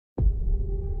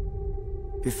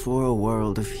Before a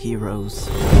world of heroes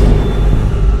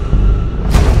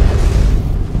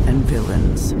and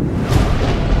villains,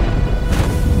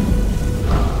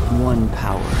 one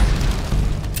power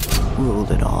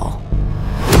ruled it all.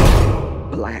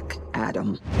 Black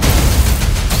Adam.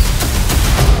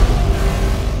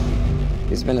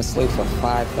 He's been asleep for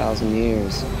 5,000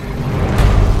 years.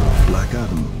 Black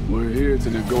Adam. We're here to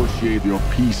negotiate your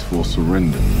peaceful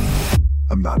surrender.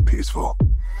 I'm not peaceful.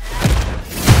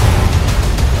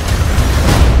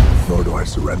 Nor do I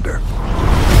surrender.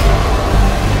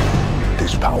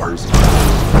 These powers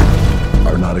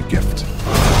are not a gift,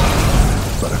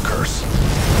 but a curse.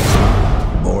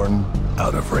 Born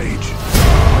out of rage.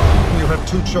 You have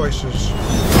two choices.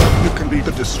 You can be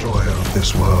the destroyer of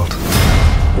this world,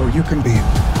 or you can be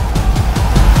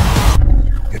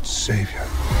its savior.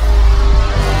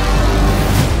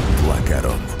 Black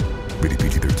Adam. Rated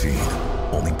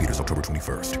PG-13. Only in theaters October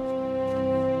 21st.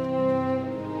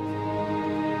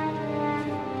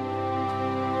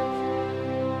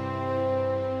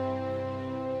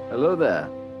 Hello there.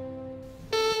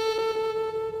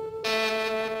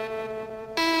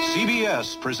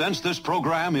 CBS presents this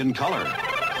program in color.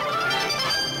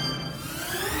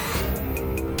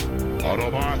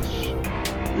 Autobots,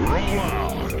 roll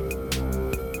out.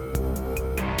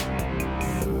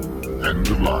 End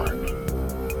of line.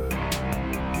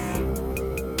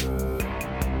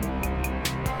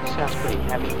 Sounds pretty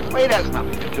heavy. Weight has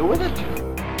nothing to do with it.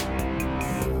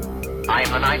 I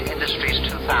am the Night Industries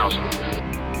 2000.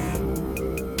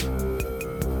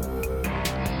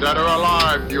 Dead or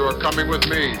alive, you are coming with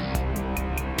me.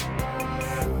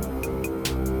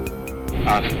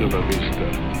 Hasta la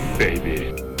vista,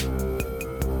 baby.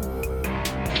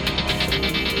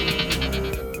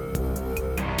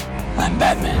 I'm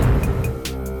Batman.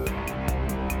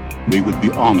 We would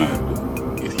be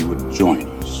honored if you would join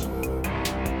us.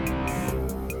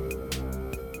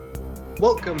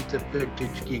 Welcome to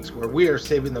Vintage Geeks, where we are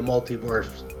saving the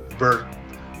multiverse.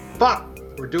 Fuck!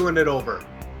 We're doing it over.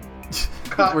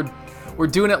 We're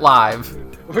doing it live.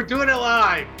 We're doing it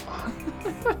live.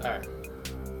 All right.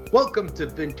 Welcome to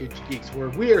Vintage Geeks, where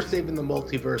we are saving the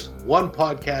multiverse one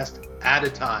podcast at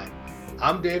a time.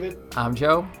 I'm David. I'm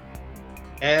Joe.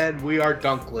 And we are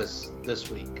dunkless this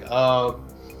week.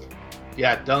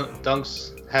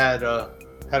 Dunk's had a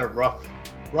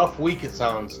rough week, it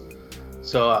sounds.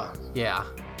 So yeah,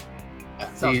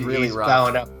 sounds really he's rough.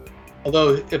 Bowing out.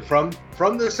 Although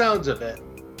from the sounds of it,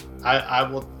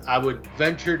 I would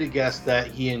venture to guess that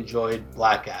he enjoyed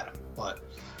Black Adam, but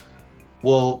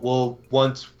we'll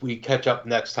once we catch up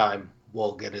next time,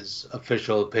 we'll get his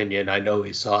official opinion. I know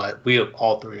he saw it.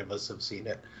 All three of us have seen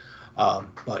it.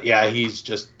 But yeah, he's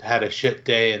just had a shit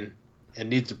day and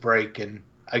needs a break, and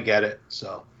I get it.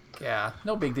 So yeah,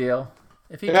 no big deal.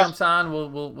 If he comes on,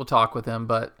 we'll talk with him.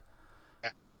 But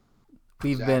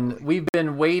we've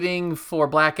been waiting for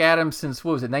Black Adam since,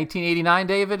 what was it, 1989,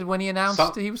 David, when he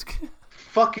announced he was.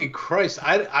 Fucking Christ!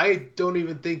 I don't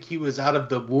even think he was out of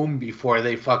the womb before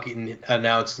they fucking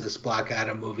announced this Black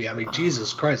Adam movie. I mean,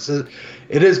 Jesus Christ!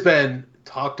 It has been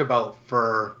talked about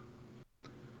for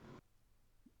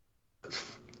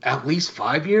at least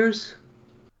 5 years.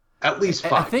 At least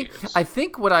 5 years. I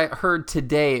think what I heard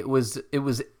today, it was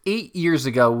 8 years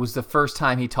ago was the first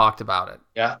time he talked about it.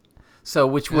 Yeah. So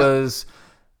was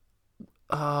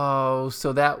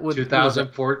so that would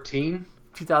 2014.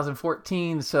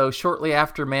 2014. So shortly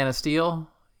after Man of Steel,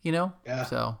 Yeah.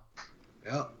 So.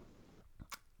 Yeah.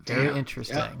 Very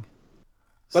interesting. Yeah.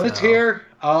 But it's here.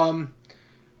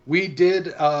 We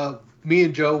did. Me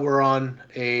and Joe were on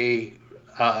a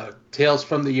Tales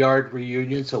from the Yard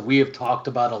reunion, so we have talked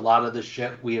about a lot of the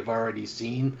shit we have already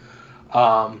seen.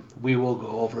 We will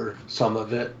go over some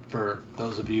of it for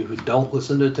those of you who don't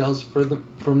listen to Tales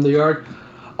from the Yard.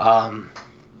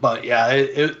 But yeah,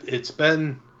 it's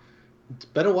been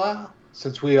a while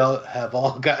since we have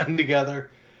all gotten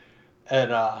together,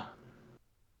 and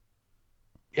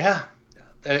yeah.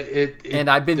 And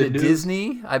I've been to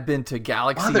Disney. I've been to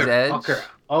Galaxy's Edge.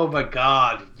 Oh my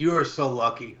God, you are so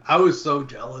lucky. I was so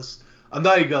jealous. I'm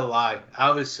not even gonna lie.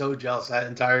 I was so jealous that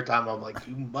entire time. I'm like,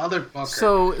 you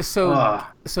motherfucker.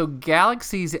 So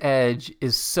Galaxy's Edge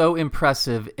is so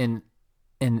impressive in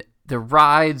the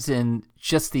rides and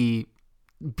just the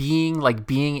being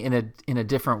in a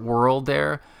different world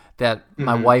there, that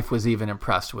my wife was even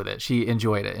impressed with it. She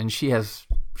enjoyed it, and she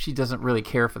doesn't really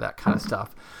care for that kind of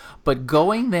stuff. But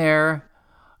going there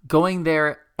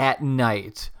at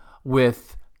night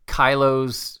with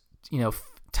Kylo's,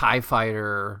 TIE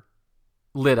fighter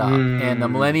lit up, and the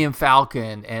Millennium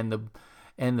Falcon, and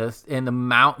and the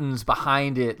mountains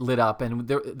behind it lit up,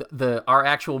 and our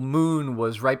actual moon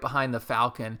was right behind the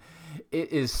Falcon.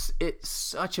 It's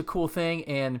such a cool thing.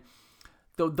 And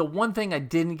the one thing I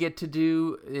didn't get to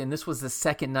do, and this was the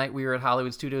second night we were at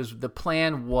Hollywood Studios, the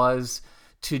plan was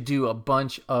to do a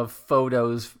bunch of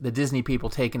photos, the Disney people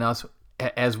taking us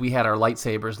as we had our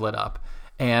lightsabers lit up.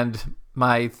 And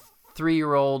my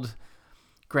 3-year-old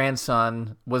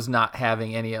grandson was not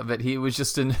having any of it. He was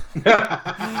just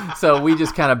so we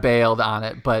just kind of bailed on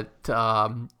it. But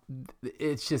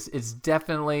it's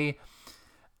definitely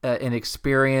an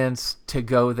experience to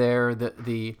go there.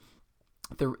 The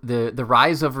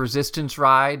Rise of Resistance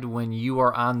ride, when you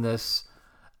are on this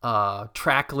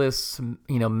trackless,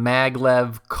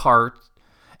 maglev cart,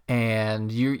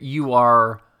 and you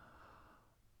are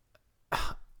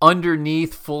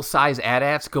underneath full-size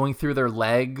AT-ATs going through their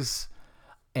legs,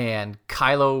 and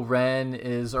Kylo Ren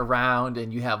is around,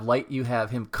 and you have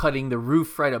him cutting the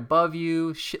roof right above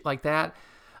you, shit like that.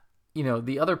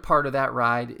 The other part of that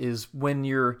ride is when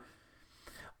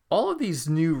all of these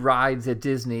new rides at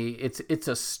Disney, it's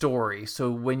a story.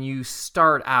 So when you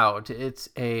start out, it's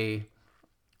a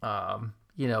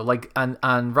like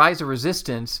on Rise of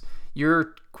Resistance,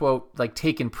 you're, quote, like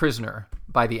taken prisoner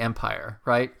by the Empire,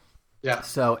 right? Yeah.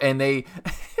 So, and it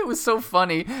was so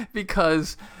funny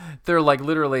because they're like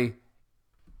literally,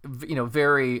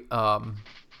 very,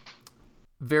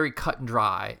 very cut and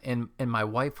dry. And my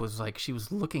wife was like, she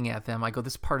was looking at them. I go,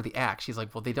 this is part of the act. She's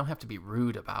like, well, they don't have to be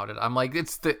rude about it. I'm like,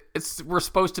 we're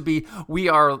supposed to be, we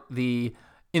are the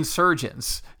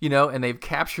insurgents, and they've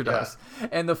captured us.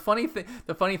 And the funny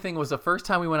thing was, the first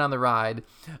time we went on the ride,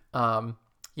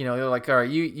 they're like, all right,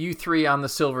 you three on the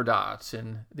silver dots,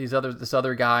 and this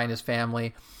other guy and his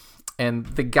family, and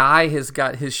the guy has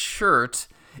got his shirt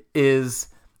is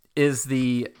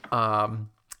the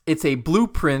it's a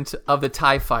blueprint of the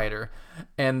TIE fighter,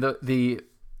 and the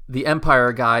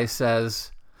Empire guy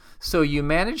says, so you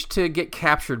managed to get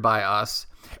captured by us,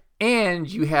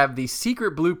 and you have the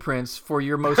secret blueprints for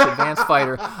your most advanced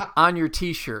fighter on your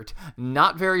T-shirt.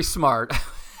 Not very smart.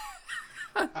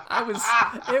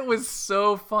 It was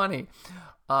so funny.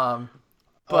 But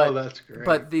that's great.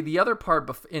 But the other part,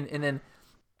 and then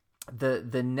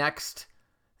the next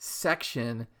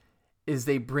section is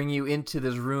they bring you into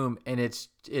this room, and it's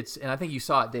and I think you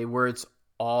saw it, Dave, where it's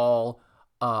all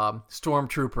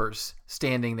stormtroopers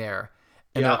standing there,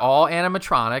 and they're all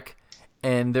animatronic,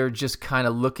 and they're just kind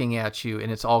of looking at you,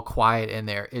 and it's all quiet in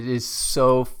there. It is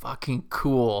so fucking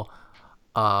cool.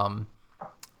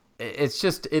 It's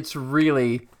just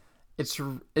really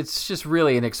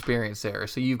an experience there.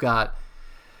 So you've got,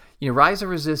 Rise of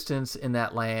Resistance in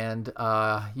that land.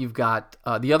 You've got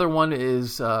the other one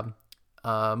is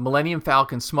Millennium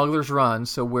Falcon Smuggler's Run.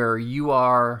 So where you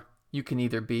can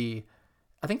either be,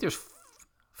 I think there's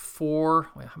 5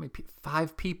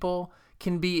 people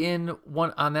can be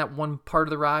on that one part of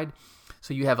the ride.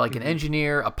 So you have like an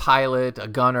engineer, a pilot, a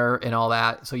gunner, and all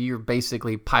that. So you're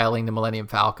basically piloting the Millennium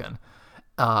Falcon.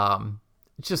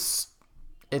 It's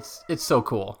so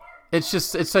cool.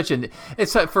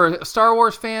 For a Star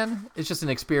Wars fan, it's just an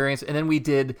experience. And then we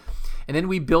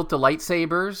built the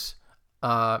lightsabers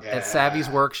at Savvy's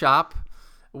workshop,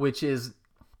 which is,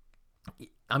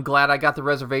 I'm glad I got the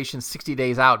reservation 60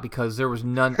 days out, because there was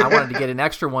none. I wanted to get an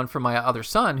extra one for my other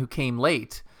son who came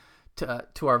late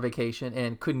to our vacation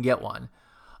and couldn't get one.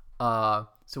 So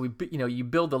you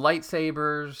build the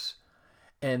lightsabers.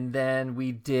 And then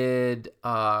we did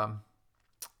the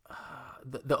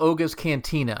Oga's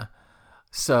Cantina.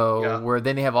 So where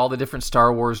then they have all the different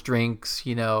Star Wars drinks,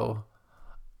 and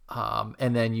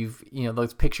then you've,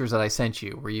 those pictures that I sent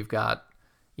you where you've got,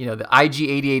 the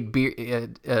IG-88 beer,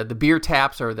 the beer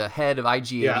taps are the head of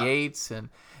IG-88s, and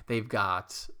they've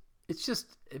got, they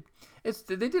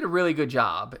did a really good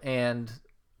job.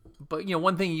 But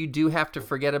one thing you do have to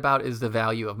forget about is the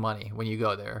value of money when you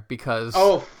go there, because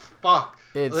fuck.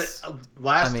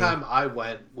 Last time I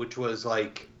went, which was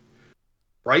like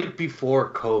right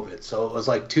before COVID, so it was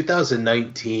like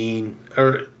 2019,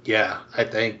 or I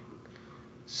think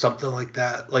something like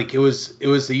that. Like it was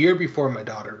the year before my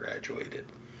daughter graduated,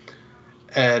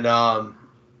 and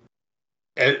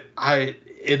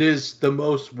it is the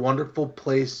most wonderful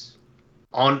place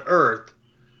on earth,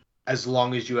 as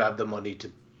long as you have the money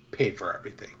to pay for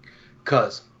everything.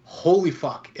 'Cause holy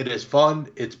fuck, it is fun,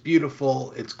 it's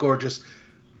beautiful, it's gorgeous.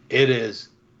 It is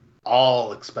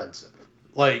all expensive.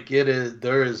 Like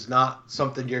there is not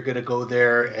something you're going to go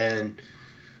there and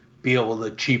be able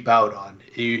to cheap out on.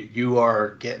 You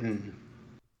are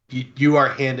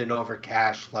handing over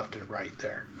cash left and right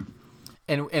there.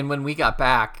 And when we got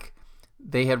back,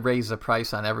 they had raised the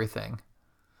price on everything.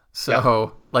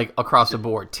 So like across the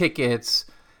board, tickets,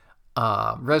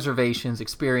 reservations,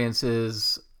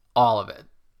 experiences, all of it.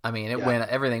 I mean,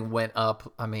 everything went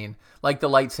up. I mean, like the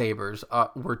lightsabers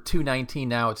were $219,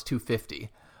 now it's $250.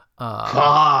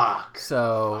 Fuck.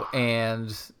 So,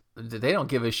 and they don't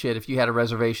give a shit if you had a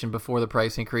reservation before the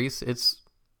price increase. This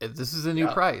is a new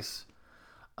price.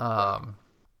 So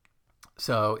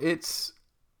it's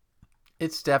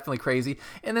definitely crazy.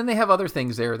 And then they have other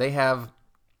things there. They have,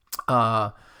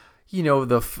 there's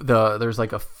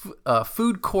like a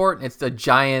food court. And it's a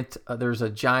giant. There's a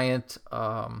giant.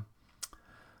 Not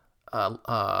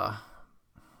the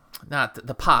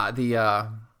pod.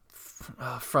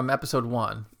 From episode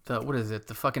 1. What is it?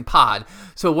 The fucking pod.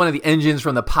 So one of the engines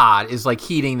from the pod is like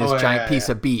heating this giant piece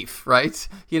of beef, right?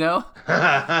 You know,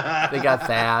 they got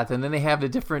that, and then they have the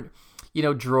different,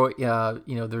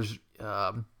 droid. There's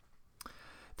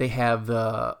they have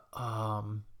the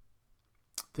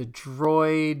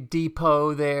droid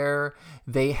depot there.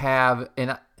 They have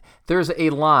there's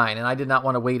a line, and I did not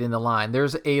want to wait in the line.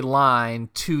 There's a line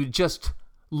to just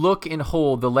look and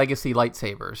hold the legacy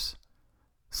lightsabers.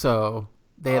 So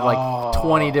they had like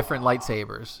 20 different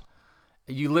lightsabers.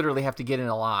 You literally have to get in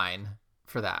a line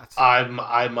for that.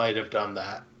 I might have done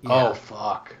that. Yeah. Oh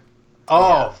fuck.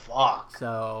 Oh fuck.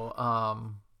 So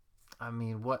trying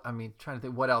to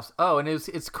think what else. Oh, and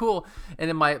it's cool. And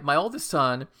in my oldest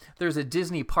son, there's a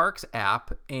Disney Parks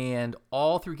app, and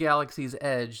all through Galaxy's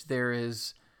Edge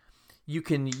you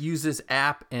can use this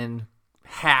app and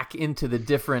hack into the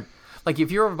different, like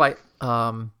if you're over by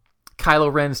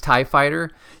Kylo Ren's TIE Fighter,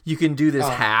 you can do this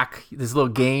hack, this little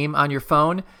game on your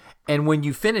phone, and when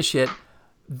you finish it,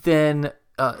 then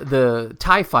the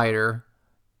TIE Fighter,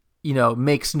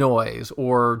 makes noise,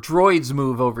 or droids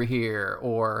move over here,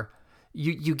 or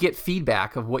you get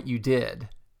feedback of what you did,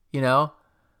 No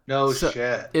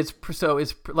shit. It's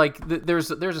like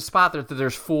there's a spot there that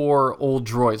there's 4 old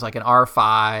droids, like an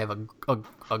R5, a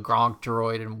Gronk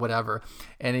droid, and whatever.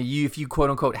 And if you quote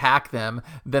unquote hack them,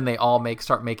 then they all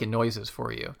start making noises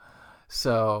for you.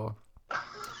 So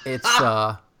it's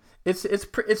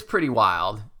pretty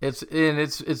wild.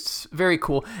 It's very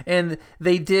cool. And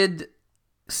they did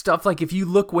stuff like if you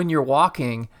look when you're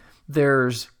walking,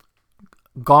 there's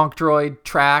Gonk droid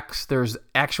tracks, there's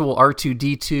actual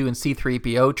R2D2 and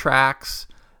C3PO tracks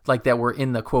like that were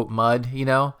in the quote mud,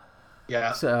 Yeah.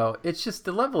 So it's just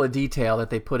the level of detail that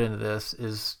they put into this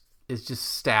is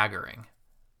just staggering.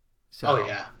 So, oh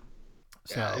yeah.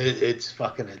 So it's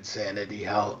fucking insanity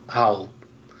how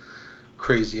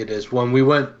crazy it is. When we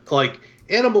went, like,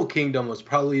 Animal Kingdom was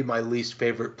probably my least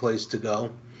favorite place to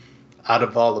go out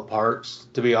of all the parks,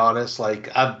 to be honest.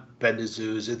 Like, I've been to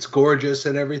zoos, it's gorgeous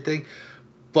and everything.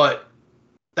 But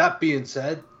that being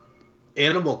said,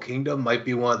 Animal Kingdom might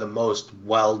be one of the most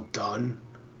well done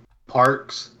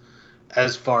parks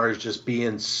as far as just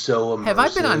being so immersive. Have I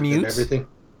been on mute? And everything.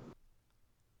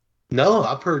 No,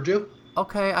 I've heard you.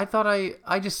 Okay, I thought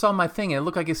I just saw my thing and it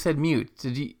looked like it said mute.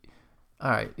 Did you?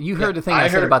 All right, you heard the thing I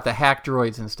said about the hack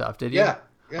droids and stuff, did you? Yeah.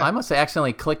 I must have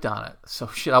accidentally clicked on it. So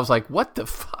shit, I was like, what the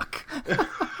fuck?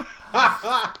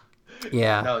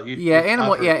 Yeah. No,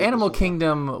 Animal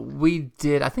Kingdom. We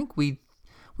did. I think we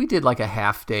did like a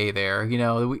half day there.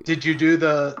 Did you do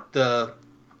the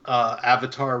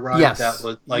Avatar ride? Yes. That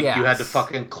was like you had to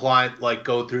fucking climb, like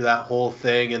go through that whole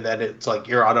thing, and then it's like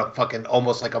you're on a fucking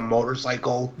almost like a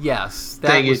motorcycle. Yes.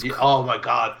 Oh my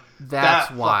god. That's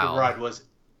that wild. Fucking ride was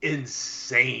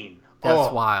insane.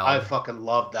 That's wild. I fucking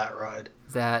loved that ride.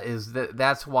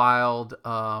 That's wild.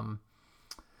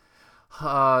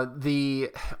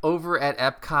 The over at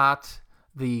Epcot,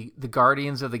 the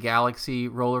Guardians of the Galaxy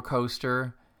roller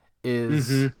coaster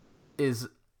is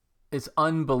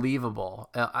unbelievable.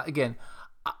 Again,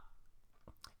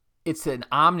 it's an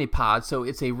omnipod, so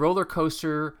it's a roller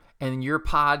coaster, and your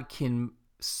pod can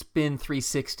spin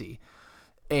 360,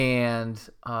 and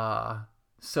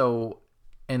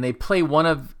and they play one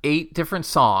of 8 different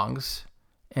songs,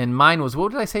 and mine was,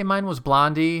 what did I say? Mine was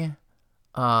Blondie.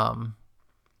 Heart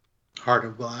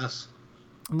of Glass.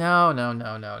 No.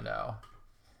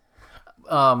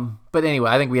 But anyway,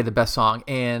 I think we had the best song,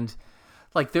 and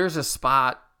like there's a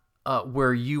spot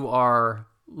where you are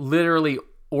literally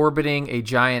orbiting a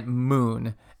giant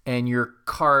moon, and your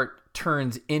cart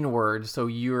turns inward, so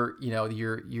your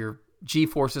G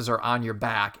forces are on your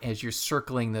back as you're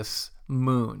circling this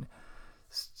moon.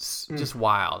 It's just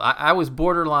wild. I was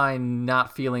borderline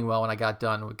not feeling well when I got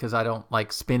done because I don't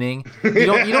like spinning. You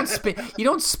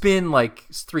don't spin like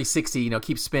 360.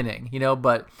 Keep spinning.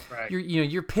 But right.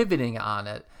 You're pivoting on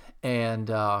it, and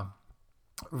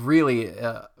really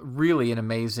an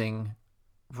amazing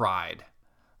ride.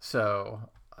 So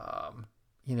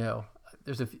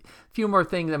there's a few more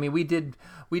things. I mean, we did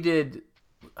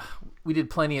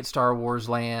plenty at Star Wars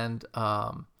Land.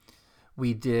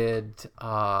 We did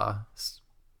a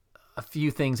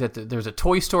few things there's a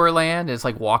Toy Store Land. It's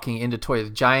like walking into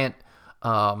giant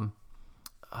Buzz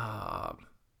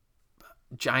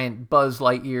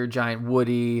Lightyear, giant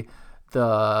Woody,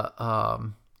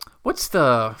 the what's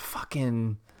the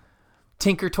fucking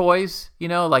Tinker Toys,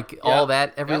 all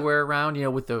that everywhere around,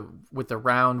 with the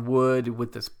round wood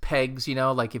with the pegs,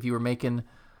 like if you were making,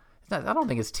 I don't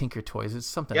think it's Tinker Toys, it's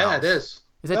something else. Yeah, it is.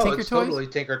 Is that Tinker it's Toys? Totally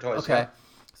Tinker Toys. Okay.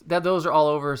 Yeah. Those are all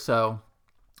over, so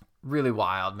really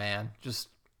wild, man. Just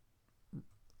a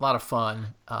lot of fun.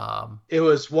 It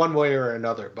was One Way or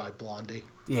Another by Blondie.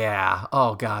 Yeah.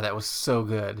 Oh God, that was so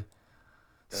good.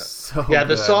 Yeah. So yeah,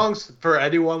 the good. songs, for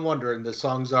anyone wondering, the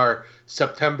songs are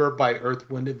September by Earth,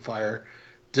 Wind and Fire,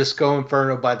 Disco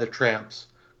Inferno by the Tramps,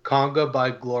 Conga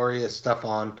by Gloria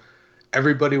Estefan,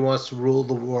 Everybody Wants to Rule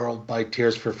the World by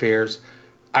Tears for Fears,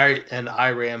 and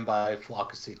I Ran by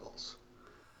Flock of Seagulls.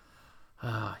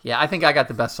 Yeah, I think I got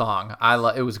the best song.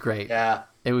 It was great. Yeah.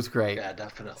 It was great. Yeah,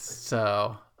 definitely.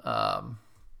 So,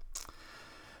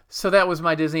 so that was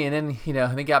my Disney, and then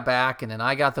they got back, and then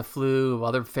I got the flu.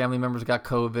 Other family members got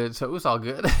COVID, so it was all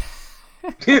good. Man,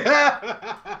 dude,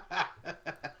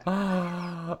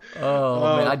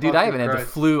 I haven't had the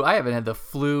flu. I haven't had the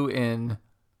flu in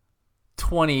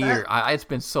 20 years. It's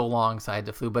been so long since I had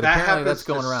the flu, but apparently that's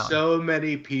going around. So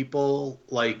many people,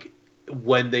 like,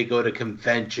 when they go to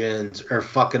conventions or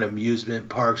fucking amusement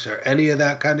parks or any of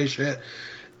that kind of shit,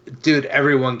 dude,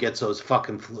 everyone gets those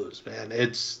fucking flus, man.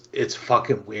 It's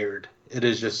fucking weird. It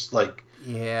is just like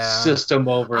system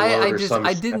overload I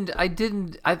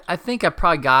think I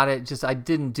probably got it. Just I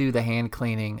didn't do the hand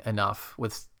cleaning enough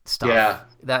with stuff. Yeah.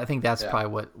 I think that's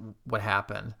probably what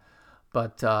happened.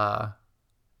 But other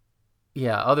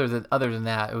than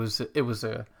that, it was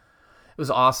an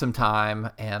awesome time,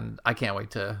 and I can't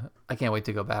wait to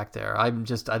go back there. We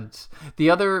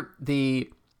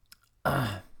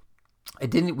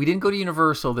didn't go to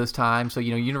Universal this time. So,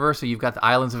 Universal, you've got the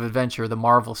Islands of Adventure, the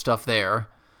Marvel stuff there.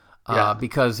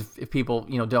 Because if people,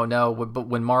 don't know, but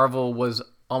when Marvel was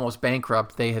almost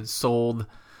bankrupt, they had sold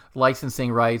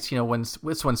licensing rights, when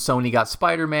Sony got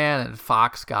Spider-Man and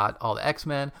Fox got all the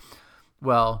X-Men.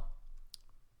 Well,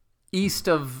 east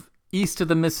of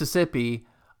the Mississippi,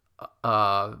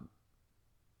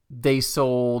 they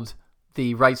sold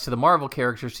the rights to the Marvel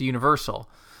characters to Universal.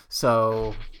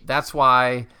 So that's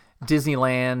why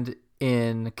Disneyland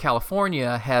in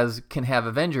California can have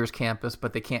Avengers Campus,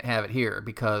 but they can't have it here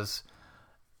because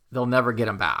they'll never get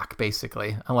them back,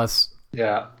 basically, unless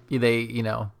they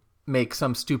make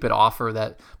some stupid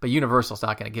offer but Universal's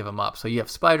not going to give them up. So you have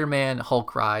Spider-Man,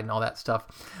 Hulk ride, and all that stuff.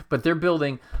 But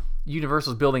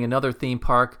Universal's building another theme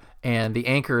park, and the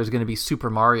anchor is going to be Super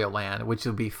Mario Land, which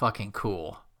will be fucking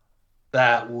cool.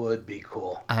 That would be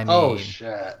cool. I mean, oh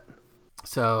shit.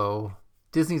 So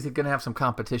Disney's going to have some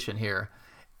competition here,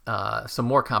 some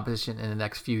more competition in the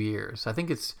next few years. I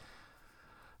think it's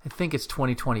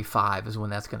 2025 is when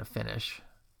that's going to finish.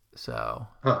 So,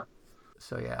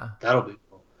 So yeah, that'll be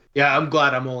cool. Yeah, I'm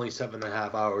glad I'm only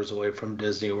 7.5 hours away from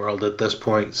Disney World at this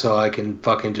point, so I can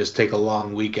fucking just take a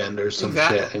long weekend or some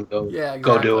shit and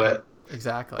go do it.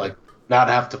 Exactly. Like, not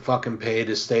have to fucking pay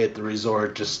to stay at the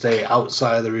resort, just stay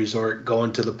outside of the resort, go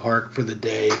into the park for the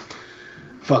day,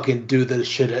 fucking do this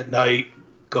shit at night,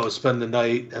 go spend the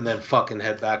night, and then fucking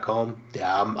head back home.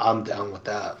 Yeah, I'm down with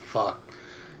that. Fuck.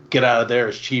 Get out of there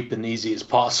as cheap and easy as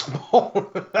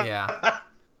possible. Yeah.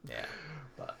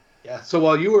 But, yeah. So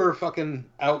while you were fucking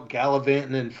out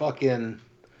gallivanting in fucking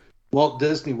Walt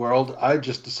Disney World, I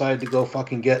just decided to go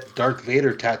fucking get Darth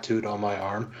Vader tattooed on my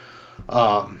arm.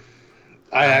 So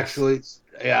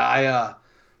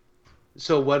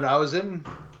when I was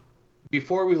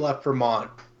before we left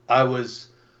Vermont,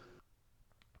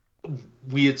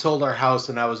 we had sold our house,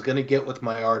 and I was going to get with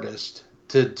my artist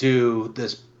to do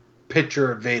this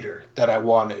picture of Vader that I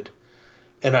wanted.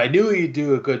 And I knew he'd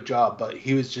do a good job, but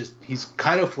he's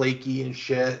kind of flaky and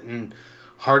shit and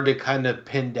hard to kind of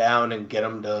pin down and get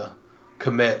him to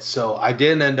commit. So I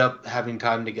didn't end up having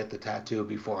time to get the tattoo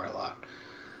before I left.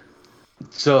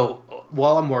 So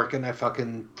while I'm working, I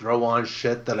fucking throw on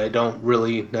shit that I don't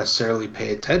really necessarily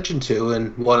pay attention to.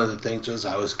 And one of the things was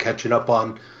I was catching up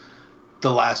on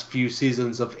the last few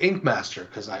seasons of Ink Master,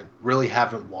 because I really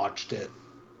haven't watched it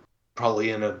probably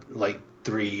in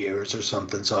 3 years or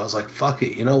something. So I was like, fuck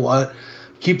it, you know what?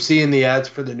 Keep seeing the ads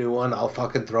for the new one. I'll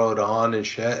fucking throw it on and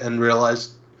shit, and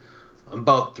realized I'm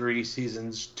about 2 or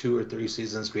 3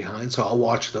 seasons behind. So I'll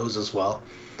watch those as well.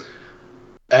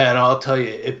 And I'll tell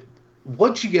you,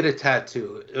 once you get a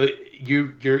tattoo,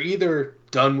 you're either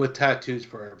done with tattoos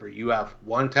forever. You have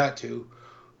one tattoo,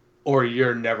 or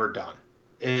you're never done.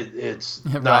 It's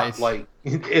not like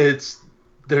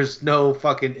there's no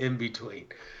fucking in between.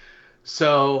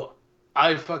 So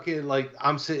I fucking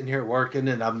I'm sitting here working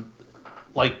and I'm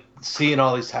like seeing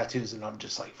all these tattoos and I'm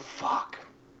just like, fuck.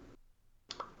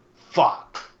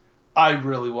 I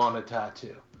really want a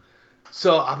tattoo.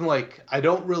 So I'm like, I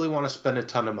don't really want to spend a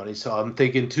ton of money. So I'm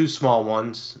thinking 2 small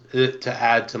ones to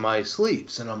add to my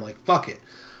sleeves. And I'm like, fuck it.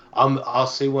 I'll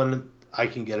see when I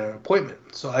can get an appointment.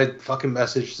 So I fucking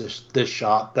messaged this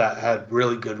shop that had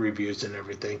really good reviews and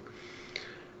everything.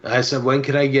 And I said, when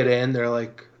can I get in? They're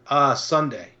like,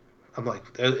 Sunday. I'm like,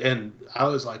 and I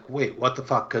was like, wait, what the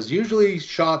fuck? Because usually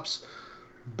shops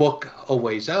book a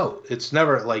ways out. It's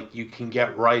never like you can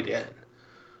get right in,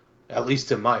 at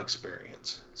least in my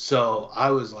experience. So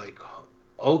I was like,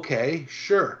 okay,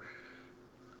 sure.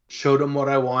 Showed them what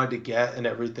I wanted to get and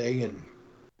everything, and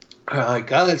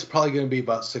like, it's probably going to be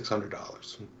about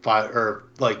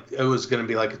 $600. It was going to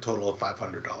be like a total of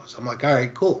 $500. I'm like, all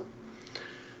right, cool.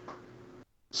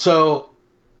 So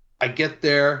I get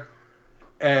there,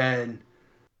 and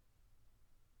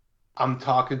I'm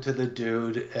talking to the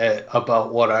dude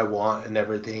about what I want and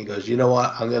everything. He goes, you know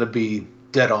what? I'm going to be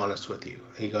dead honest with you.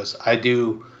 He goes, I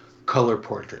do color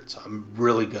portraits. I'm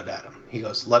really good at them. He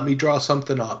goes, let me draw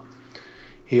something up.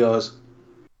 He goes,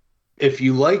 if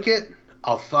you like it,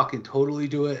 I'll fucking totally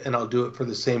do it, and I'll do it for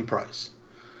the same price.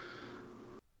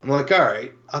 I'm like, all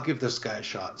right, I'll give this guy a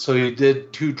shot. So he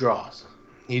did 2 draws.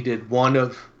 He did one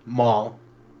of Maul,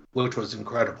 which was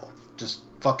incredible. Just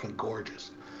fucking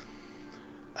gorgeous.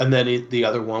 And then the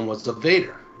other one was the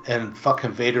Vader. And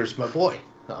fucking Vader's my boy.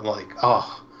 I'm like,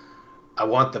 oh, I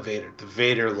want the Vader. The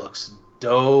Vader looks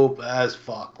dope as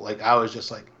fuck. Like, I was just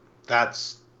like,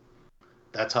 that's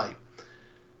hype.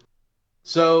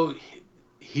 So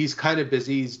he's kind of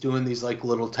busy. He's doing these like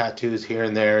little tattoos here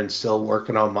and there and still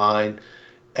working on mine.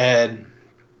 And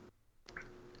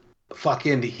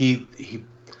fucking he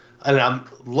and I'm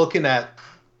looking at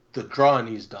the drawing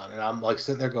he's done, and I'm like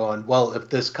sitting there going, well, if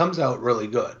this comes out really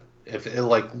good, if it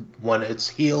like when it's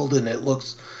healed and it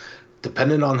looks,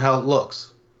 depending on how it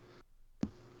looks,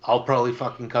 I'll probably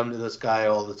fucking come to this guy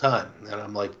all the time. And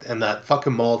I'm like, and that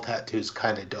fucking Maul tattoo's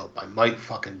kind of dope. I might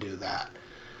fucking do that.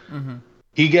 Mm-hmm.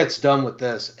 He gets done with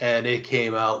this, and it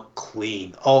came out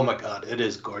clean. Oh my god, it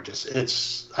is gorgeous.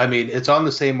 It's on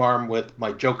the same arm with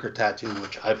my Joker tattoo,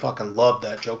 which I fucking love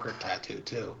that Joker tattoo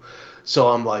too. So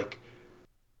I'm like,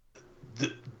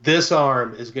 this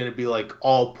arm is going to be like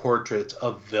all portraits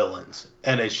of villains,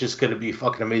 and it's just going to be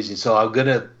fucking amazing. So I'm going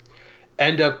to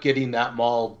end up getting that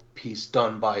Maul piece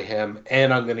done by him,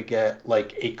 and I'm going to get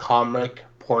like a comic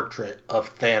portrait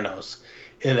of Thanos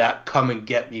in that come and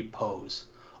get me pose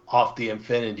off the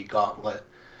Infinity Gauntlet,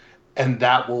 and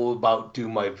that will about do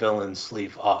my villain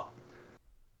sleeve up.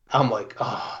 I'm like,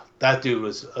 oh, that dude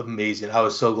was amazing. I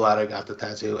was so glad I got the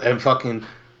tattoo, and fucking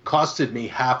costed me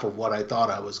half of what I thought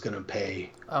I was going to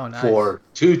pay for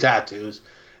 2 tattoos.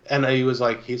 And he's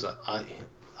like,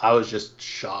 I was just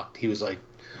shocked. He was like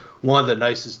one of the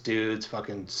nicest dudes,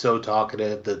 fucking so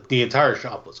talkative. The entire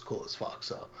shop was cool as fuck.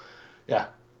 So yeah,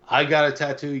 I got a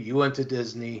tattoo. You went to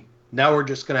Disney. Now we're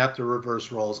just going to have to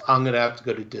reverse roles. I'm going to have to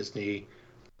go to Disney.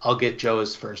 I'll get Joe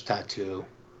his first tattoo.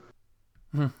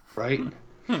 Right?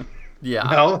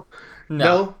 Yeah.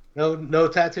 No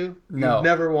tattoo? No. You've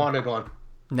never wanted one?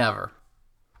 Never.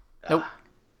 Nope.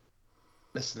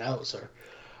 Missing out, sir.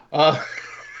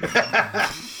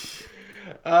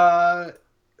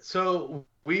 So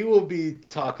we will be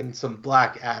talking some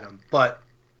Black Adam. But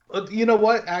you know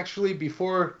what? Actually,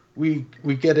 before we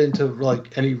get into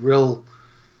like any real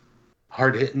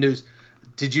hard-hitting news,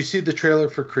 did you see the trailer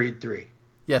for Creed 3?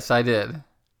 Yes, I did.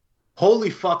 Holy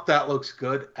fuck, that looks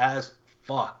good as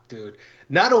fuck, dude.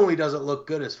 Not only does it look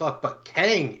good as fuck, but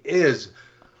Kang is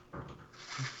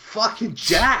fucking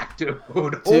jacked, dude.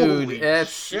 Holy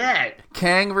it's shit.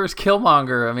 Kang versus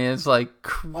Killmonger. I mean, it's like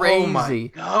crazy. Oh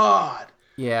my god.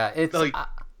 Yeah, it's like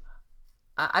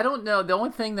I don't know. The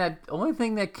only thing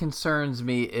that concerns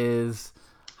me is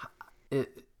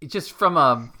it just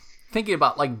from thinking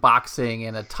about like boxing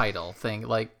and a title thing.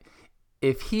 Like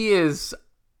if he is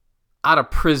out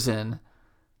of prison,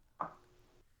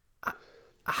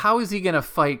 how is he going to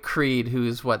fight Creed,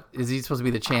 who's is he supposed to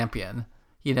be the champion?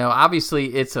 You know,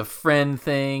 obviously it's a friend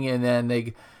thing, and then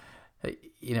they,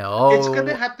 it's going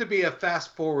to have to be a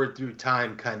fast forward through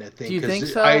time kind of thing. Do you think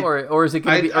so, or is it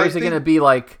going to be, or is it going to be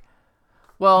like?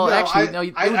 Well,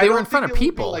 they were in front of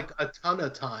people. Like a ton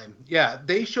of time. Yeah,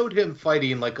 they showed him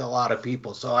fighting like a lot of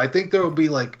people, so I think there will be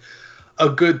like a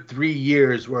good 3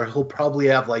 years where he'll probably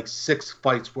have like 6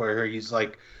 fights where he's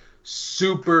like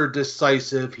super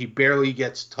decisive. He barely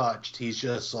gets touched. He's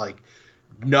just like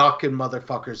knocking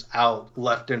motherfuckers out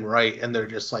left and right, and they're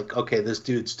just like, okay, this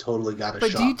dude's totally got a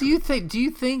shot. But do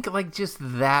you think like just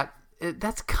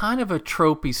that's kind of a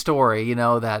tropey story, you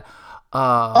know, that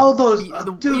all those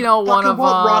dude, you know, one of them,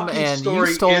 Rocky and you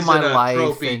stole my life,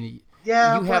 trophy. and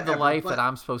yeah, you have the life that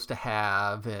I'm supposed to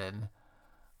have, and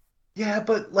yeah,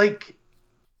 but like,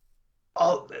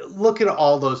 look at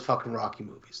all those fucking Rocky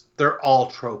movies. They're all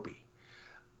tropey.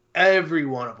 Every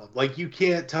one of them. Like, you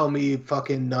can't tell me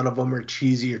fucking none of them are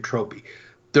cheesy or tropey.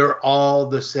 They're all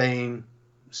the same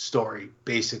story,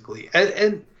 basically.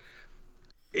 And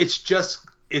it's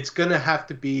going to have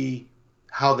to be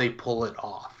how they pull it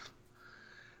off.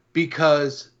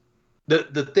 Because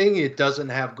the thing it doesn't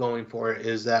have going for it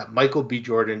is that Michael B.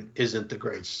 Jordan isn't the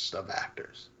greatest of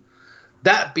actors.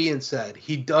 That being said,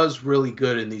 he does really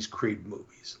good in these Creed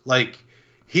movies. Like,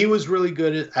 he was really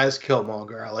good as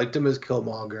Killmonger. I liked him as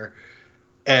Killmonger.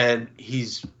 And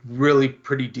he's really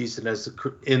pretty decent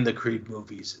in the Creed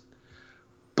movies.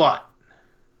 But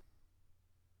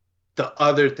the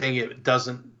other thing it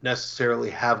doesn't necessarily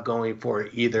have going for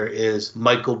it either is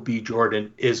Michael B.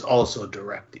 Jordan is also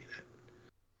directing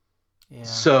it. Yeah.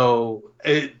 So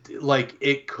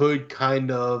it could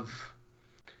kind of,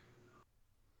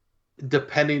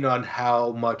 depending on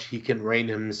how much he can rein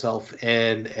himself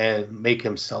in and make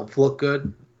himself look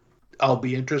good, I'll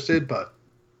be interested. But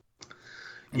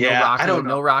yeah, no Rocky, I don't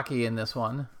know. No Rocky in this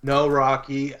one. No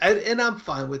Rocky, and I'm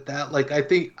fine with that. Like, I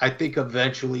think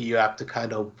eventually you have to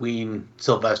kind of wean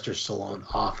Sylvester Stallone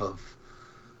off of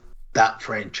that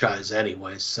franchise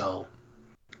anyway. So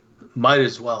might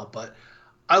as well. But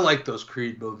I like those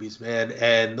Creed movies, man,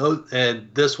 and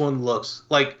this one looks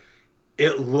like.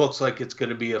 It looks like it's going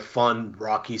to be a fun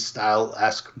Rocky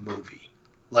style-esque movie.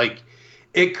 Like,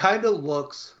 it kind of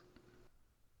looks...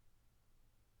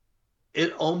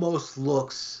 It almost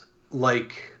looks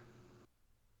like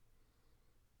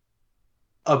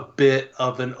a bit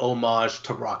of an homage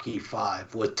to Rocky V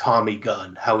with Tommy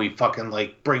Gunn. How he fucking,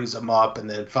 like, brings him up and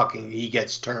then fucking he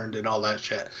gets turned and all that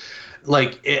shit.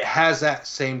 Like, it has that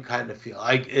same kind of feel.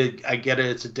 I get it,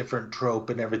 it's a different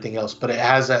trope and everything else, but it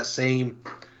has that same...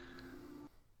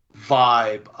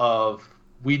 vibe of,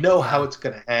 we know how it's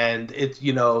gonna end. It's,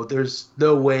 you know, there's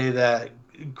no way that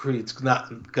Creed's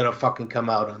not gonna fucking come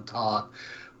out on top,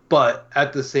 but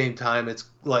at the same time it's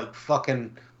like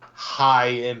fucking high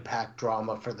impact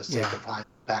drama for the sake of high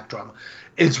impact drama.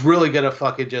 It's really gonna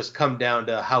fucking just come down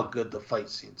to how good the fight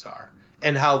scenes are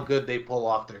and how good they pull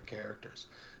off their characters.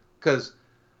 Because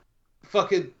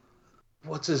fucking,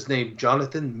 what's his name,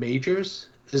 Jonathan Majors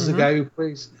is the guy who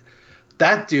plays.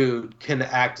 That dude can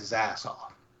act his ass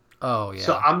off. Oh, yeah.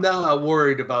 So I'm not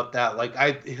worried about that. Like,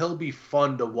 he'll be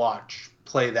fun to watch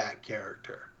play that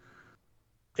character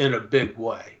in a big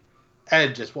way.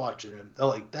 And just watching him, they're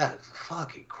like, that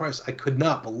fucking Christ, I could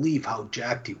not believe how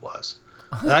jacked he was.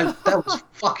 That was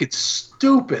fucking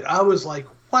stupid. I was like,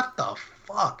 what the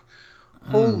fuck?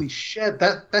 Holy shit,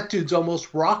 that dude's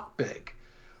almost rock big.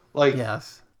 Like,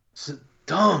 yes. It's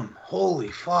dumb.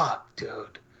 Holy fuck,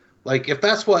 dude. Like, if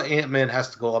that's what Ant-Man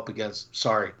has to go up against,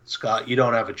 sorry, Scott, you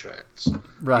don't have a chance.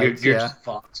 Right, You're just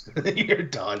fucked. You're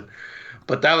done.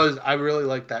 But I really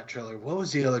liked that trailer. What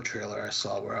was the other trailer I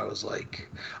saw where I was like,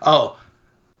 oh,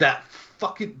 that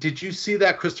fucking, did you see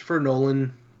that Christopher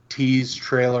Nolan tease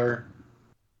trailer?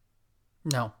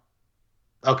 No.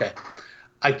 Okay.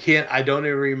 I don't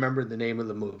even remember the name of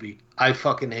the movie. I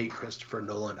fucking hate Christopher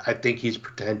Nolan. I think he's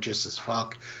pretentious as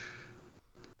fuck.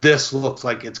 This looks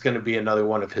like it's going to be another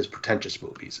one of his pretentious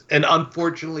movies. And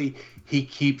unfortunately, he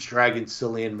keeps dragging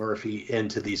Cillian Murphy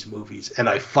into these movies. And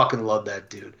I fucking love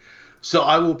that dude. So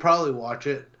I will probably watch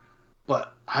it.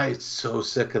 But I'm so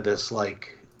sick of this,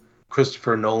 like,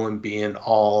 Christopher Nolan being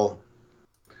all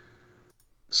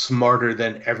smarter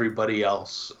than everybody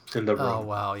else in the room. Oh,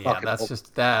 wow. Yeah,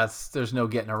 there's no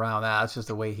getting around that. That's just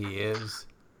the way he is.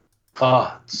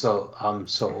 So I'm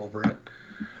so over it.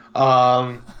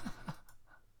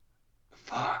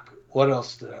 Fuck. What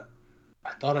else did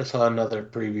I thought I saw another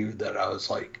preview that I was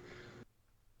like,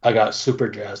 I got super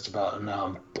jazzed about, and now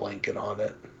I'm blanking on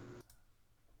it.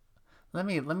 Let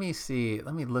me see.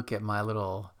 Let me look at my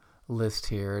little list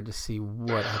here to see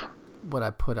what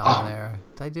I put on there.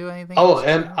 Did I do anything? Oh,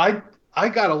 and I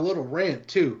got a little rant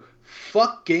too.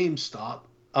 Fuck GameStop.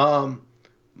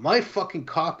 My fucking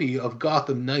copy of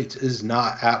Gotham Knights is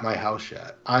not at my house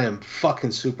yet. I am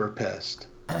fucking super pissed.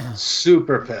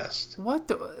 Super pissed. What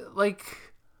the, like,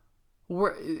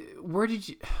 where did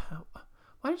you,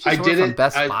 why did you order from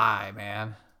Best Buy,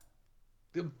 man?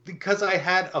 because I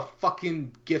had a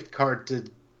fucking gift card to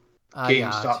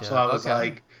GameStop, gotcha. so I was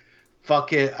like,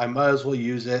 fuck it, I might as well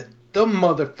use it. The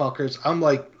motherfuckers, I'm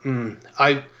like,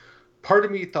 part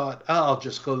of me thought, oh, I'll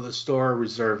just go to the store,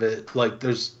 reserve it. Like,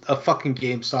 there's a fucking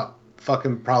GameStop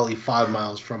fucking probably 5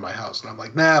 miles from my house. And I'm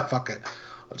like, nah, fuck it.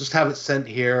 I'll just have it sent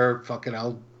here. Fucking,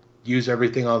 I'll use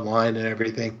everything online and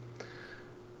everything.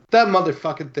 That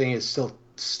motherfucking thing is still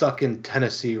stuck in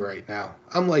Tennessee right now.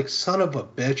 I'm like, son of a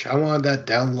bitch. I wanted that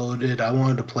downloaded. I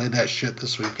wanted to play that shit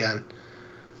this weekend.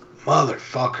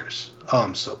 Motherfuckers. Oh,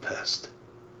 I'm so pissed.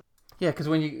 Yeah, because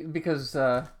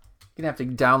you're gonna have to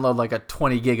download like a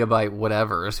 20 gigabyte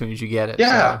whatever as soon as you get it.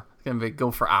 Yeah, so it's gonna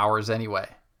go for hours anyway.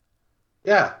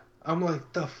 Yeah, I'm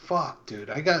like, the fuck,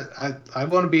 dude. I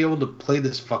want to be able to play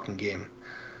this fucking game,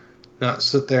 not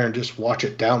sit there and just watch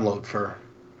it download for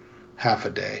half a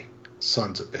day.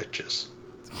 Sons of bitches.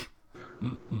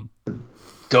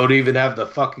 Don't even have the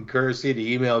fucking courtesy to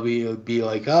email me, be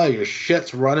like, oh, your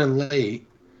shit's running late.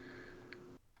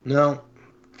 No.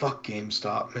 Fuck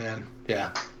GameStop, man.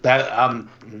 Yeah. I'm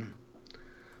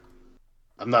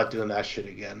not doing that shit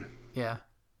again. Yeah.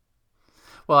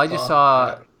 Well, I just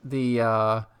saw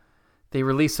they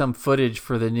released some footage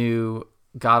for the new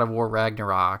God of War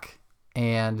Ragnarok,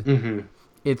 and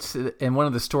and one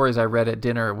of the stories I read at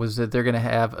dinner was that they're going to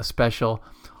have a special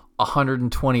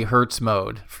 120 hertz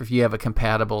mode for if you have a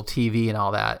compatible TV and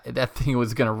all that. That thing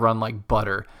was going to run like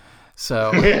butter.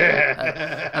 So,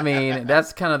 I mean,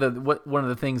 that's kind of one of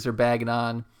the things they're bagging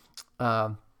on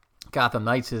Gotham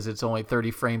Knights is it's only 30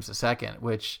 frames a second,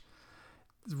 which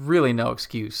is really no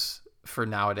excuse for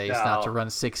nowadays not to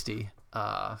run 60.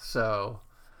 So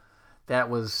that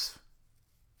was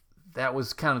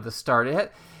kind of the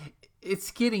start. It's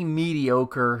getting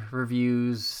mediocre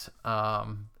reviews.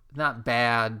 Not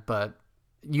bad, but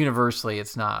universally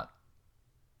it's not.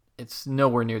 It's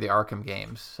nowhere near the Arkham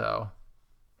games, so...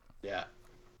 Yeah.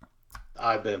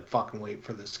 I've been fucking waiting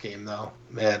for this game, though.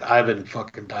 Man, I've been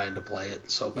fucking dying to play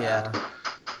it so bad.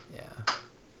 Yeah.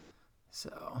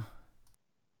 So.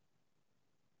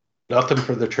 Nothing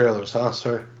for the trailers, huh,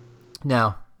 sir?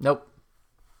 No. Nope.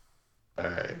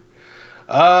 All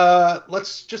right.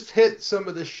 Let's just hit some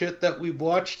of the shit that we've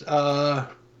watched.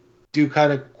 Do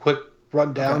kind of quick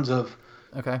rundowns of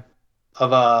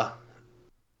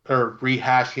or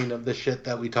rehashing of the shit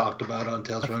that we talked about on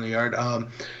Tales from the Yard.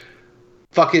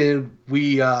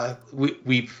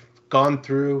 We've gone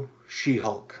through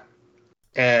She-Hulk,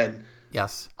 and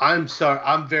yes, I'm sorry.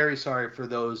 I'm very sorry for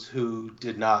those who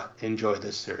did not enjoy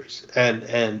this series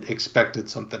and expected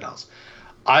something else.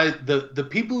 The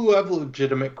people who have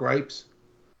legitimate gripes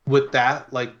with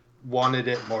that, like, wanted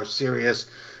it more serious,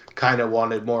 kind of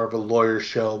wanted more of a lawyer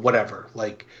show, whatever.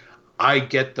 Like, I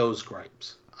get those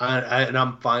gripes. And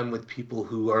I'm fine with people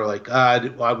who are like,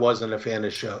 I wasn't a fan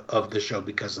of the show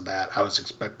because of that. I was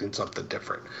expecting something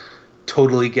different.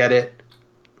 Totally get it.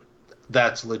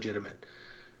 That's legitimate.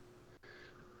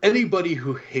 Anybody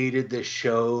who hated this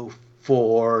show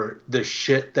for the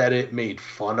shit that it made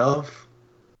fun of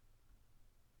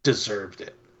deserved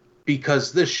it.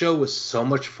 Because this show was so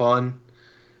much fun.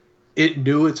 It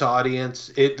knew its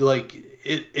audience. It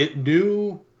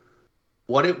knew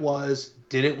what it was.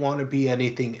 Didn't want to be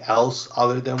anything else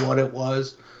other than what it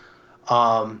was.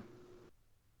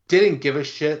 Didn't give a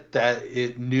shit that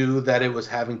it knew that it was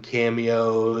having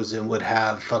cameos and would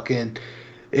have fucking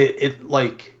it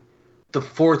like the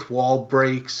fourth wall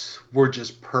breaks were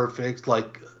just perfect,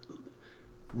 like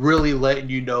really letting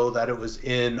you know that it was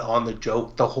in on the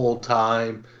joke the whole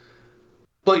time,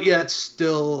 but yet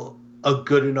still a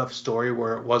good enough story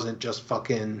where it wasn't just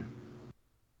fucking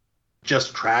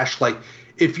just trash. Like,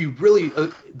 if you really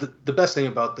the best thing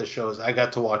about this show is I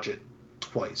got to watch it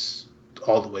twice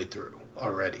all the way through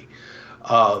already,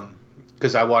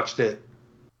 because I watched it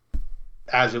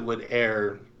as it would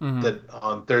air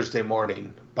on Thursday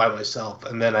morning by myself,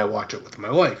 and then I watch it with my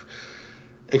wife,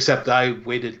 except I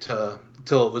waited till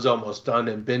it was almost done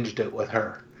and binged it with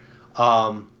her.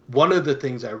 One of the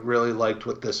things I really liked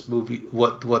with this movie,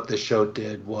 what this show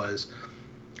did, was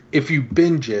if you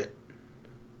binge it,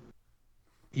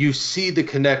 you see the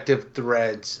connective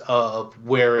threads of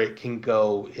where it can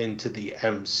go into the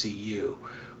MCU,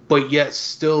 but yet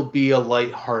still be a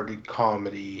lighthearted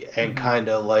comedy and kind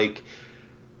of like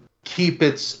keep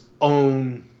its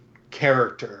own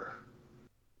character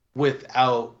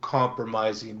without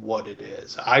compromising what it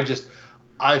is.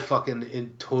 I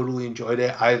fucking totally enjoyed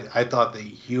it. I thought the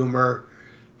humor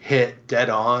hit dead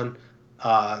on.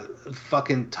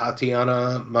 Fucking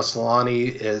Tatiana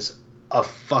Maslany is a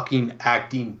fucking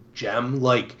acting gem.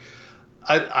 Like,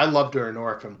 I loved her in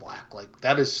Orphan Black. Like,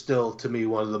 that is still, to me,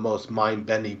 one of the most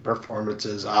mind-bending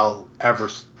performances I'll ever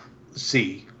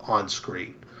see on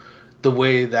screen. The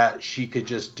way that she could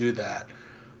just do that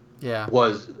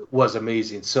was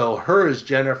amazing. So her as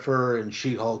Jennifer and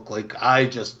She-Hulk, like, I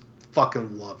just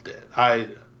fucking loved it. I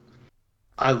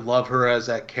love her as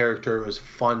that character. It was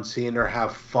fun seeing her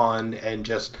have fun and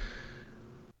just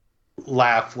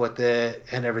laugh with it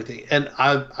and everything. And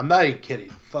I'm not even kidding.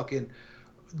 Fucking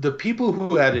the people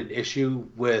who had an issue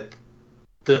with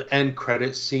the end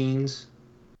credit scenes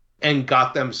and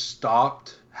got them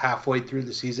stopped halfway through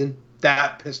the season,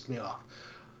 that pissed me off.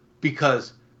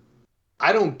 Because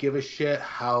I don't give a shit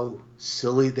how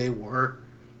silly they were.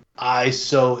 I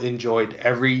so enjoyed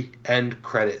every end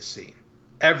credit scene.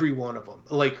 Every one of them.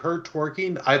 Like, her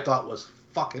twerking, I thought was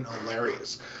fucking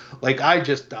hilarious. Like, I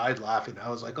just died laughing. I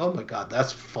was like, oh my god,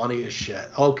 that's funny as shit.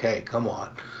 Okay, come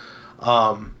on.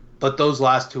 But those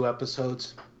last two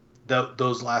episodes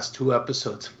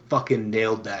fucking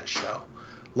nailed that show.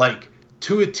 Like,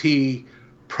 to a T,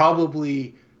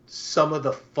 probably some of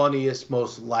the funniest,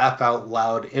 most laugh out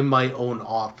loud in my own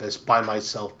office by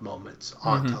myself moments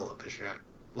on television.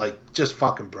 Like, just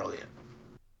fucking brilliant.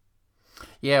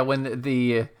 Yeah, when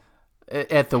the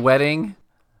at the wedding,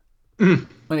 when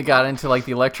it got into like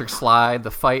the electric slide,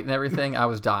 the fight and everything, I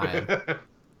was dying.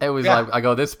 It was like, I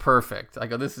go, this is perfect. I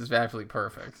go, this is absolutely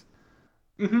perfect.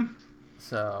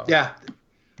 So yeah,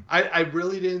 I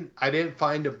really didn't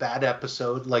find a bad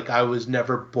episode. Like, I was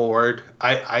never bored.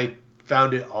 I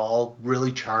found it all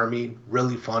really charming,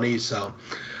 really funny. So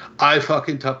I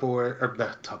fucking Tupperware.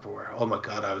 Oh my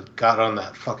god, I got on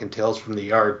that fucking Tales from the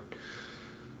Yard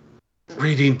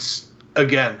readings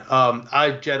again.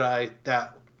 I Jedi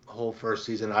that whole first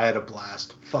season. I had a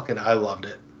blast. Fucking, I loved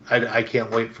it. I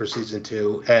can't wait for season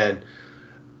 2. And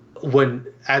when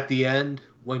at the end,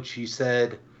 when she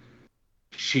said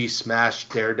she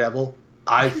smashed Daredevil,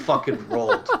 I fucking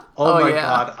rolled. Oh my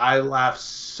god, I laughed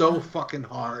so fucking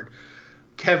hard.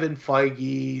 Kevin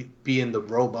Feige being the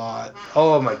robot.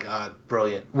 Oh my god,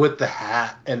 brilliant. With the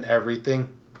hat and everything.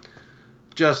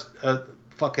 Just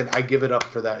fucking, I give it up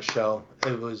for that show.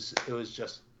 It was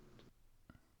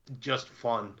just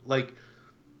fun. Like,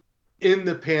 in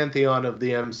the pantheon of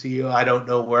the MCU, I don't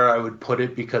know where I would put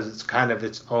it because it's kind of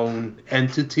its own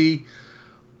entity,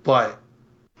 but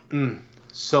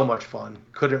so much fun.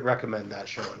 Couldn't recommend that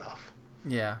show enough.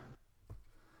 Yeah.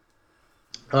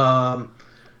 A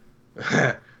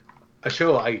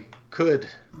show I could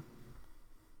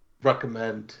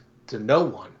recommend to no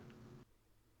one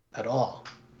at all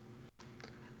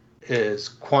is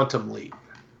Quantum Leap.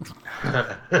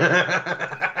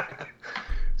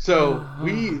 So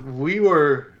we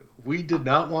did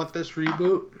not want this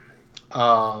reboot.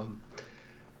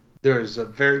 There's a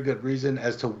very good reason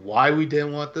as to why we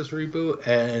didn't want this reboot,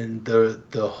 and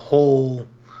the whole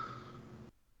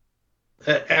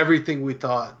everything we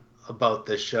thought about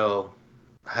this show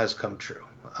has come true.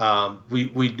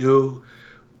 We knew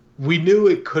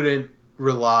it couldn't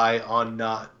rely on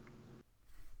not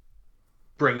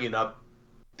bringing up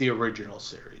the original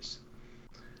series.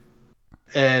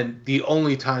 And the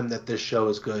only time that this show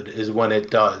is good is when it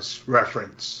does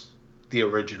reference the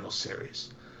original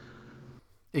series.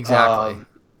 Exactly.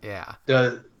 Yeah.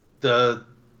 The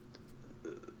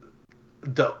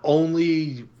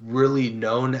only really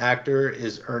known actor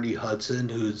is Ernie Hudson,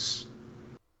 who's,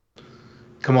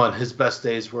 come on, his best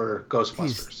days were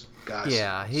Ghostbusters, guys.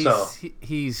 Yeah,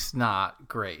 he's not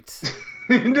great.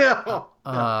 No,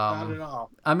 not at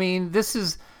all. I mean, this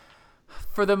is,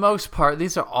 for the most part,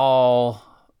 these are all,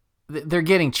 they're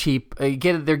getting cheap.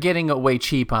 They're getting away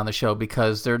cheap on the show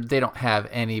because they don't have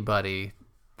anybody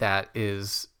that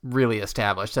is really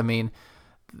established. I mean,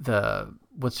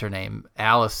 what's her name?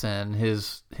 Allison,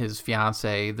 his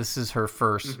fiance. This is her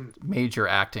first major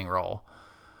acting role.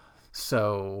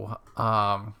 So,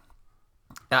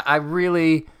 I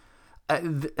really,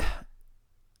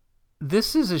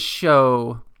 this is a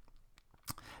show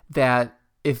that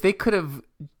if they could have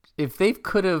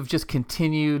just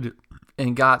continued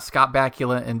and got Scott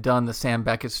Bakula and done the Sam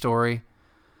Beckett story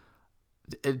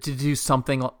to do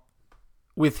something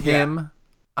with him,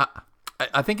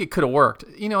 I think it could have worked.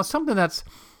 You know, something that's,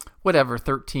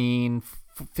 13,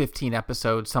 15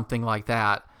 episodes, something like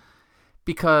that.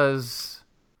 Because,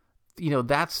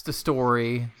 that's the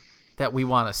story that we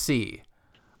want to see.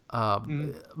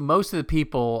 Most of the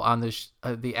people on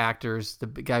the actors, the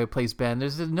guy who plays Ben,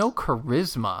 there's no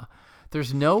charisma.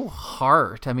 There's no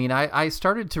heart. I mean, I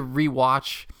started to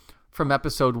rewatch from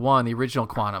episode 1, the original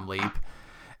Quantum Leap,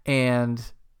 and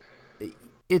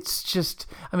it's just,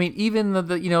 I mean, even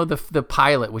the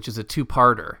pilot, which is a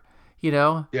 2-parter,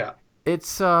 yeah,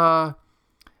 it's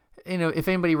if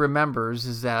anybody remembers,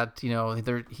 is that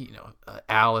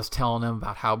Al is telling him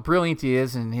about how brilliant he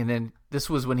is, and then this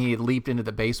was when he had leaped into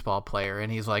the baseball player,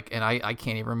 and he's like, and I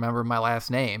can't even remember my last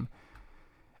name,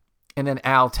 and then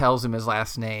Al tells him his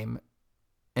last name,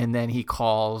 and then he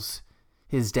calls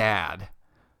his dad,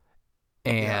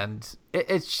 and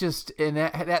it's just, and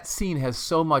that scene has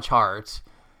so much heart,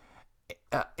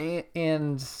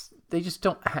 and they just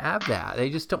don't have that. They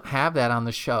just don't have that on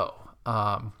the show.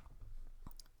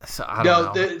 So I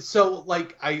don't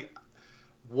know.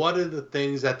 One of the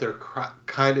things that they're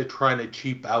kind of trying to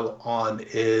cheap out on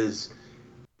is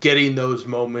getting those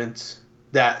moments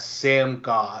that Sam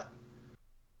got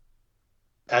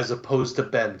as opposed to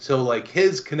Ben. So like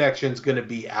his connection's going to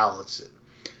be Allison.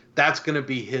 That's going to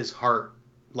be his heart,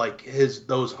 like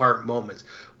those heart moments.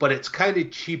 But it's kind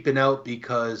of cheaping out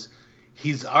because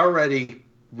he's already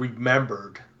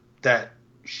remembered that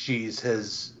she's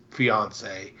his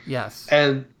fiance. Yes.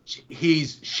 And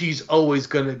she's always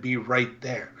going to be right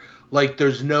there. Like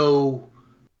there's no,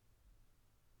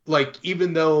 like,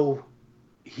 even though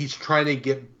he's trying to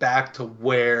get back to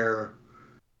where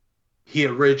he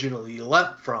originally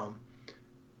left from,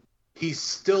 he's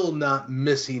still not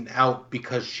missing out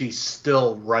because she's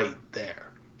still right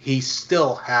there. He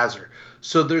still has her.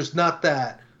 So there's not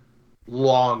that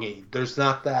longing. There's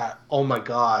not that, oh my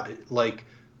God, like,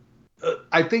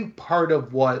 I think part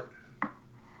of what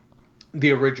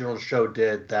the original show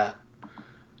did that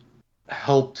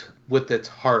helped with its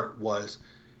heart was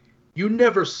you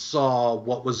never saw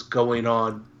what was going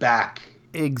on back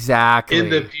exactly in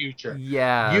the future.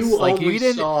 Yeah, you like only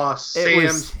you saw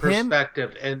Sam's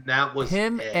perspective, and that was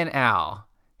him it. And Al.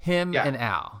 And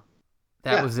Al.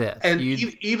 That was it. And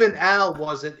even Al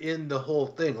wasn't in the whole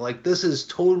thing. Like, this is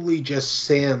totally just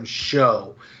Sam's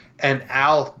show, and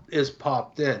Al is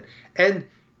popped in. And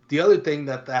the other thing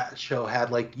that show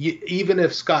had, like, even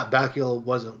if Scott Bakula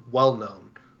wasn't well known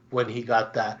when he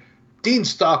got that, Dean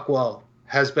Stockwell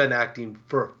has been acting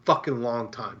for a fucking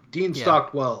long time. Dean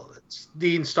Stockwell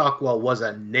was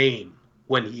a name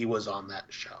when he was on that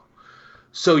show.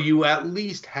 So you at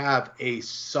least have a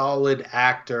solid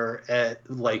actor at,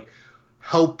 like,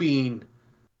 helping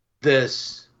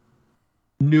this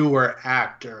newer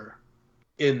actor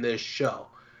in this show.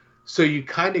 So you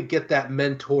kind of get that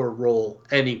mentor role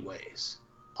anyways,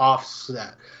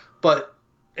 offset. But,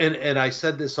 and I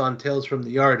said this on Tales from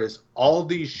the Yard, is all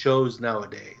these shows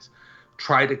nowadays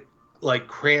try to, like,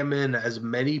 cram in as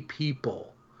many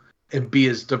people and be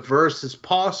as diverse as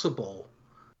possible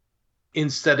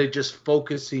instead of just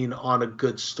focusing on a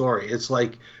good story. It's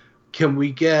like, can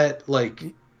we get, like,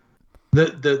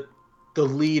 the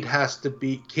lead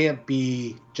can't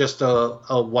be just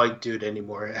a white dude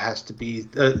anymore. It has to be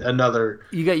another.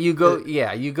 You go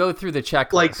through the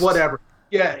checklist. Like, whatever.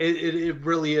 Yeah, it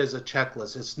really is a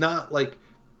checklist. It's not like,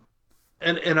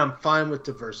 and I'm fine with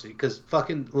diversity because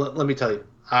fucking let me tell you,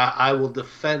 I will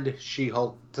defend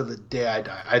She-Hulk to the day I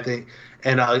die. I think,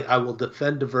 and I will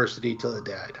defend diversity till the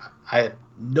day I die. I have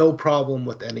no problem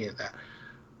with any of that.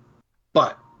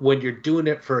 But when you're doing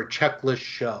it for a checklist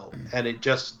show and it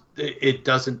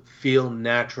doesn't feel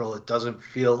natural, it doesn't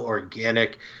feel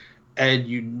organic, and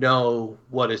you know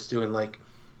what it's doing. Like,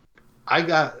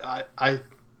 I've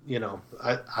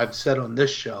said on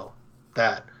this show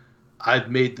that I've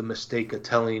made the mistake of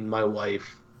telling my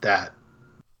wife that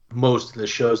most of the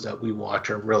shows that we watch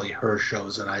are really her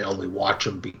shows, and I only watch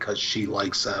them because she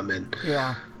likes them, and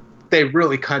they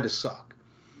really kind of suck.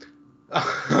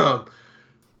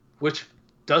 Which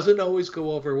doesn't always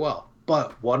go over well.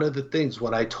 But one of the things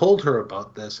when I told her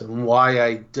about this and why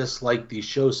I dislike these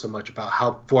shows so much, about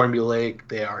how formulaic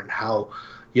they are and how,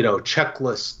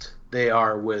 checklist they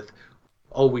are with,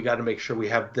 oh, we got to make sure we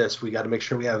have this, we got to make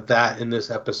sure we have that in this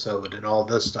episode and all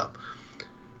this stuff.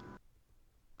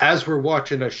 As we're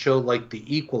watching a show like The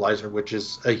Equalizer, which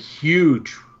is a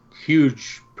huge,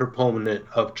 huge proponent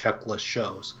of checklist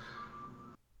shows,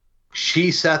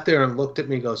 she sat there and looked at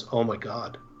me and goes, oh my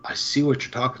God, I see what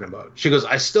you're talking about. She goes,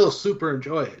 I still super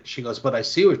enjoy it. She goes, but I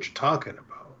see what you're talking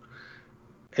about.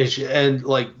 And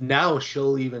like, now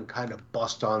she'll even kind of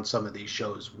bust on some of these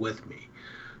shows with me.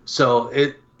 So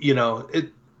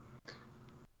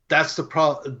that's the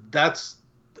problem. That's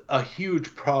a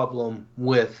huge problem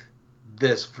with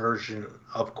this version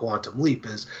of Quantum Leap,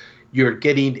 is you're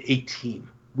getting a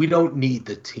team. We don't need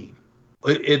the team.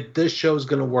 This show is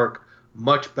going to work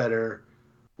much better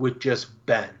with just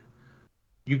Ben.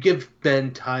 You give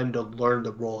Ben time to learn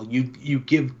the role. You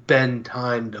give Ben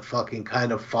time to fucking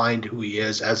kind of find who he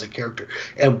is as a character.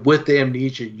 And with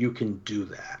Amnesia, you can do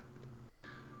that.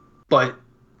 But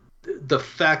the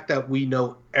fact that we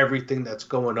know everything that's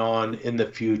going on in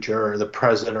the future or the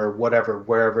present or whatever,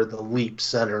 wherever the Leap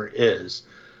Center is,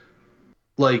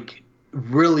 like,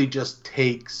 really just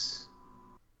takes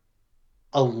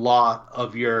a lot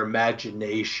of your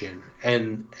imagination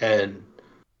and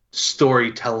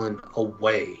storytelling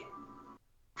away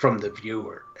from the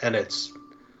viewer, and it's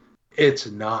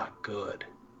not good.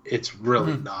 It's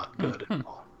really not good at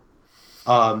all.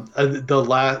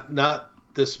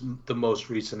 The most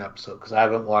recent episode, because I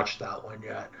haven't watched that one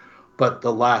yet, but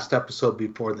the last episode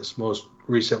before this most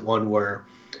recent one, where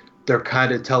they're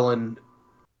kind of telling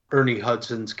Ernie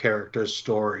Hudson's character's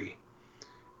story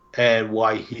and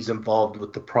why he's involved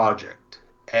with the project,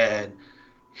 and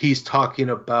he's talking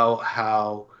about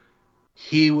how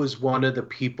he was one of the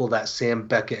people that Sam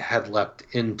Beckett had leapt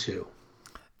into.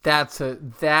 That's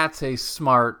a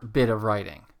smart bit of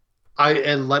writing.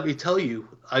 And let me tell you,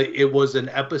 it was an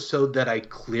episode that I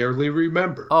clearly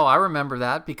remember. Oh, I remember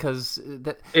that because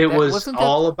it was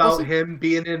all about him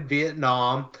being in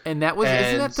Vietnam, and that was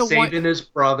isn't that the saving his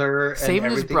brother,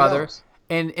 saving his brother,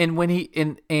 and when he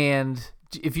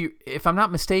if I'm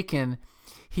not mistaken,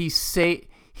 he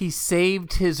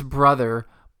saved his brother,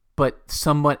 but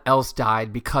someone else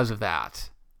died because of that.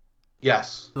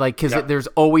 Yes, like because there's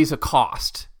always a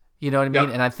cost. You know what I mean?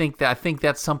 Yep. And I think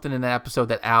that's something in the episode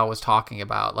that Al was talking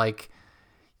about. Like,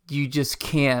 you just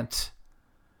can't.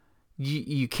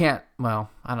 You can't. Well,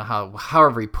 I don't know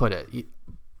however he put it,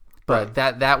 but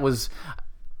right. that was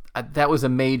a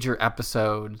major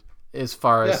episode as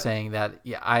far as saying that.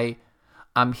 Yeah,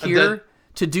 I'm here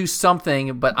to do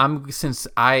something, but since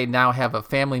I now have a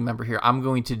family member here, I'm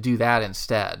going to do that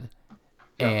instead.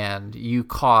 Yeah. And you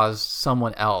caused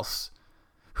someone else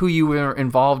who you were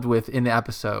involved with in the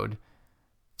episode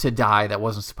to die that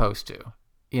wasn't supposed to.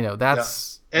 You know,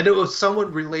 that's... Yeah. And it was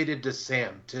someone related to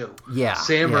Sam, too. Yeah.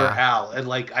 Sam or Al. And,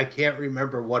 like, I can't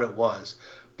remember what it was,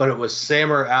 but it was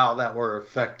Sam or Al that were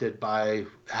affected by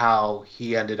how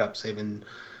he ended up saving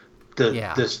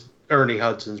this Ernie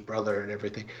Hudson's brother and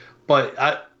everything. But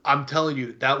I'm telling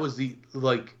you, that was the,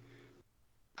 like...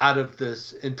 out of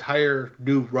this entire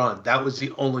new run, that was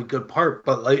the only good part.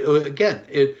 But, like, again,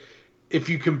 if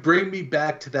you can bring me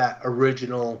back to that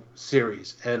original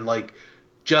series and, like,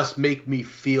 just make me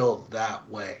feel that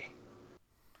way,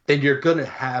 then you're gonna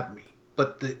have me.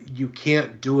 But you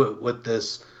can't do it with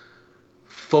this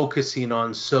focusing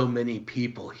on so many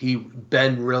people.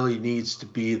 Ben really needs to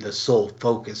be the sole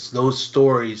focus. Those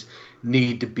stories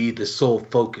need to be the sole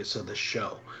focus of the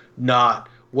show, not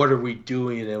what are we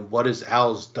doing and what is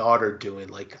Al's daughter doing.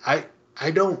 Like, I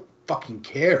don't fucking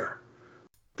care.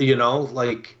 You know,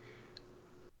 like,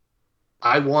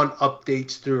 I want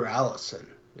updates through Allison.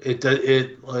 I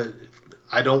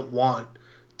don't want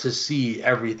to see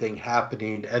everything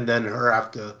happening and then her have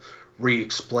to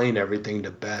re-explain everything to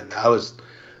Ben. Let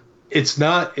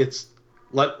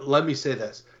me say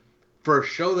this. For a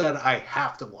show that I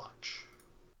have to watch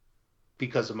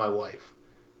because of my wife,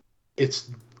 it's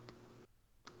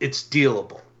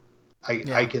dealable.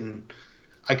 I can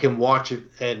watch it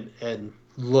and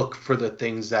look for the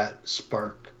things that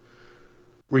spark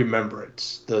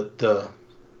remembrance, the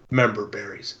member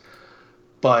berries.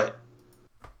 But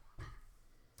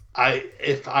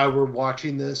if I were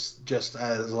watching this just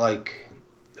as like,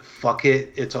 fuck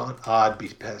it, it's on, I'd be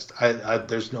pissed.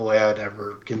 There's no way I'd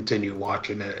ever continue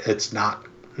watching it. It's not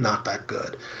that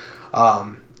good.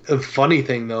 The funny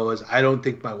thing though is I don't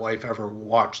think my wife ever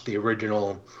watched the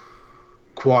original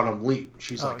Quantum Leap.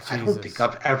 She's like, Jesus. I don't think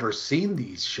I've ever seen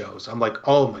these shows. I'm like,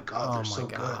 oh my god, they're so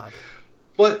good.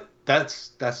 But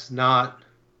that's not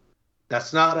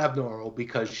abnormal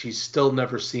because she's still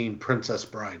never seen Princess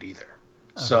Bride either.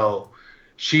 Okay. So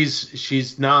she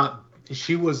was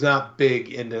not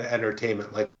big into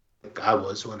entertainment like I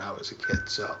was when I was a kid.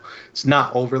 So it's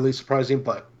not overly surprising,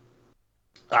 but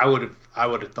I would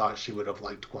have thought she would have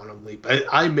liked Quantum Leap.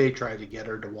 I may try to get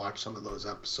her to watch some of those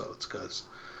episodes because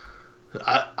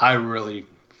I really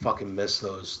fucking miss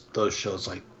those shows.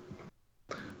 Like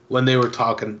when they were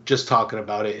talking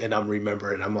about it, and I'm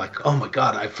remembering, I'm like, oh my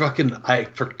god, I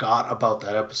forgot about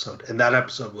that episode, and that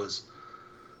episode was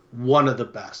one of the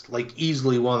best, like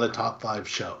easily one of the top 5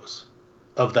 shows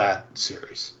of that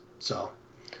series. So,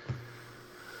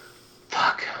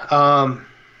 fuck.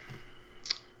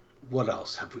 What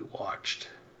else have we watched?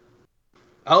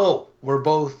 Oh, we're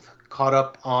both caught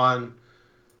up on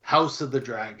House of the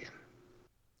Dragon.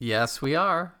 Yes, we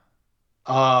are.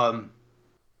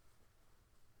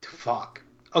 Fuck.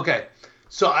 Okay,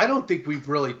 so I don't think we've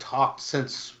really talked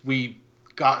since we've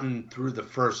gotten through the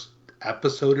first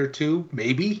episode or two,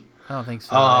 maybe. I don't think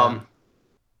so.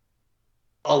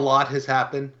 a lot has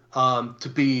happened. To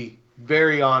be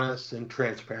very honest and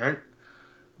transparent,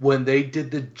 when they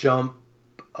did the jump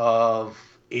of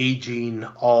aging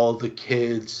all the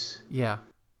kids Yeah.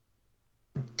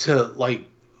 to like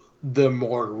the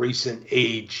more recent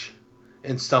age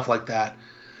and stuff like that,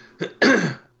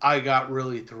 I got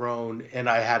really thrown and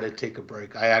I had to take a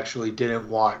break. I actually didn't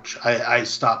watch. I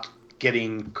stopped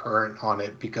getting current on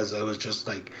it because I was just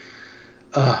like,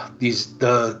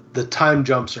 the time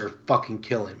jumps are fucking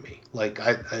killing me. Like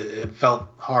it felt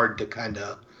hard to kind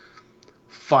of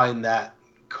find that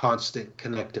constant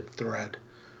connective thread.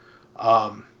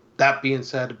 That being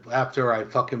said, after I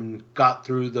fucking got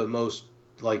through the most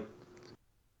like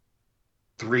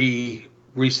 3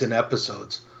 recent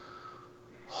episodes,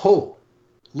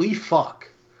 holy fuck.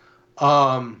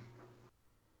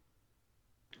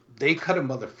 They cut a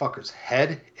motherfucker's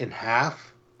head in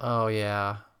half. Oh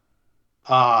yeah.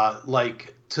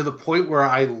 Like to the point where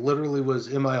I literally was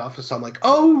in my office. I'm like,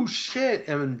 oh shit.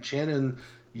 And Shannon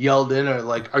yelled in her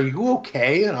like, are you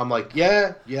okay? And I'm like,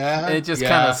 yeah. And it just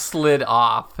kind of slid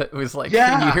off. It was like, you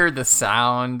heard the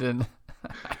sound and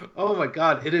oh my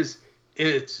God.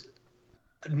 It's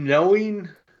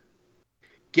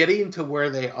getting to where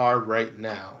they are right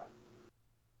now.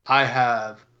 I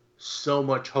have so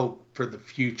much hope for the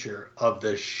future of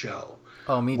this show.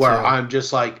 Oh, me too. Where I'm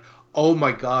just like, oh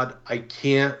my God, I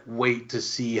can't wait to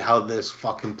see how this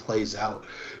fucking plays out.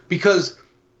 Because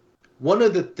one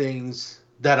of the things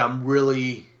that I'm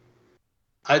really,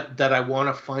 that I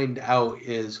want to find out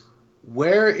is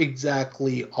where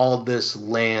exactly all this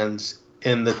lands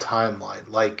in the timeline.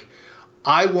 Like,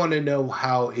 I want to know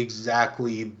how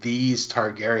exactly these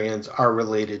Targaryens are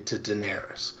related to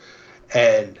Daenerys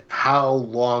and how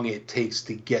long it takes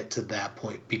to get to that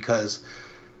point, because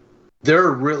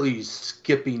they're really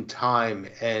skipping time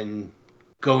and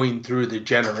going through the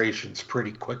generations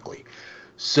pretty quickly.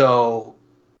 So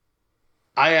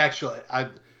I'm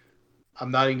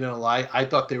not even gonna lie, I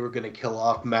thought they were gonna kill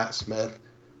off Matt Smith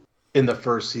in the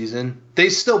first season. They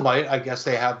still might. I guess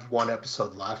they have one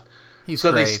episode left. He's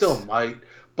so great. They still might.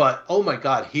 But oh my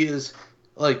God, he's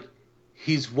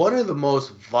one of the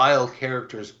most vile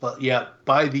characters, but yeah,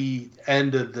 by the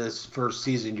end of this first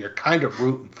season, you're kind of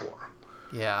rooting for him.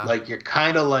 Yeah. Like, you're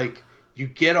kind of like, you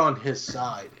get on his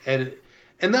side. And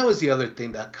that was the other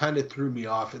thing that kind of threw me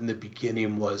off in the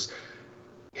beginning was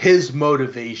his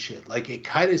motivation. Like, it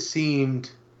kind of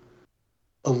seemed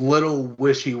a little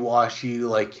wishy-washy,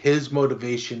 like his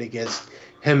motivation against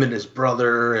him and his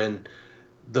brother and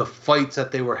the fights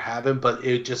that they were having. But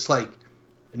it just like,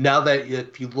 now that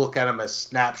if you look at them as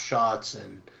snapshots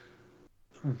and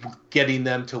getting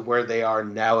them to where they are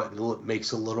now, it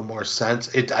makes a little more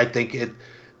sense. I think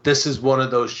this is one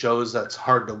of those shows that's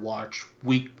hard to watch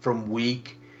week from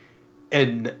week,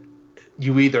 and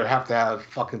you either have to have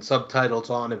fucking subtitles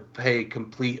on and pay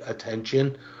complete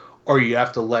attention, or you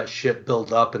have to let shit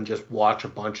build up and just watch a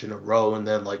bunch in a row and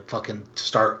then like fucking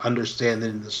start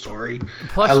understanding the story.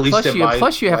 Plus you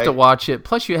have to watch it.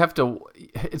 Plus you have to.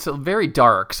 It's very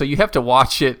dark, so you have to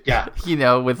watch it. Yeah.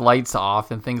 With lights off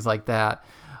and things like that.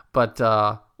 But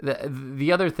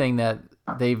the other thing that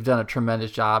they've done a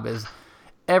tremendous job is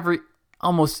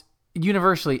almost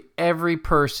universally every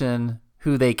person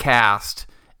who they cast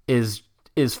is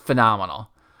phenomenal,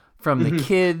 from the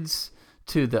kids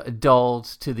to the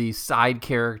adults, to the side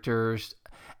characters.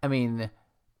 I mean,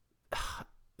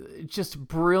 just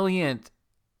brilliant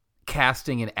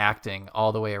casting and acting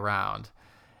all the way around.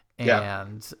 Yeah.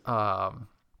 And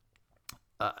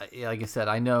like I said,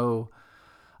 I know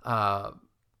I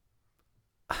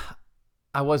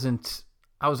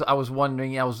was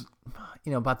wondering,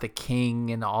 about the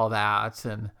king and all that,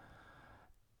 and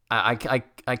I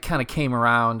kind of came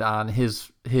around on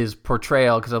his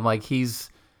portrayal, because I'm like, he's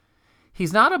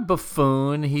not a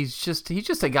buffoon. He's just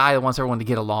a guy that wants everyone to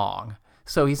get along.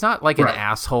 So he's not like an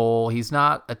asshole. He's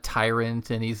not a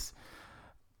tyrant, and he's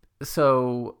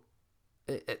so.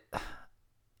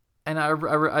 And I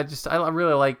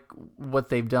really like what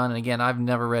they've done. And again, I've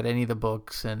never read any of the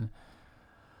books and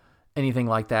anything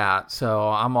like that, so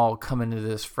I'm all coming to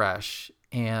this fresh.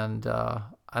 And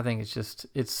I think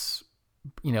it's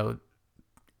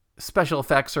special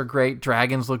effects are great.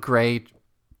 Dragons look great.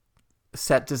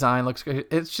 Set design looks good.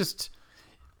 It's just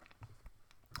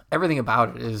everything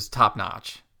about it is top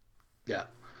notch. Yeah.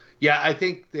 I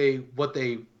think what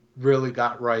they really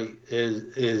got right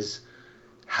is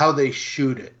how they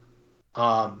shoot it.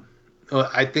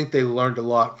 I think they learned a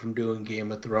lot from doing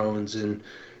Game of Thrones and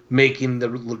making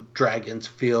the dragons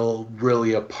feel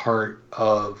really a part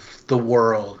of the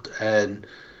world, and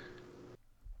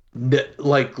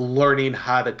like learning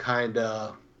how to kind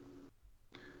of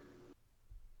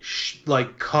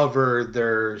like cover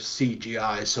their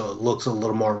CGI so it looks a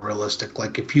little more realistic.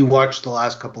 Like if you watch the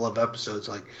last couple of episodes,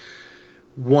 like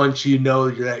once you know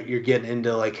that you're getting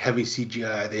into like heavy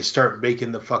CGI, they start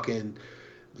making the fucking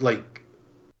like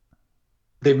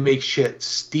they make shit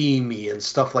steamy and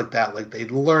stuff like that. Like they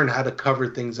learn how to cover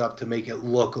things up to make it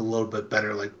look a little bit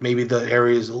better. Like maybe the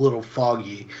area is a little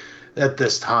foggy at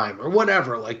this time or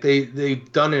whatever. Like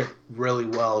they've done it really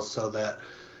well so that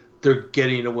they're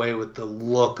getting away with the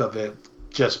look of it,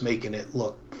 just making it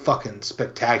look fucking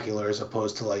spectacular as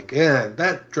opposed to like,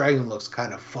 that dragon looks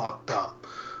kind of fucked up.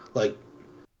 Like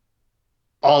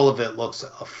all of it looks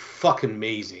fucking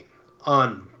amazing.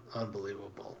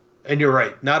 Unbelievable. And you're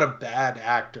right, not a bad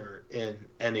actor in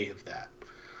any of that.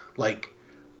 Like,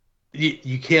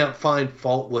 you can't find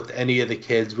fault with any of the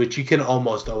kids, which you can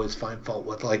almost always find fault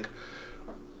with. Like,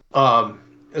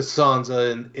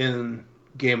 Sansa in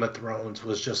Game of Thrones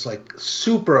was just, like,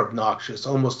 super obnoxious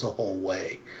almost the whole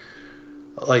way.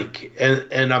 Like,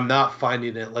 and I'm not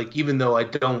finding it, like, even though I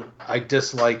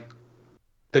dislike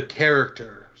the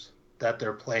characters that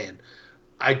they're playing,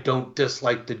 I don't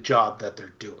dislike the job that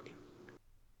they're doing.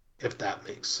 If that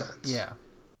makes sense. Yeah.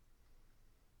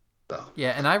 So,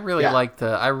 yeah, and I really liked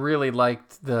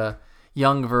the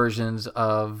young versions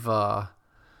of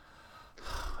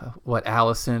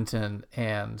Alicent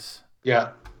and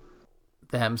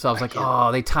them. So I was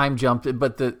like, they time jumped it,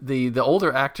 but the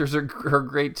older actors are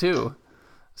great too.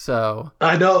 So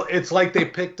I know it's like they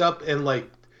picked up and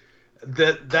like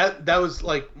that was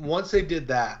like once they did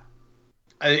that,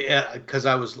 because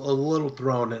I was a little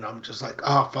thrown and I'm just like,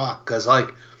 oh fuck, because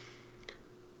like.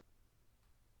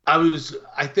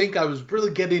 I think I was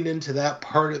really getting into that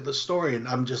part of the story, and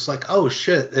I'm just like, oh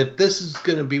shit, if this is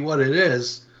gonna be what it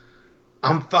is,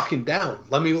 I'm fucking down.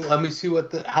 Let me see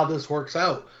how this works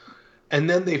out. And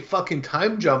then they fucking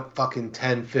time jump fucking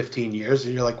 10, 15 years,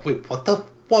 and you're like, wait, what the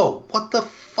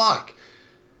fuck?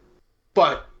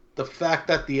 But the fact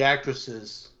that the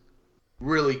actresses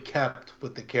really kept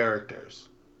with the characters,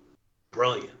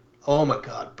 brilliant. Oh my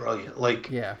god, brilliant. Like,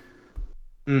 yeah.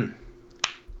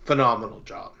 Phenomenal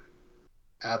job.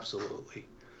 Absolutely.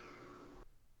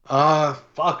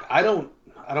 Fuck.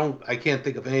 I can't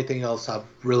think of anything else I've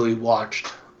really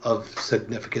watched of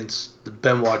significance.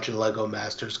 Been watching Lego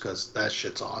Masters because that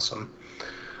shit's awesome.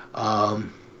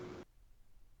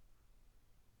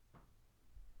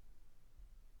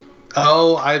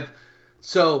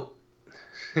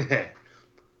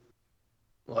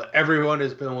 What everyone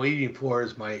has been waiting for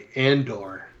is my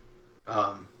ANDOR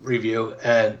review,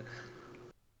 and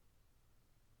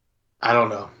I don't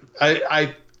know.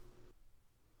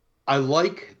 I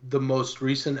like the most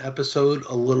recent episode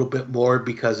a little bit more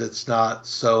because it's not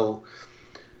so.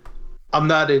 I'm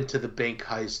not into the bank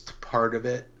heist part of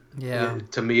it. Yeah.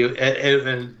 To me,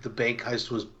 and the bank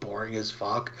heist was boring as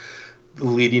fuck.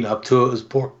 Leading up to it was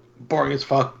boring as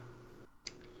fuck.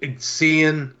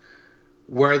 Seeing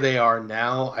where they are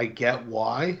now, I get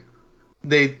why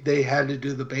they had to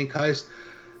do the bank heist.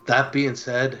 That being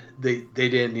said, they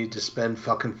didn't need to spend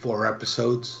fucking 4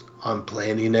 episodes on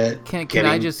planning it. Can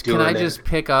I just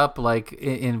pick up like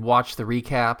and watch the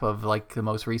recap of like the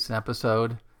most recent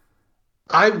episode?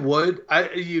 I would.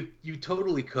 You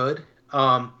totally could.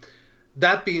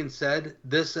 That being said,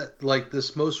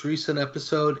 this most recent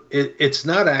episode, it's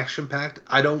not action packed.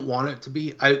 I don't want it to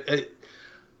be.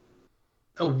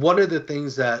 One of the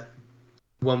things that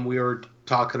when we were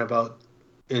talking about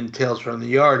in Tales from the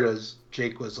Yard is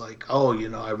Jake was like, oh,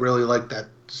 I really like that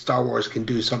Star Wars can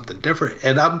do something different.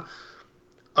 And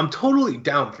I'm totally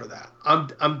down for that.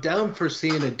 I'm down for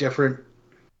seeing a different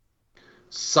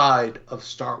side of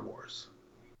Star Wars.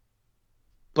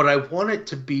 But I want it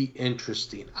to be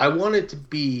interesting. I want it to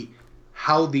be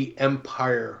how the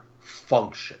Empire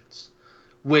functions,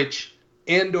 which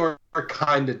Andor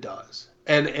kind of does.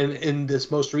 And in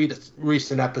this most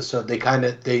recent episode, they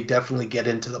definitely get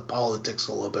into the politics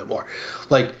a little bit more.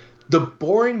 Like, the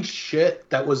boring shit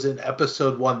that was in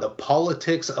episode 1, the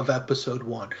politics of episode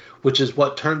 1, which is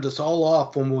what turned us all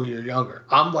off when we were younger.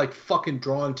 I'm like fucking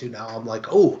drawn to now. I'm like,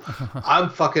 oh, I'm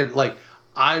fucking like,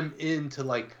 I'm into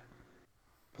like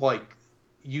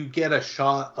you get a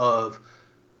shot of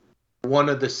one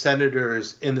of the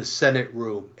senators in the Senate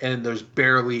room, and there's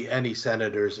barely any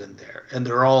senators in there, and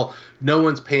no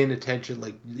one's paying attention.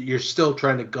 Like, you're still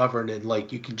trying to govern, and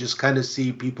like you can just kind of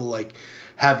see people like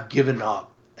have given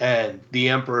up, and the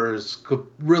emperor's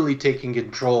really taking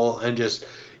control and just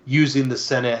using the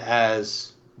Senate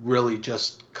as really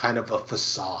just kind of a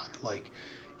facade. Like,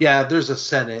 yeah, there's a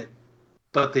Senate,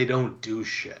 but they don't do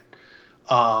shit.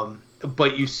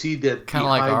 But you see that kind of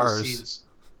like ours. Scenes,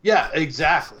 Yeah,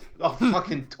 exactly. Oh,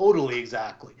 fucking totally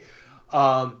exactly.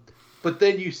 But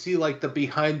then you see like the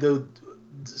behind the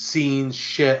scenes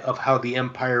shit of how the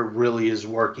Empire really is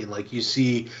working. Like you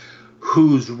see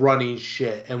who's running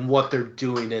shit and what they're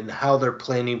doing and how they're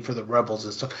planning for the rebels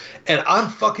and stuff. And I'm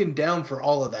fucking down for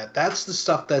all of that. That's the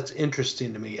stuff that's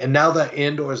interesting to me. And now that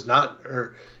Andor's not,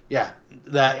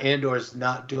 that Andor's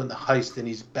not doing the heist and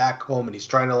he's back home and he's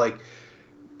trying to like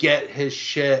get his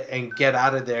shit and get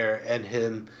out of there, and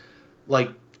him like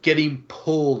getting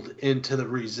pulled into the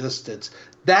resistance.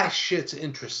 That shit's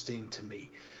interesting to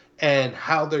me. And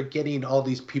how they're getting all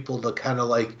these people to kind of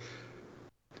like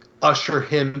usher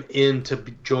him into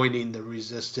joining the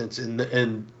resistance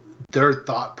and their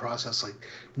thought process. Like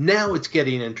now it's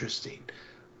getting interesting.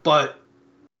 But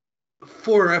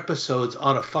 4 episodes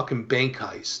on a fucking bank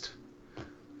heist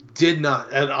did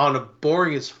not, and on a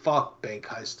boring as fuck bank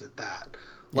heist at that.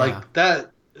 Like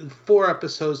that 4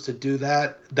 episodes to do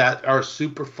that are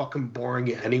super fucking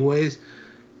boring anyways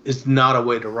is not a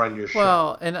way to run your show.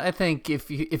 Well, and I think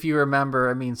if you remember,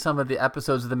 I mean, some of the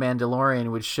episodes of The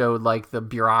Mandalorian which showed like the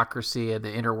bureaucracy and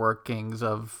the inner workings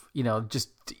of, just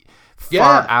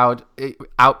far out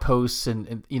outposts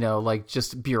and like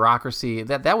just bureaucracy.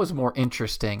 That was more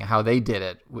interesting how they did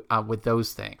it with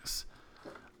those things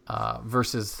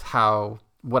versus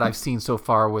what I've seen so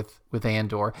far with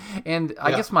Andor. And I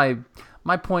guess my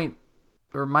point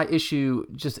or my issue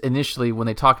just initially when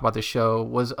they talked about the show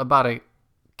was about a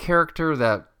character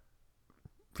that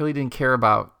really didn't care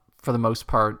about for the most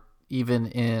part, even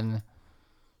in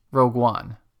Rogue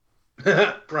One.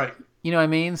 Right. You know what I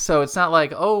mean? So it's not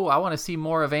like, oh, I want to see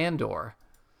more of Andor.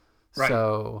 Right.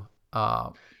 So,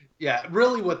 yeah,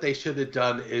 really what they should have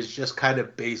done is just kind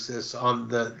of base this on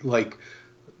the, like,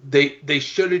 they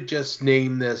should have just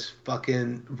named this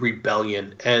fucking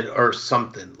rebellion or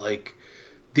something, like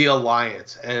the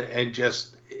Alliance, and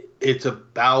just, it's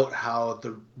about how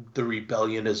the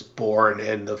rebellion is born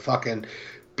and the fucking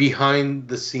behind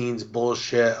the scenes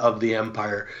bullshit of the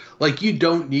Empire. Like, you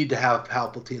don't need to have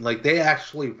Palpatine. Like, they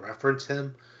actually reference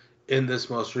him in this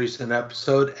most recent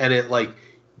episode, and it, like,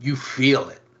 you feel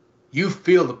it. You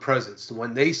feel the presence.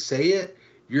 When they say it,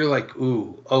 you're like,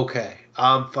 ooh, okay.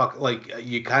 Like,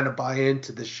 you kind of buy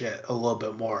into the shit a little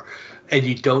bit more, and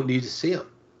you don't need to see him.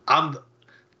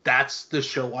 That's the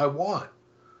show I want.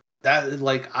 That,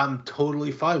 like, I'm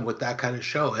totally fine with that kind of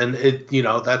show. And it,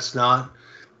 that's not,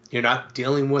 you're not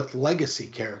dealing with legacy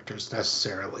characters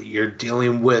necessarily. You're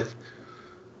dealing with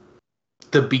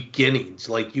the beginnings.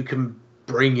 Like, you can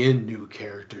bring in new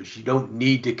characters. You don't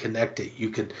need to connect it.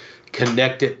 You can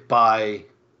connect it by,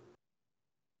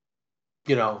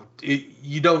 you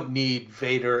don't need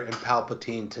Vader and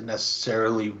Palpatine to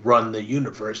necessarily run the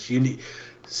universe. You need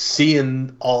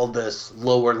seeing all this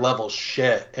lower level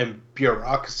shit and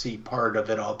bureaucracy part of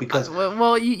it all, because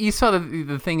well you saw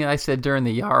the thing I said during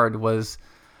the yard was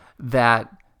that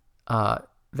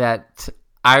that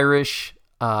Irish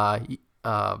little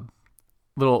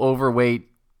overweight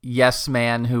yes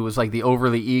man who was like the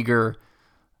overly eager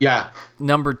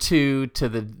number 2 to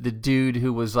the dude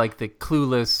who was like the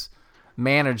clueless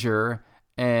manager,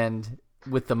 and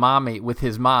with the mom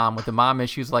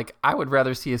issues, like, I would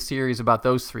rather see a series about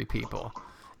those 3 people.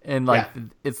 And like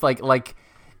it's like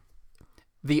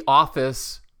The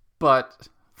Office but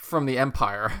from the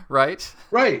Empire, right?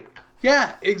 Right.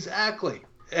 Yeah, exactly.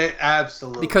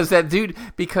 Absolutely.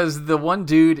 Because the one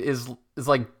dude is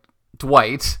like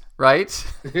Dwight,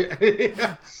 right?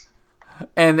 Yes.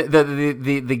 And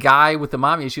the guy with the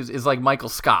mommy issues is like Michael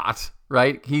Scott,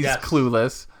 right? He's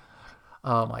clueless.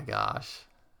 Oh my gosh.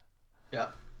 Yeah.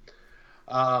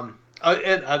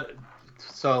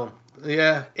 So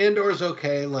yeah, Andor's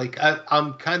okay. Like,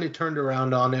 I'm kind of turned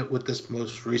around on it with this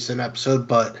most recent episode,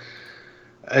 but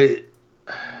they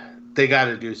got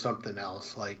to do something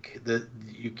else. Like, they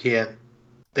can't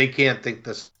think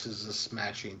this is a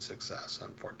smashing success,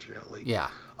 unfortunately. Yeah.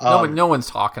 No one's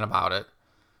talking about it.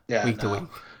 Yeah. Week to week.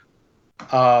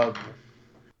 I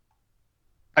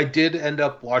did end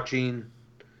up watching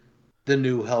the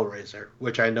new Hellraiser,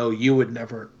 which I know you would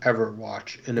never ever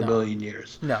watch in a million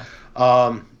years. No.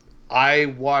 I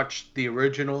watched the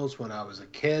originals when I was a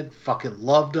kid. Fucking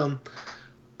loved them.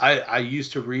 I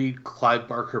used to read Clive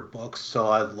Barker books, so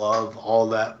I love all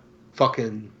that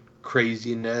fucking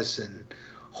craziness and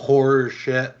horror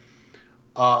shit.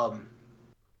 That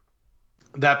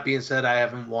being said, I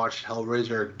haven't watched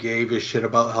Hellraiser or gave a shit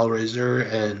about Hellraiser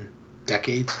in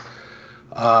decades.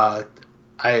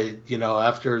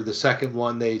 After the second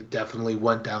one, they definitely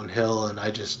went downhill, and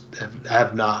I just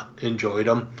have not enjoyed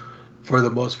them for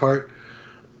the most part.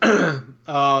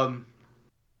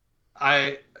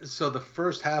 So the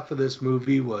first half of this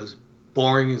movie was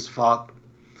boring as fuck.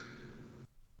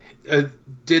 I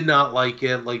did not like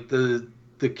it. Like the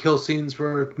kill scenes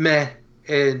were meh,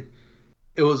 and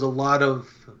it was a lot of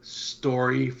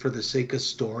story for the sake of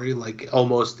story. Like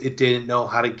almost it didn't know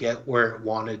how to get where it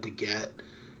wanted to get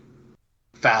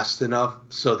fast enough,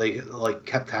 so they like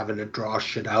kept having to draw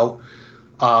shit out.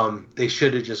 They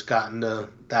should have just gotten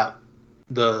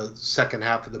the second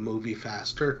half of the movie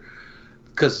faster,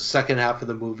 because the second half of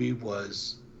the movie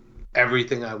was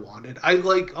everything I wanted. I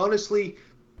like, honestly,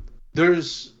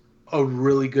 there's a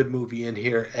really good movie in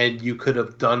here, and you could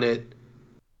have done it.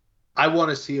 I want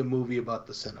to see a movie about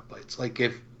the Cenobites. Like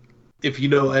if you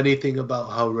know anything about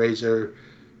Hellraiser,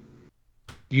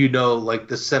 you know, like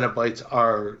the Cenobites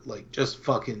are like just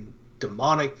fucking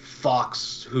demonic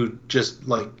fucks who just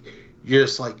like, you're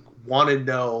just like want to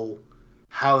know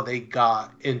how they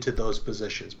got into those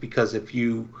positions, because if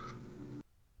you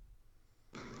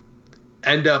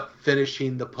end up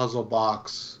finishing the puzzle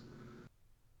box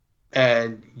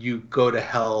and you go to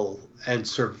hell and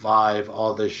survive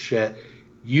all this shit,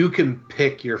 you can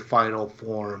pick your final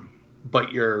form,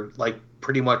 but you're like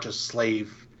pretty much a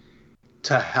slave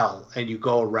to hell, and you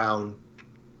go around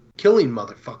killing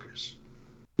motherfuckers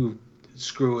who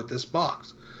screw with this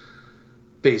box,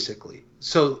 basically.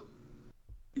 So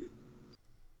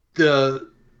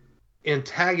the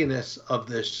antagonists of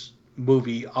this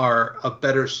movie are a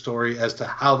better story as to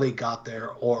how they got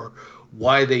there or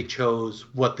why they chose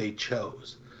what they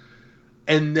chose.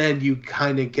 And then you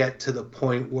kind of get to the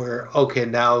point where, okay,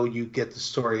 now you get the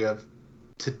story of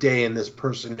today and this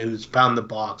person who's found the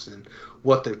box and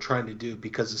what they're trying to do,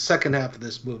 because the second half of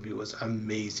this movie was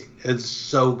amazing. It's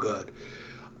so good.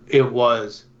 It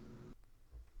was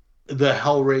the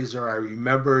Hellraiser I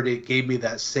remembered. It gave me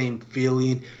that same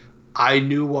feeling. I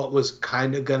knew what was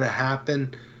kind of going to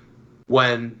happen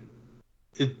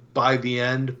by the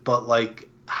end, but like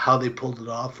how they pulled it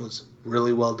off was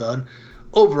really well done.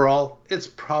 Overall, it's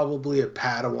probably a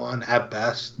Padawan at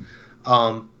best.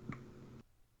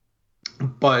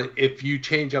 But if you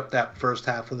change up that first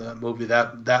half of that movie,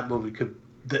 that movie could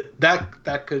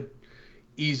that could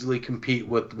easily compete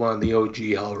with one of the OG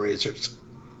Hellraisers.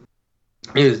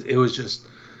 It was just,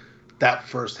 that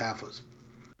first half was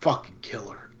fucking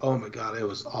killer. Oh my god, it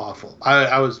was awful.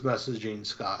 I was messaging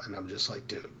Scott and I'm just like,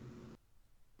 dude,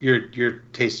 your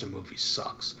taste in movies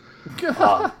sucks.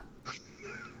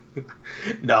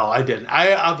 No, I didn't.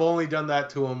 I've only done that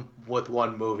to him with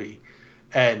one movie,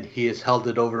 and he has held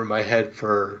it over my head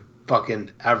for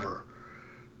fucking ever.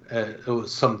 It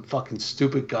was some fucking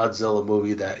stupid Godzilla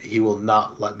movie that he will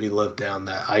not let me live down,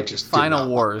 that I just Final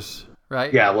Wars,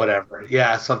 right? Yeah, whatever.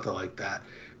 Yeah, something like that.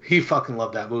 He fucking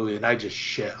loved that movie, and I just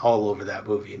shit all over that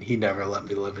movie, and he never let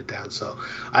me live it down. So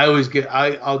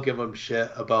I'll give him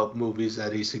shit about movies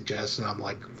that he suggests, and I'm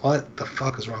like, what the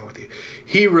fuck is wrong with you?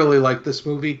 He really liked this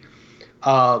movie,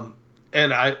 and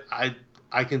I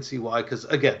can see why, because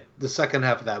again, the second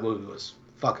half of that movie was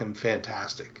fucking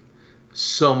fantastic.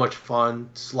 So much fun.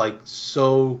 It's like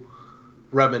so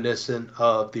reminiscent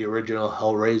of the original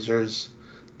Hellraisers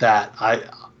that I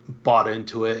bought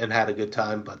into it and had a good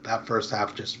time, but that first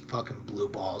half just fucking blew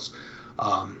balls.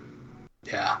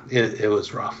 Yeah, it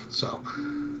was rough. So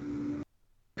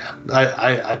yeah,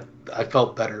 I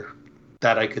felt better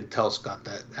that I could tell Scott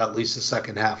that at least the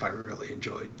second half I really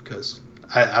enjoyed, because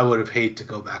I would have hated to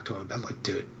go back to him and been like,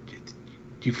 dude,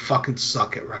 you fucking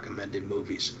suck at recommending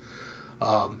movies.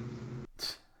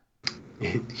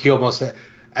 He almost said,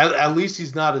 at least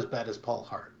he's not as bad as Paul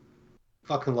Hart.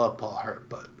 Fucking love Paul Hart,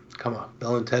 but come on,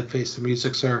 Bill and Ted Face the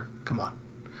Music, sir. Come on.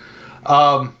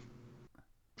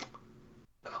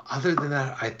 Other than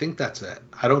that, I think that's it.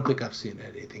 I don't think I've seen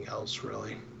anything else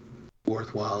really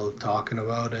worthwhile talking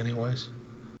about anyways.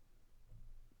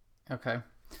 Okay.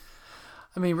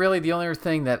 I mean, really, the only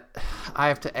thing that I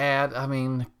have to add, I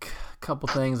mean, a couple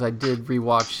things. I did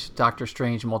rewatch Doctor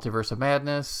Strange Multiverse of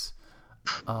Madness.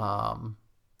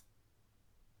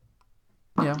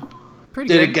 Pretty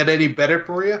Did good. it get any better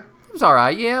for you? It was all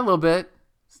right. Yeah, a little bit.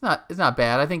 It's not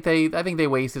bad. I think they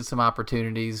wasted some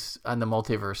opportunities on the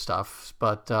multiverse stuff,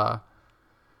 but it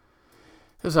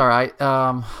was all right.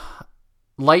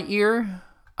 Lightyear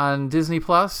on Disney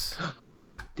Plus.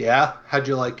 Yeah, how'd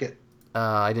you like it?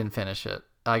 I didn't finish it.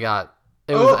 I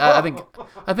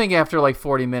think after like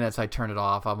 40 minutes, I turned it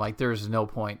off. I'm like, there's no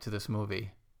point to this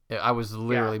movie. I was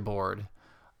literally bored.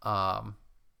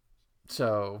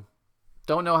 So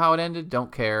don't know how it ended.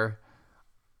 Don't care.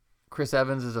 Chris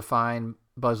Evans is a fine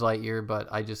Buzz Lightyear, but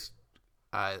I just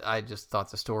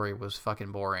thought the story was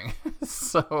fucking boring.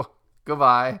 So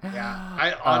Goodbye. Yeah,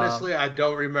 I honestly I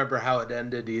don't remember how it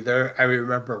ended either. I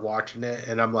remember watching it,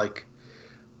 and I'm like,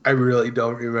 I really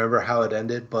don't remember how it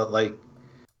ended. But like,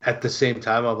 at the same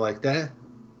time, I'm like, that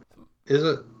is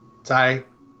it. It's all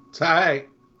right.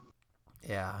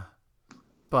 Yeah.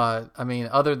 But I mean,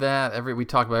 other than that, we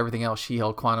talked about everything else.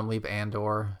 She-Hulk, Quantum Leap,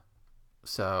 Andor.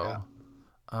 So,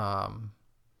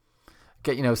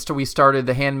 we started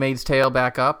The Handmaid's Tale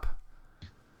back up.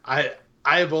 I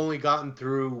have only gotten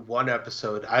through one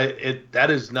episode.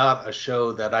 That is not a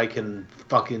show that I can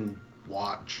fucking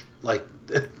watch. Like,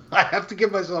 I have to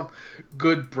give myself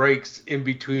good breaks in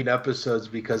between episodes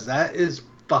because that is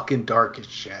fucking dark as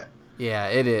shit. Yeah,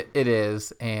 it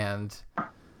is, and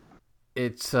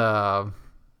it's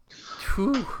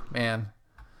whew, man,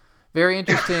 very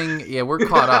interesting. Yeah, we're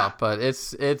caught up, but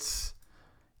it's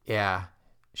yeah.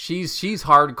 She's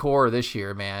hardcore this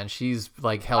year, man. She's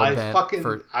like hell bent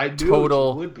for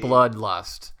total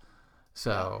bloodlust.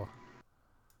 So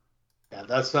yeah,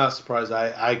 that's not surprising.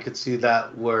 I could see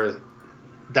that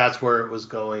that's where it was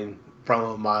going from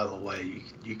a mile away.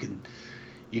 You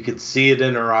can see it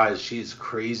in her eyes. She's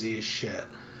crazy as shit.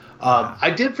 I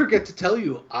did forget to tell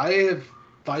you, I have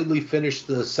finally finished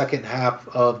the second half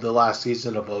of the last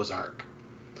season of Ozark.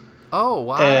 Oh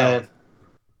wow!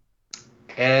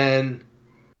 And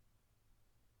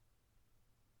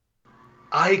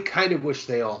I kind of wish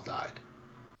they all died.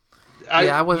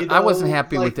 I wasn't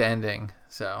happy with the ending,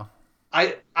 so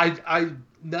I'm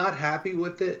not happy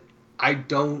with it. I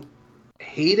don't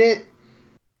hate it,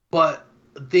 but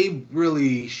they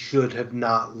really should have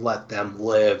not let them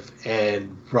live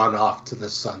and run off to the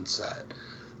sunset.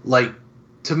 Like,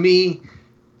 to me,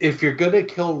 if you're gonna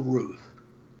kill Ruth,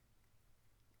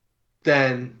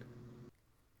 then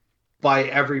by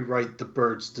every right the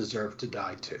birds deserve to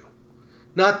die too.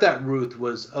 Not that Ruth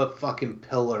was a fucking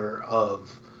pillar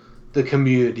of the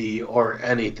community or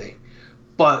anything,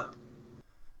 but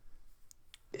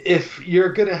if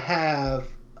you're gonna have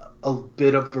a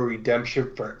bit of a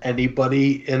redemption for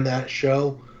anybody in that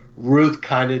show, Ruth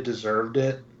kind of deserved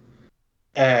it.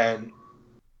 And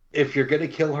if you're gonna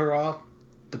kill her off,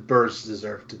 the birds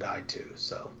deserve to die too.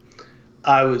 So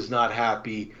I was not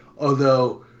happy,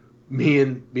 although me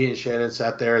and Shannon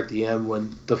sat there at the end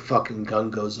when the fucking gun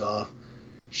goes off.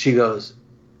 She goes,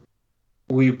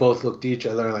 we both looked at each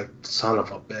other like, son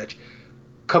of a bitch.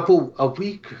 A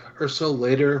week or so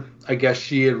later, I guess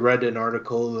she had read an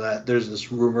article that there's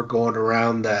this rumor going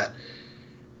around that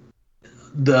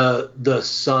the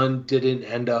son didn't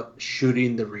end up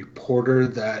shooting the reporter,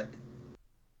 that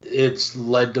it's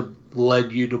led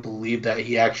you to believe that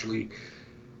he actually,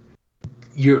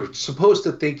 you're supposed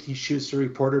to think he shoots the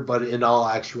reporter, but in all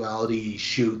actuality he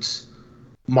shoots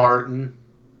Martin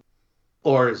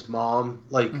or his mom,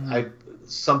 like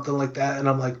something like that. And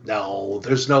I'm like, no,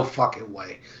 there's no fucking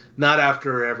way. Not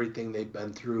after everything they've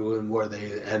been through and where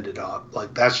they ended up.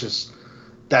 Like,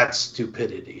 that's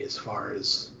stupidity as far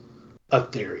as a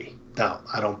theory. No,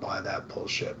 I don't buy that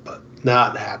bullshit, but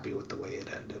not happy with the way it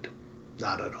ended.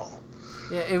 Not at all.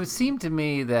 Yeah, it would seem to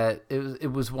me that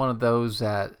it was one of those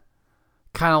that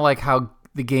kind of like how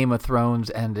the Game of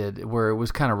Thrones ended, where it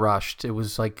was kind of rushed. It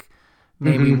was like,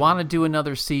 maybe we want to do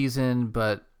another season,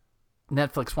 but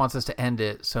Netflix wants us to end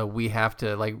it, so we have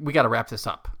to, like, we got to wrap this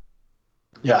up.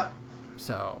 Yeah.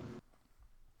 So,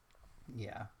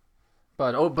 yeah.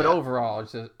 But overall,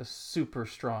 it's a super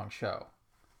strong show.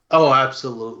 Oh,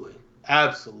 absolutely.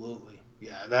 Absolutely.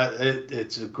 Yeah,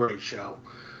 it's a great show.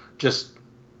 Just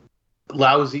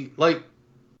lousy. Like,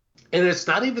 and it's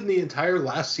not even the entire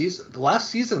last season. The last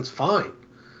season's fine.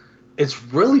 It's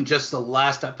really just the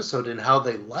last episode and how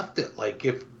they left it. Like,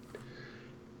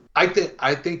 I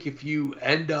think if you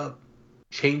end up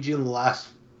changing the last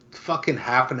fucking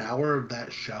half an hour of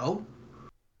that show,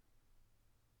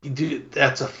 dude,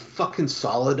 that's a fucking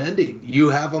solid ending. You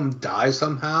have them die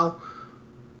somehow.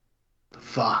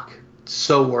 Fuck,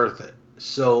 so worth it.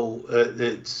 So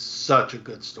it's such a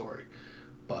good story.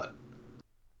 But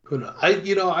who knows?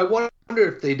 I wonder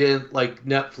if they didn't, like,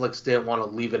 Netflix didn't want to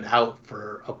leave it out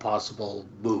for a possible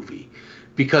movie,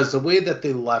 because the way that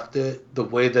they left it, the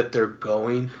way that they're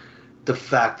going, the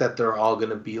fact that they're all going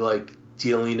to be like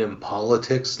dealing in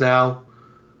politics now,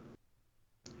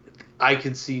 I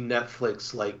can see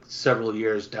Netflix like several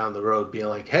years down the road being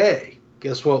like, hey,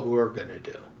 guess what we're going to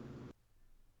do?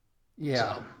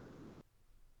 Yeah.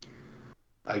 So,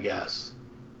 I guess.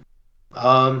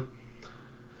 All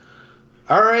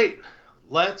right,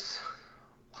 let's.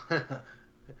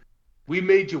 We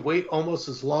made you wait almost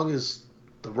as long as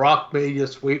The Rock made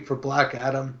us wait for Black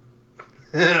Adam.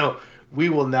 We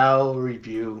will now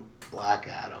review Black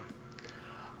Adam.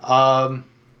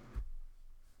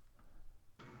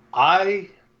 I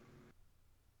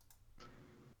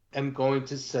am going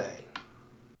to say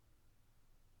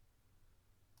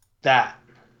that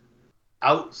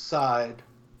outside...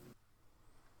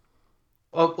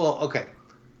 Oh, well, okay.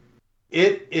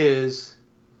 It is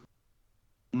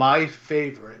my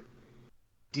favorite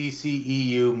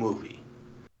DCEU movie.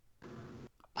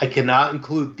 I cannot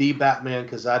include The Batman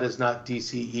because that is not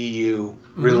DCEU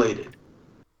related.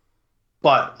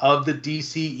 But of the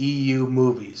DCEU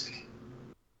movies,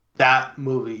 that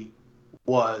movie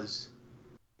was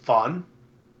fun.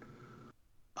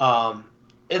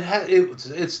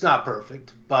 It's not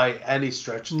perfect by any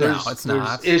stretch. It's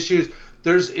not.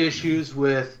 There's issues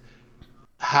with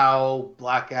how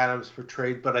Black Adam's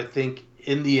portrayed, but I think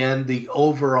in the end, the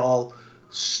overall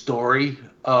story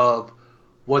of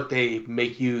what they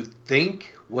make you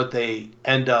think, what they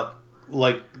end up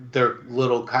like, their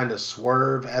little kind of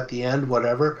swerve at the end,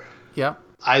 whatever. Yeah,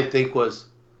 I think was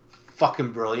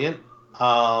fucking brilliant.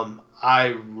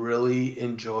 I really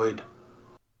enjoyed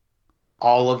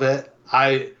all of it.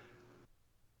 I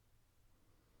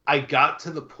got to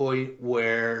the point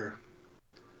where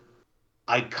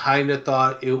I kind of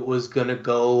thought it was going to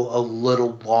go a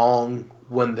little long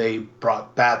when they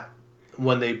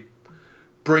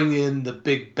bring in the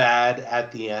big bad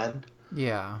at the end.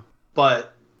 Yeah.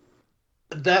 But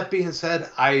that being said,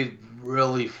 I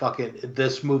really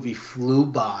this movie flew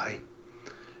by.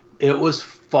 It was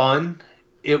fun.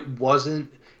 There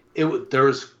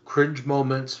was cringe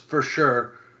moments for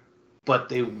sure, but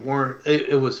they weren't,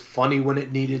 it was funny when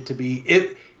it needed to be.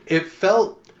 It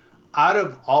felt, out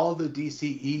of all the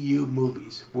DCEU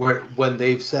movies, when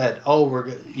they've said, "Oh,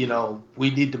 we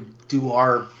need to do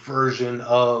our version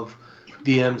of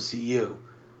the MCU,"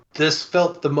 this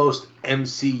felt the most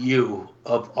MCU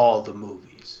of all the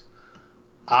movies.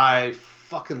 I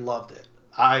fucking loved it.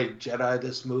 I Jedi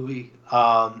this movie.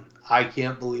 I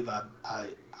can't believe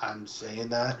I'm saying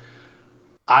that.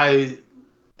 I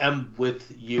am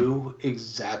with you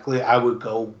exactly. I would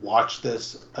go watch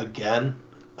this again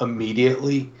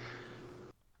immediately.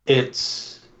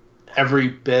 It's every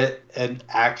bit an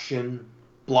action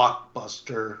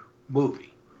blockbuster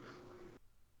movie.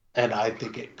 And I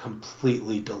think it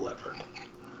completely delivered.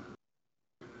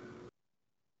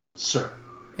 Sir.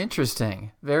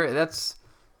 Interesting.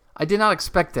 I did not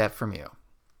expect that from you.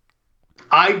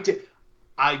 I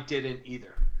didn't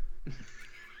either.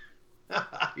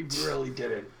 I really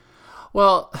didn't.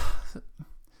 Well,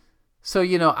 so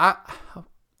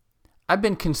I've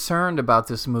been concerned about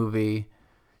this movie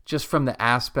just from the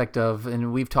aspect of,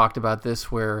 and we've talked about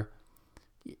this, where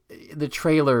the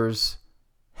trailers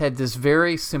had this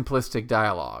very simplistic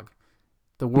dialogue.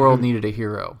 The world needed a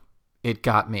hero. It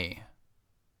got me.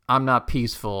 I'm not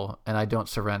peaceful and I don't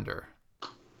surrender.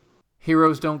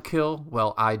 Heroes don't kill?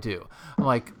 Well, I do. I'm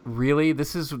like, really?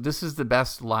 This is the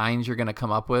best lines you're going to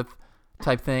come up with,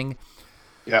 type thing.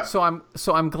 Yeah. So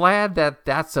I'm glad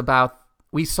that's about.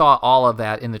 We saw all of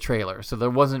that in the trailer, so there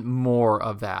wasn't more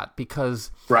of that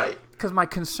because my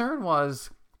concern was,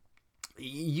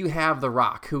 you have The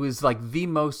Rock, who is like the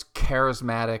most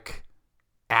charismatic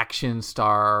action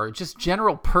star, just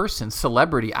general person,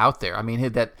 celebrity out there. I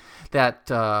mean,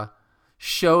 that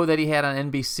show that he had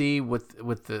on NBC with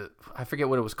the, I forget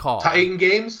what it was called. Titan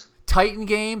Games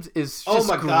is just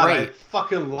great. God, I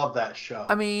fucking love that show.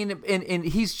 I mean, and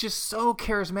he's just so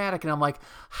charismatic, and I'm like,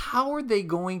 how are they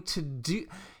going to do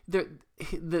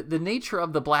the nature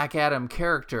of the Black Adam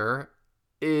character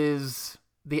is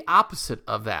the opposite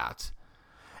of that.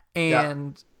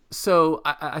 And so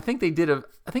I think they did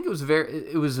I think it was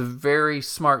a very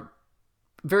smart,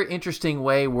 very interesting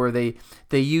way where they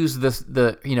used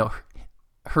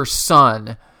her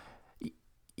son,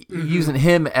 using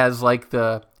him as like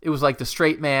it was like the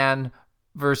straight man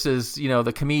versus,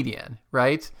 the comedian,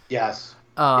 right? Yes.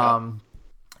 And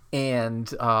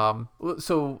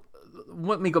so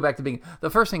let me go back to being, the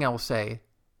first thing I will say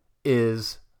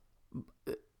is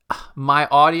my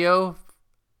audio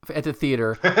at the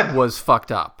theater was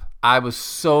fucked up. I was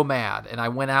so mad, and I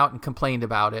went out and complained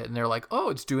about it, and they're like, "Oh,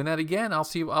 it's doing that again.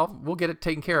 We'll get it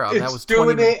taken care of." That was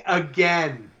doing it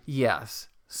again. Yes.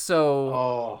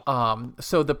 So,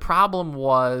 so the problem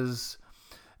was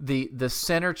the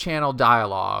center channel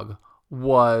dialogue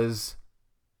was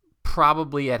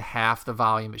probably at half the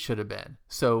volume it should have been.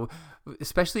 So,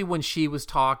 especially when she was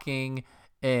talking,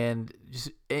 and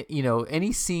just,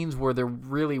 any scenes where there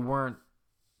really weren't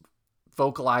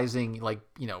vocalizing like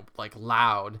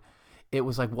loud, it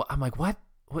was like, what? I'm like, what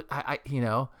I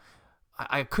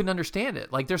couldn't understand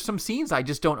it. Like, there's some scenes I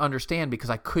just don't understand because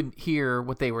I couldn't hear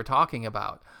what they were talking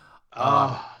about.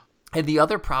 And the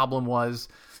other problem was,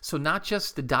 so not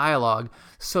just the dialogue,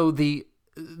 so the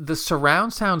the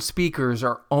surround sound speakers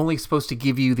are only supposed to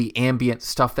give you the ambient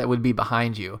stuff that would be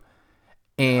behind you.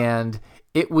 And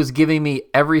it was giving me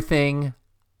everything,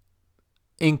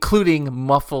 including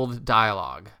muffled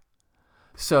dialogue.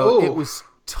 So it was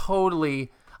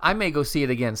totally... I may go see it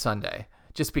again Sunday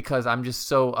just because I'm just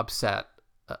so upset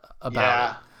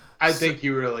about it. I think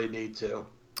you really need to.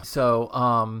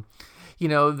 So,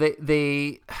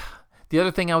 the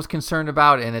other thing I was concerned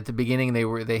about, and at the beginning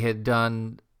they had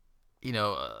done,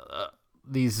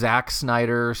 these Zack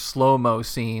Snyder slow-mo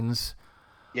scenes.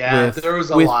 Yeah, there was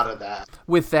a lot of that.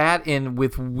 With that and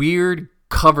with weird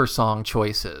cover song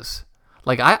choices.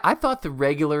 Like I thought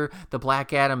the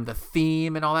Black Adam, the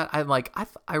theme and all that,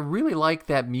 I really liked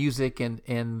that music and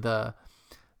the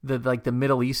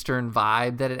Middle Eastern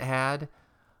vibe that it had.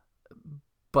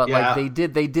 But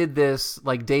they did this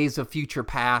like Days of Future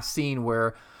Past scene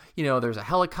where, there's a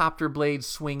helicopter blade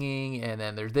swinging and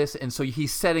then there's this, and so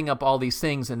he's setting up all these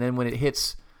things, and then when it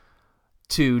hits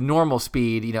to normal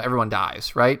speed, everyone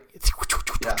dies, right?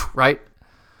 Yeah. Right?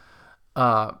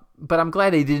 But I'm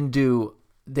glad they didn't do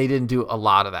a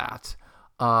lot of that.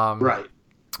 Right.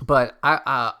 But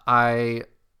I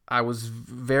was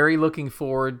very looking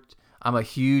forward. I'm a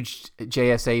huge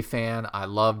JSA fan. I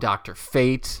love Dr.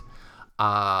 Fate.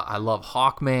 I love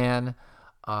Hawkman.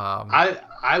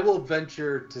 I will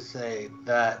venture to say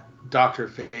that Dr.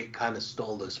 Fate kind of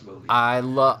stole this movie. I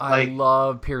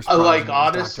love Pierce Brosnan. Like,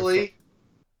 honestly,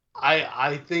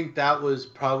 I think that was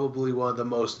probably one of the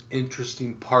most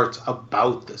interesting parts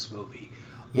about this movie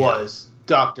was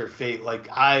Dr. Fate. Like,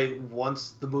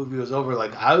 once the movie was over,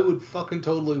 like, I would fucking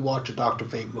totally watch a Dr.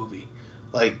 Fate movie.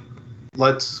 Like,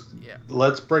 let's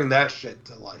bring that shit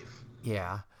to life.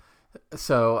 Yeah.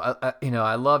 So,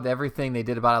 I loved everything they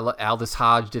did about it. Aldous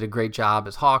Hodge did a great job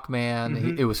as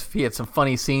Hawkman. Mm-hmm. He had some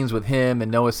funny scenes with him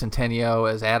and Noah Centineo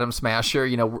as Atom Smasher.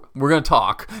 We're going to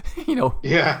talk,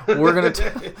 Yeah. We're going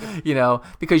to,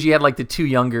 because you had like the two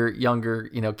younger,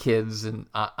 kids and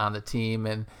on the team.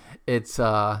 And it's,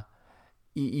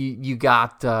 you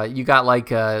got like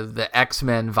the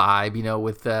X-Men vibe,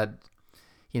 with that,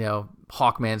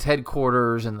 Hawkman's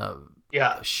headquarters and the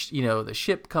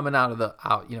ship coming out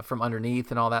from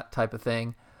underneath and all that type of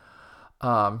thing.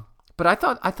 But I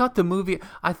thought the movie,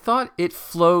 it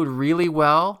flowed really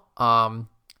well. One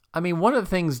of the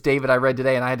things, David, I read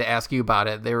today, and I had to ask you about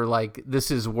it. They were like,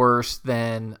 "This is worse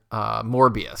than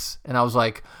Morbius," and I was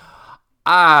like,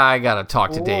 I gotta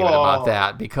talk to David about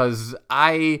that, because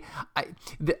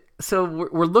so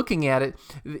we're looking at it,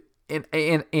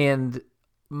 and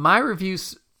my review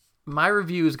is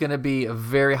going to be a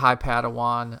very high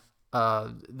Padawan.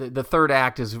 The third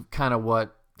act is kind of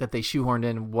what that they shoehorned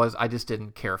in was, I just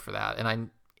didn't care for that, and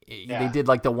they did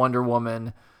like the Wonder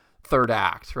Woman third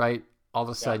act, right? All of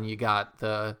a sudden you got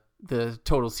the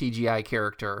total CGI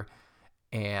character,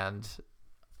 and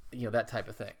that type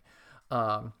of thing.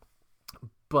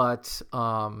 But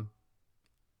I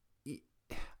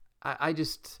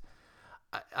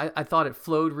thought it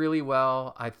flowed really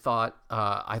well. I thought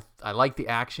I liked the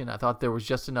action. I thought there was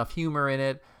just enough humor in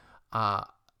it. I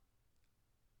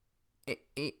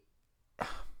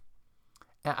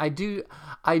do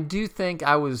think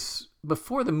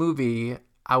before the movie,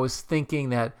 I was thinking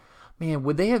that, man,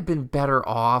 would they have been better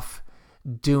off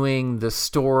doing the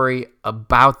story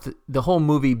about the whole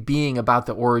movie being about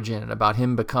the origin and about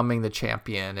him becoming the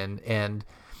champion, and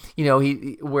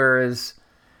whereas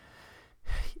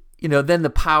then the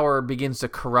power begins to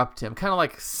corrupt him, kind of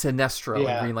like Sinestro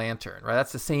in Green Lantern, right?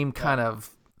 That's the same kind of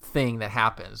thing that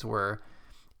happens where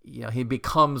he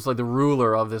becomes like the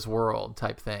ruler of this world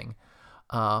type thing.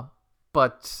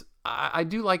 But I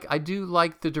do like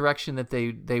the direction that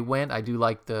they went. I do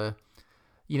like the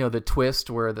twist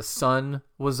where the son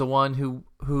was the one who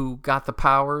got the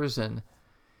powers and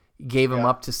gave him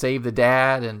up to save the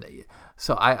dad, and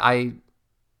so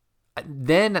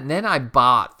then I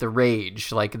bought the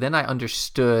rage. Like, then I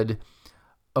understood,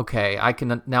 okay, I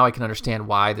can understand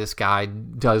why this guy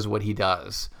does what he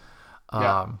does.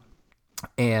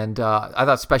 And I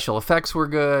thought special effects were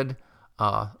good.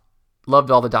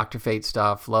 Loved all the Dr. Fate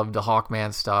stuff. Loved the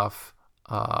Hawkman stuff.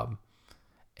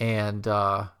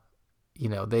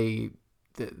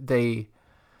 They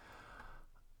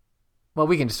well,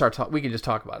 we can just talk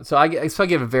about it. So I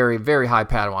give a very, very high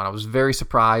Padawan. I was very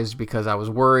surprised because I was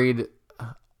worried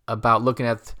about looking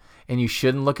at, and you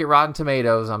shouldn't look at Rotten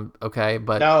Tomatoes.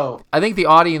 But no. I think the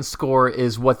audience score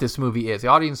is what this movie is. The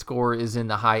audience score is in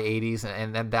the high 80s,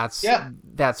 and that's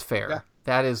fair. Yeah.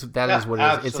 That is what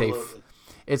it is.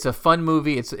 It's a fun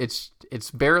movie. It's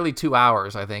barely 2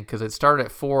 hours, I think, because it started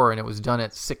at 4 and it was done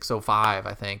at 6:05,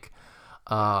 I think.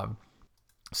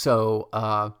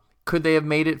 could they have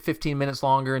made it 15 minutes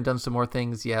longer and done some more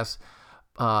things? Yes.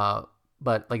 But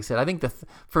like I said, I think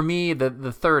for me,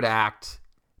 the third act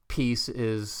piece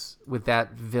is with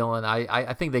that villain.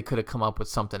 I think they could have come up with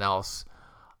something else.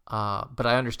 But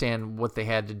I understand what they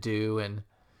had to do, and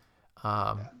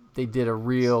they did a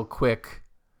real quick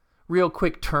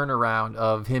turnaround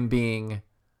of him being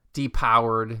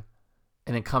depowered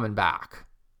and then coming back.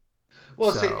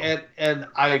 Well, see, and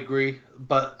I agree,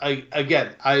 but I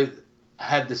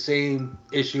had the same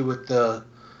issue with the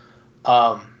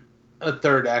a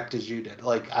third act as you did.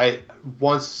 Like,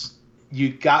 once you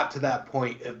got to that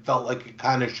point, it felt like it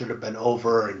kind of should have been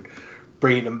over and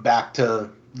bringing him back to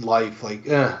life. Like,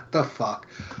 the fuck.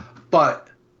 But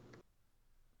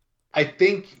I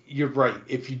think you're right.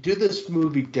 If you do this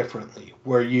movie differently,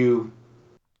 where you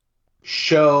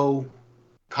show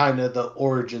kind of the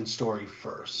origin story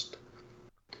first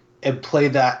and play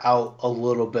that out a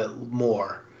little bit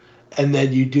more, and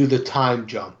then you do the time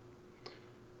jump,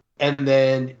 and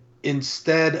then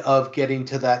instead of getting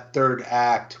to that third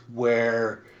act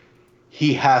where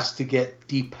he has to get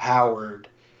depowered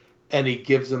and he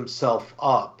gives himself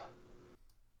up,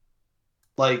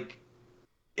 like,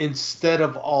 instead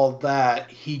of all that,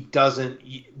 he doesn't,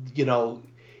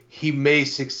 he may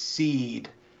succeed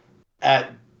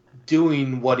at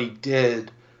doing what he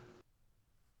did,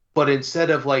 but instead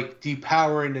of like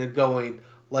depowering and going,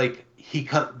 like,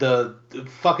 the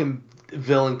fucking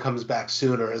villain comes back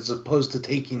sooner, as opposed to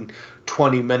taking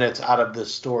 20 minutes out of the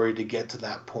story to get to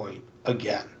that point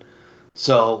again.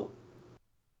 So,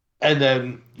 and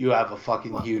then you have a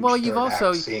fucking huge. Well, you've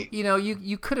also,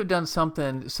 you could have done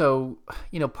something. So,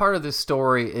 part of this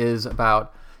story is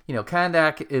about,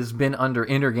 Kandak has been under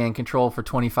Intergang control for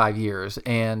 25 years,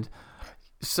 and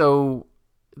so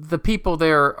the people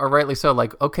there are rightly so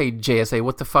like, okay, JSA,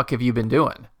 what the fuck have you been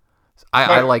doing?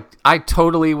 I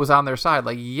totally was on their side.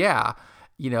 Like, yeah,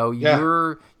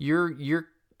 you're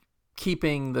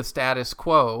keeping the status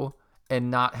quo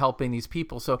and not helping these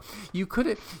people. So you could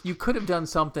have done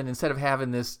something instead of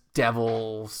having this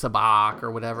devil Sabak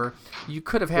or whatever. You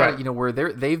could have had it, where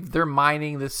they're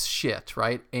mining this shit,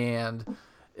 right? And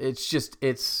it's just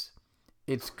it's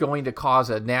going to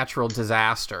cause a natural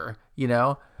disaster,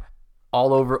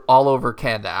 all over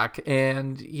Kandak,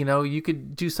 and you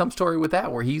could do some story with that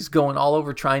where he's going all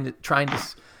over trying to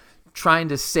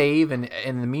save, and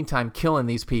in the meantime killing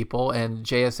these people, and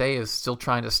JSA is still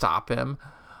trying to stop him.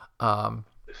 I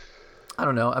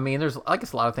don't know. I mean, there's, I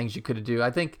guess, a lot of things you could do. I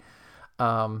think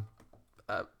in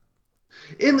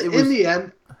the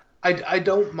end, I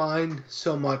don't mind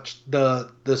so much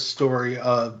the story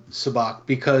of Sabak,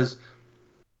 because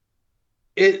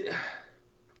it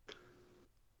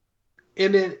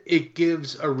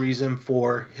gives a reason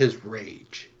for his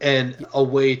rage and a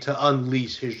way to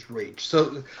unleash his rage.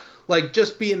 So, like,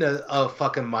 just being a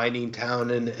fucking mining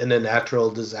town in a natural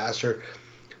disaster,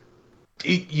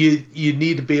 you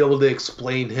need to be able to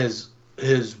explain his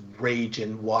rage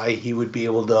and why he would be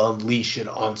able to unleash it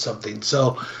on something.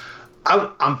 So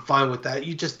I'm fine with that.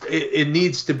 It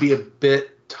needs to be a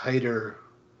bit tighter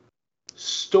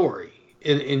story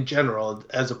in general,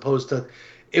 as opposed to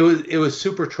it was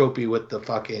super tropey with the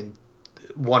fucking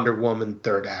Wonder Woman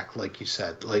third act, like you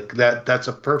said. Like, that's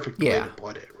a perfect way to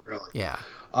put it, really. Yeah.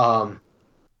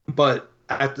 But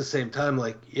at the same time,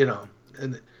 like,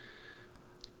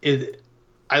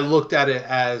 I looked at it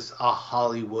as a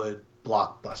Hollywood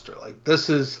blockbuster. Like, this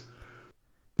is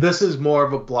more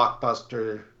of a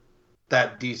blockbuster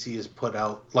that DC has put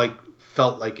out, like,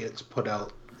 felt like it's put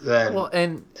out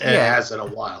than it has in a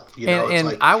while.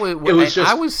 It was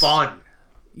just fun.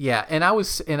 Yeah, and I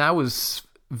was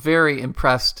very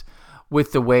impressed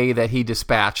with the way that he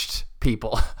dispatched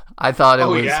people. I thought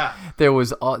there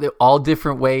was all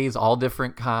different ways, all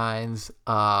different kinds.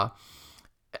 I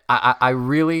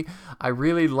really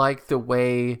like the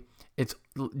way it's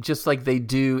just like they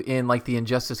do in, like, the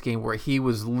Injustice game, where he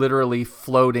was literally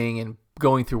floating and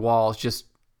going through walls, just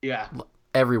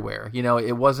everywhere.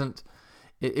 It wasn't.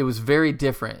 It was very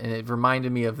different, and it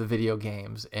reminded me of the video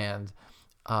games. And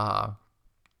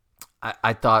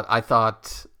I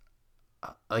thought,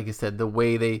 like I said, the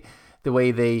way they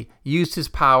used his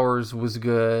powers was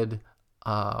good.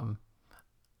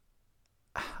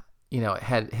 It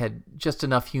had just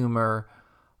enough humor.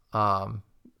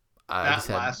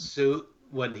 Last suit,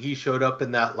 when he showed up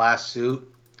in that last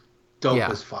suit, dope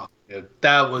as fuck, dude.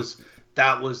 That was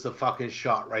the fucking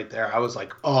shot right there. I was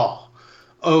like, oh,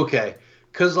 okay.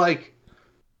 Because, like,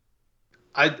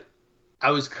 I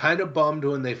was kind of bummed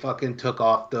when they fucking took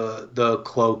off the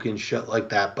cloak and shit like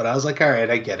that. But I was like, all right,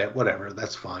 I get it. Whatever.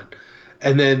 That's fine.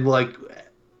 And then, like,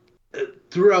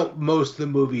 throughout most of the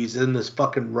movies in this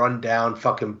fucking rundown,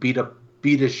 fucking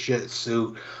beat as shit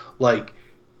suit, like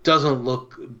doesn't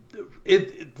look.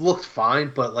 It looked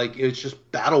fine, but like it's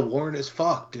just battle worn as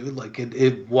fuck, dude. Like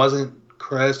it wasn't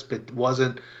crisp, it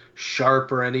wasn't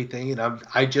sharp or anything, and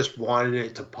I just wanted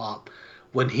it to pop.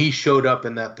 When he showed up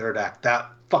in that third act,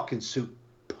 that fucking suit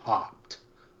popped,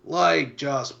 like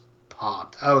just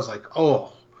popped. I was like,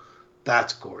 oh,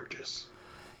 that's gorgeous.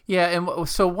 Yeah, and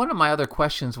so one of my other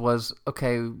questions was,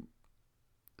 okay,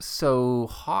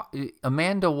 so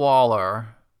Amanda Waller,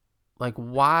 like,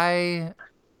 why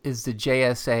is the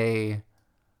JSA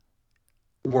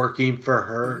working for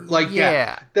her? Like,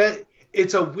 yeah, that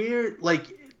it's a weird,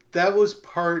 like, that was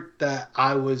part that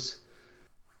I was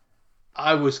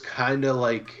kind of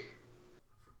like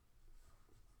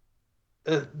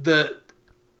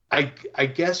I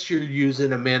guess you're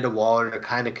using Amanda Waller to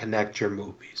kind of connect your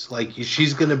movies. Like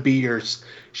she's gonna be your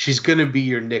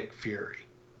Nick Fury,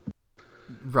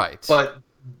 right? But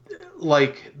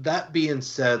like that being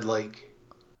said, like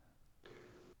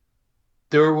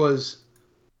there was.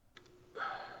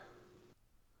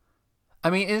 I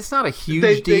mean, it's not a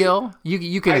huge deal.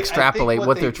 You can extrapolate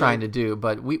what they're trying to do,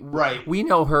 but we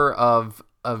know her of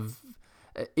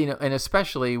you know, and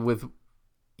especially with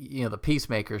the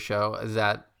Peacemaker show, is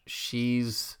that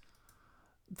she's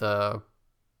the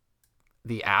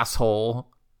asshole,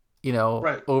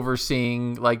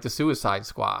 overseeing like the Suicide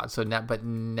Squad. So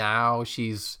now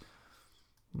she's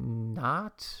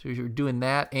not doing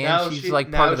that, and now she's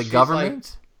like part of the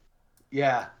government.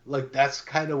 Yeah, like that's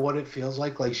kind of what it feels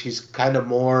like. Like she's kind of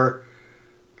more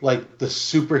like the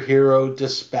superhero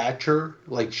dispatcher.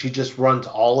 Like she just runs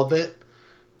all of it.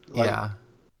 Like, yeah.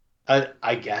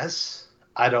 I guess.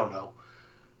 I don't know.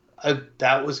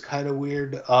 That was kind of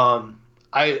weird. I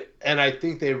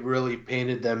think they really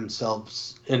painted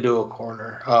themselves into a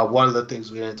corner. One of the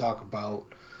things we didn't talk about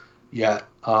yet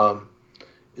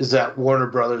is that Warner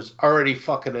Brothers already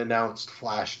fucking announced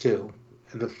Flash 2.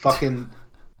 And the fucking...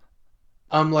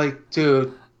 I'm like,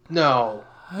 dude, no.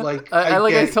 Like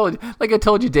I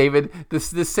told you, David,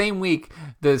 this same week,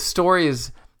 the story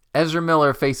is Ezra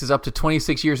Miller faces up to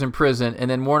 26 years in prison,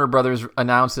 and then Warner Brothers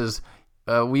announces,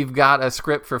 we've got a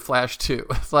script for Flash 2.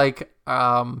 It's like,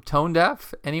 tone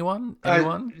deaf? Anyone?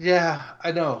 Yeah,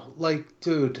 I know. Like,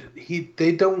 dude,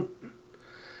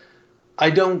 I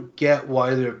don't get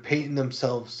why they're painting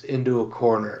themselves into a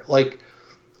corner. Like,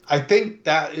 I think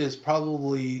that is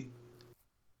probably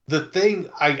the thing.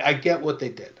 I get what they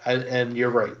did, and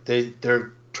you're right.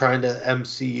 They're trying to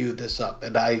MCU this up,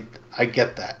 and I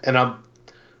get that, and I'm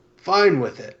fine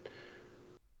with it.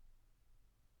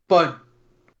 But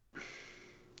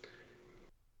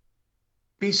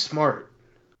be smart.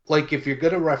 Like, if you're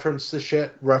gonna reference the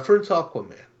shit, reference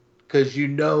Aquaman, because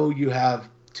you have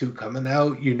 2 coming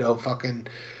out. Fucking,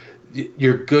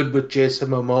 you're good with Jason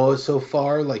Momoa so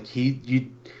far. Like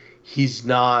he's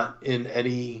not in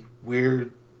any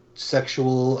weird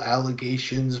sexual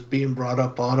allegations being brought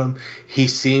up on him. He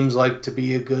seems like to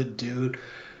be a good dude.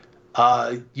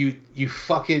 You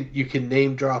can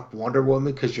name drop Wonder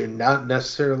Woman because you're not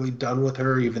necessarily done with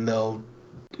her, even though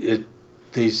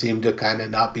they seem to kind of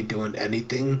not be doing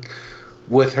anything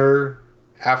with her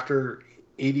after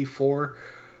 84.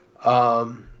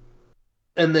 And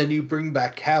then you bring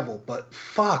back Cavill, but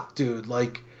fuck, dude,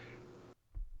 like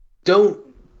don't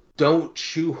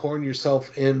shoehorn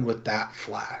yourself in with that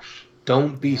Flash.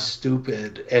 Don't be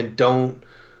stupid, and don't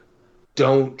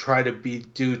try to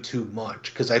do too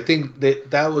much, because I think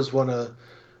that was one of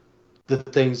the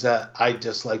things that I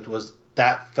disliked, was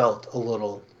that felt a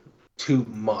little too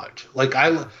much. Like,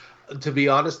 to be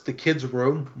honest, the kid's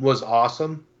room was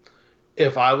awesome.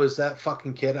 If I was that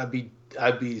fucking kid, I'd be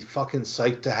fucking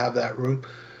psyched to have that room.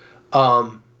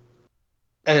 And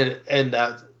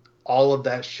that all of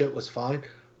that shit was fine,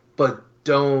 but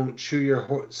don't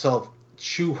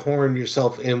shoehorn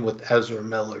yourself in with Ezra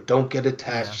Miller. Don't get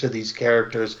attached to these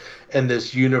characters and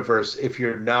this universe if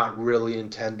you're not really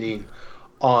intending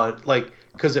on, like,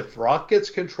 because if Rock gets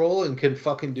control and can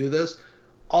fucking do this,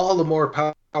 all the more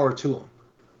power to him.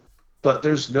 But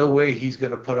there's no way he's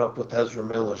gonna put up with Ezra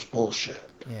Miller's bullshit.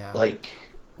 Yeah. Like,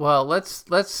 well,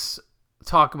 let's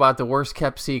talk about the worst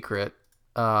kept secret,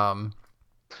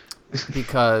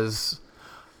 because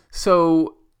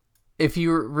so if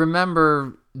you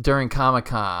remember during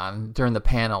Comic-Con, during the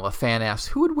panel, a fan asked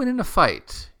who would win in a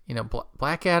fight,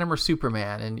 Black Adam or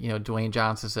Superman, and Dwayne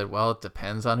Johnson said, well, it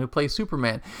depends on who plays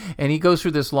Superman, and he goes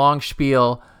through this long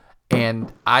spiel,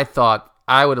 and I thought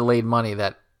I would have laid money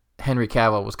that Henry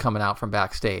Cavill was coming out from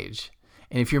backstage.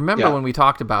 And if you remember when we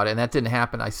talked about it, and that didn't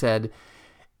happen, I said,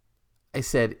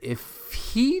 if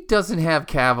he doesn't have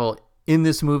Cavill in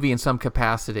this movie in some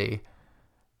capacity,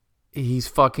 he's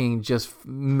fucking just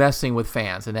messing with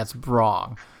fans, and that's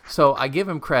wrong. So I give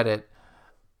him credit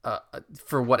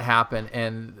for what happened,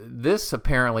 and this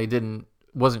apparently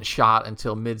wasn't shot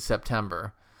until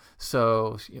mid-September.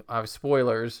 So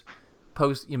spoilers,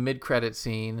 post mid-credit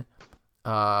scene.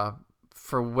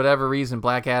 For whatever reason,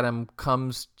 Black Adam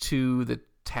comes to the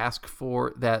task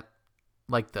for that,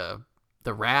 like the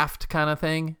raft kind of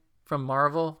thing from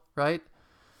Marvel, right?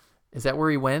 Is that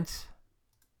where he went?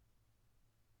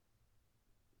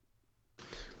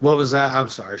 What was that? I'm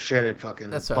sorry, Shannon fucking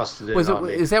busted it on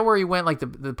me. Is that where he went? Like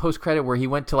the post credit where he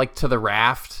went to the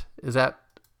raft? Is that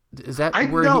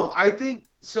where? I think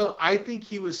so. I think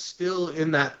he was still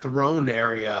in that throne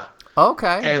area.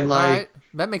 Okay, and like right.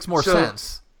 That makes more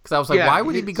sense because I was like, why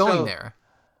would he be going there?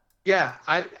 Yeah,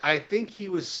 I think he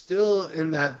was still in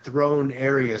that throne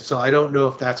area. So I don't know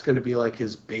if that's going to be like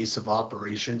his base of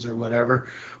operations or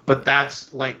whatever. But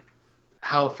that's like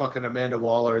how fucking Amanda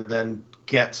Waller then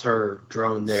gets her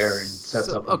drone there and sets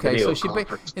up a video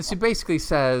conference. And she basically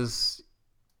says,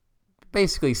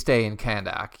 stay in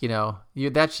Kandak. You know,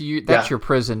 that's your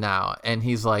prison now. And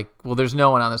he's like, well, there's no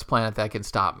one on this planet that can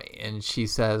stop me. And she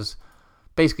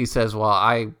basically says, well,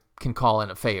 I can call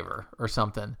in a favor or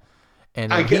something.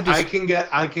 And I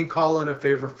can call in a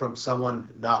favor from someone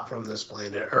not from this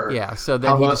planet. So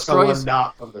then he destroys someone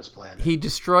not from this planet. He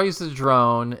destroys the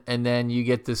drone, and then you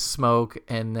get this smoke,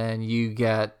 and then you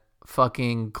get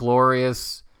fucking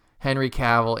glorious Henry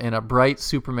Cavill in a bright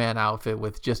Superman outfit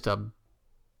with just a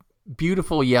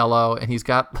beautiful yellow, and he's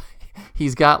got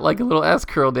like a little S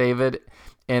curl, David,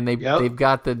 and they've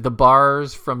got the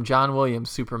bars from John Williams'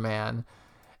 Superman.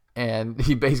 And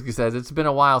he basically says, it's been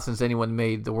a while since anyone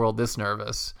made the world this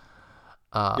nervous.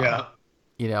 You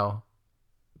know,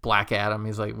 Black Adam,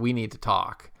 he's like, we need to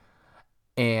talk.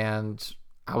 And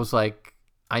I was like,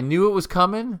 I knew it was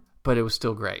coming, but it was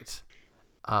still great.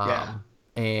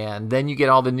 And then you get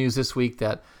all the news this week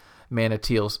that Man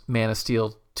of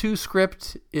Steel 2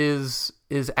 script is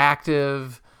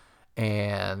active,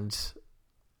 and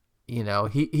you know,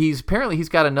 he's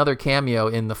got another cameo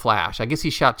in The Flash. I guess he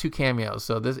shot 2 cameos.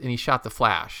 And he shot The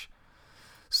Flash.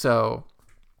 So,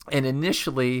 and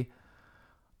initially,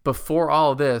 before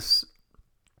all this,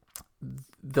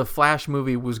 the Flash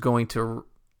movie was going to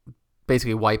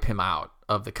basically wipe him out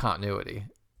of the continuity,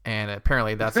 and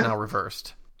apparently that's now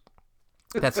reversed.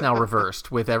 That's now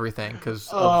reversed with everything because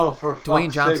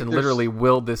Dwayne Johnson literally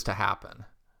willed this to happen.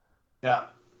 Yeah.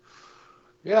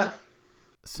 Yeah.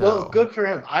 So, well, good for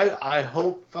him. I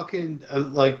hope fucking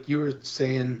like you were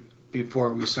saying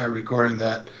before we started recording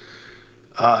that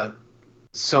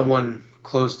someone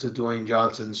close to Dwayne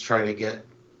Johnson's trying to get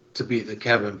to be the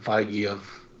Kevin Feige of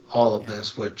all of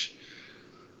this, which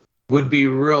would be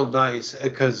real nice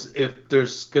because if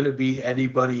there's going to be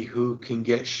anybody who can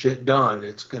get shit done,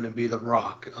 it's going to be The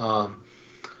Rock.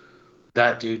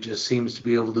 That dude just seems to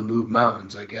be able to move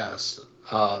mountains, I guess.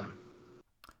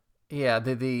 Yeah,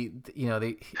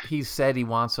 he said he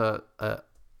wants a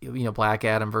Black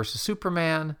Adam versus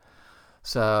Superman,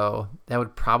 so that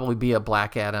would probably be a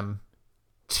Black Adam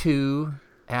 2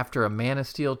 after a Man of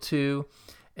Steel 2,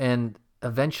 and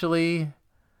eventually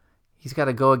he's got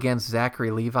to go against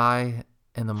Zachary Levi,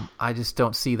 and I just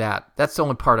don't see that. That's the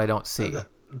only part I don't see.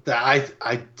 I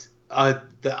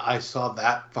saw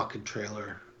that fucking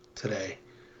trailer today.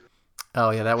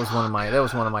 Oh yeah, that was one of my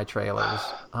trailers.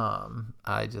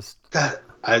 I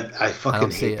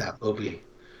fucking hate that movie.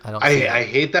 I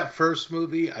hate that first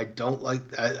movie. I don't like.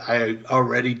 I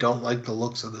already don't like the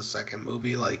looks of the second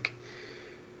movie. Like,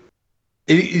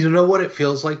 you know what it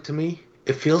feels like to me?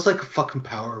 It feels like a fucking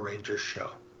Power Rangers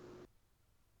show.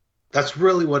 That's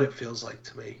really what it feels like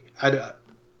to me. Not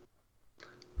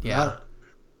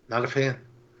a fan.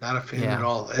 Not a fan at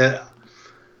all.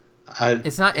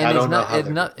 It's not,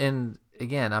 and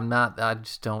again, I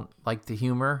just don't like the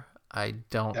humor.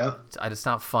 It's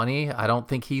not funny. I don't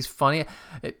think he's funny.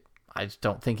 I just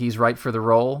don't think he's right for the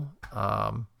role.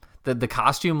 The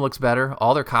costume looks better.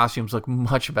 All their costumes look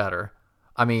much better.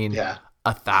 I mean,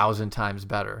 1,000 times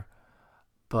better.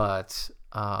 But,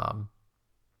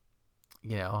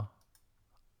 you know,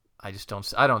 I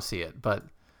don't see it. But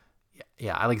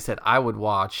yeah, like I said, I would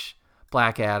watch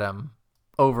Black Adam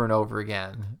over and over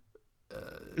again.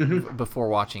 Before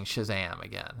watching Shazam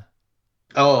again.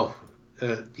 Oh,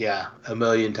 yeah,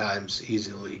 1,000,000 times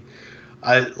easily.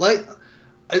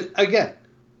 Again,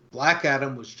 Black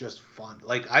Adam was just fun.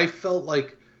 Like I felt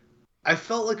like I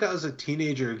was a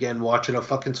teenager again watching a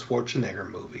fucking Schwarzenegger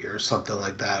movie or something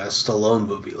like that, a Stallone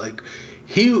movie. Like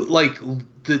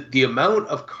the amount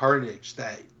of carnage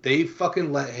that they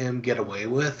fucking let him get away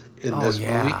with in this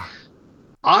movie.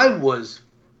 I was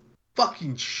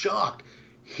fucking shocked.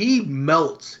 He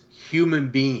melts human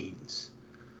beings.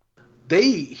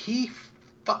 He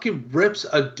fucking rips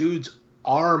a dude's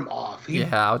arm off. He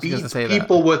I was gonna beats say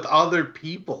people that. with other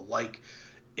people. Like,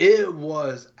 it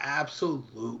was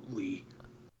absolutely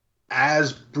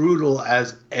as brutal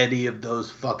as any of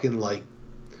those fucking, like,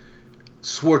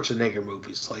 Schwarzenegger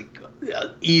movies. Like,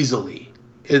 easily.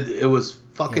 It was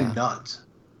fucking nuts.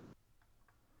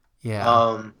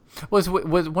 Yeah. Was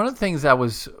one of the things that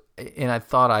was, and I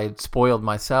thought I had spoiled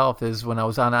myself, is when I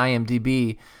was on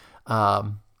IMDb,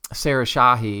 Sarah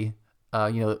Shahi,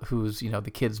 who's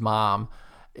the kid's mom,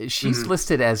 she's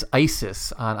listed as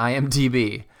ISIS on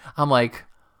IMDb. I'm like,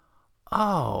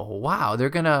 oh wow,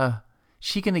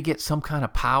 she gonna get some kind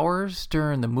of powers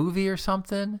during the movie or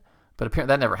something? But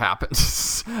apparently that never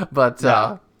happens. But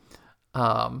like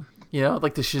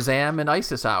the Shazam and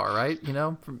ISIS hour, right?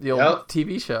 From the old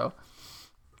TV show.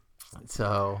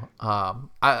 So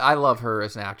I love her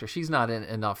as an actor. She's not in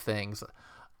enough things.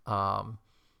 What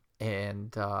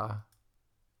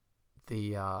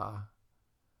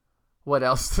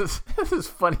else? This is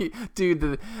funny,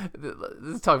 dude.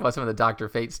 Let's talk about some of the Dr.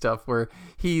 Fate stuff where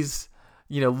he's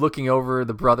looking over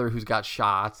the brother who's got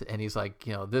shot, and he's like,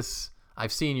 this,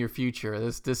 I've seen your future.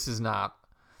 This is not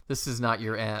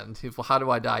your end. He's, well, how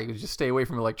do I die? You just stay away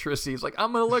from electricity. He's like,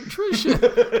 I'm an electrician.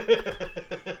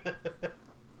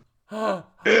 I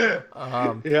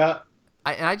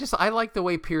like the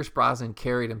way Pierce Brosnan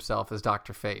carried himself as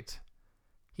Dr. Fate.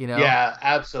 Yeah,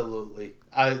 absolutely.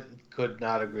 I could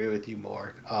not agree with you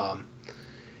more.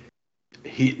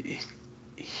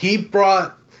 He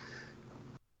brought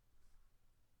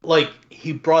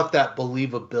that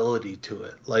believability to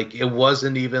it. Like, it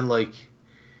wasn't even like,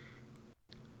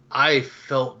 I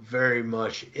felt very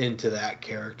much into that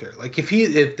character. Like, if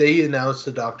they announced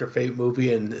a Dr. Fate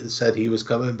movie and said he was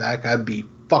coming back, I'd be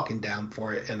fucking down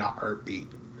for it in a heartbeat.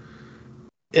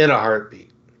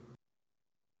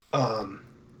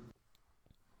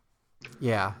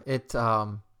 Yeah, it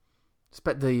some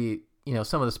of the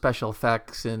special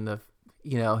effects and the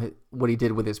what he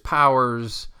did with his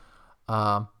powers,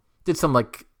 did some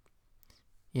like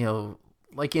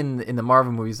in the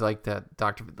Marvel movies, like that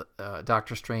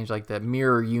Doctor Strange, like the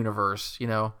mirror universe,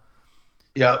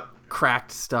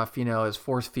 cracked stuff, his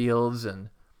force fields and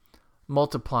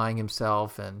multiplying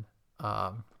himself, and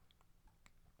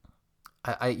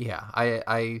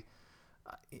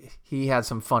he had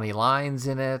some funny lines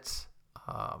in it.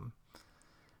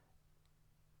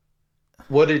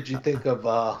 What did you think of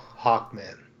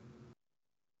Hawkman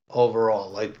overall?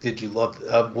 Like, did you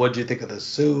love? What did you think of the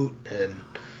suit? And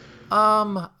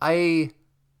I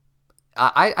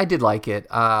did like it.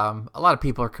 A lot of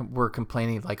people were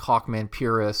complaining, like Hawkman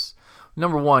purists.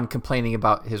 Number one, complaining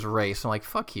about his race. I'm like,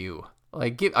 fuck you.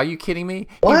 Like, are you kidding me?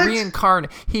 What?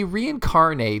 He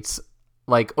reincarnates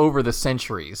like over the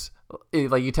centuries.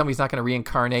 Like, you tell me he's not going to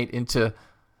reincarnate into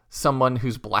someone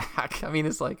who's black. I mean,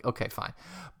 it's like, okay, fine.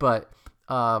 But,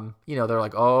 they're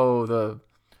like,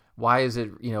 why is it,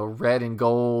 red and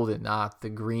gold and not the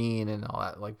green and all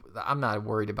that? Like, I'm not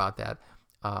worried about that.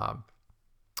 I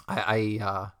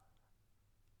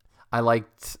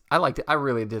liked it. I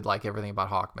really did like everything about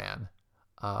Hawkman.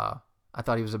 I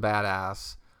thought he was a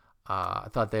badass. I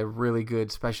thought they had really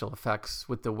good special effects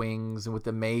with the wings and with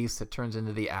the mace that turns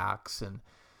into the axe, and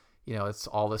it's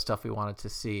all the stuff we wanted to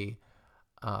see.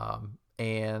 He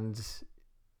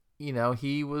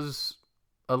was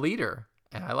a leader,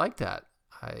 and I like that.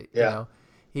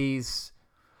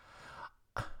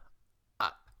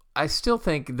 I still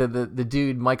think the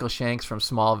dude Michael Shanks from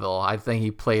Smallville, I think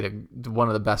he played one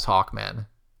of the best Hawkmen.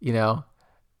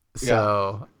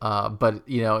 So, but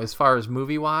as far as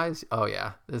movie wise, oh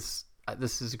yeah, this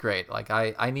is great. Like,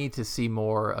 I need to see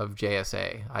more of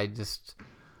JSA.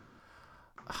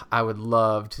 I would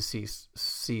love to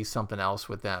see something else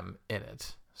with them in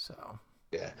it. So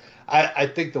yeah, I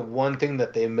think the one thing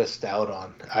that they missed out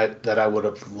on, that I would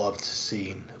have loved to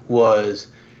see, was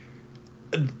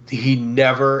he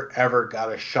never ever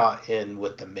got a shot in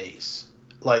with the mace.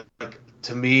 Like,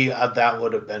 to me, that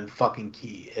would have been fucking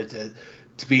key.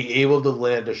 To be able to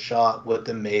land a shot with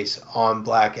the mace on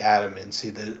Black Adam and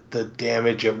see the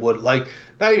damage it would, like,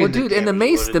 not even. Well, dude, and the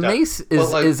mace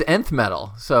is nth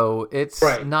metal, so it's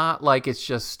not like it's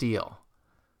just steel.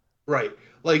 Right.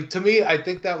 Like, to me, I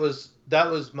think that was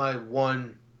my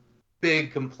one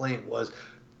big complaint, was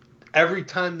every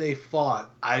time they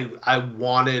fought, I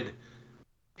wanted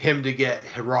him to get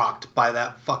rocked by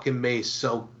that fucking mace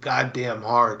so goddamn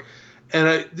hard.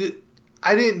 And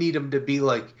I didn't need him to be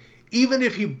like, even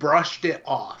if he brushed it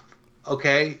off,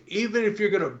 okay? Even if you're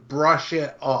going to brush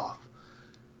it off,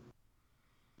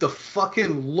 the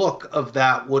fucking look of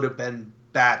that would have been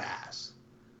badass.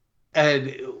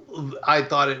 And I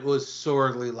thought it was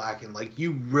sorely lacking. Like,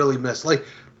 you really missed. Like,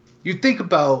 you think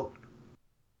about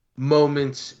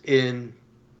moments in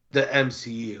the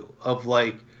MCU of,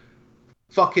 like,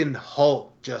 fucking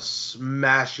Hulk just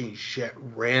smashing shit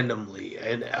randomly,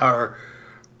 and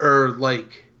or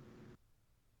like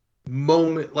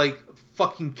moment like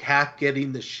fucking Cap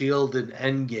getting the shield in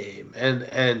Endgame,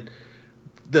 and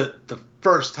the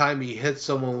first time he hits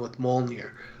someone with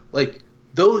Mjolnir. Like,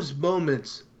 those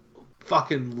moments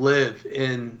fucking live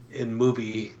in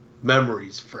movie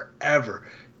memories forever.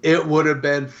 It would have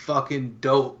been fucking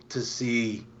dope to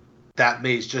see that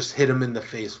mace just hit him in the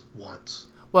face once.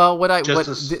 Well,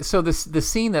 so the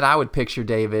scene that I would picture,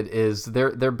 David, is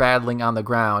they're battling on the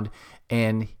ground,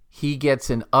 and he gets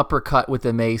an uppercut with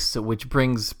the mace, which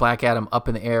brings Black Adam up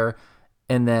in the air,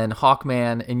 and then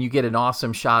Hawkman, and you get an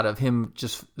awesome shot of him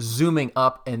just zooming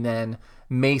up and then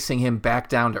macing him back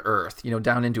down to earth,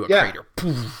 down into a crater.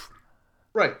 Poof.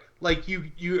 Right. Like,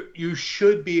 you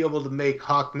should be able to make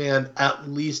Hawkman at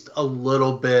least a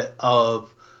little bit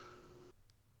of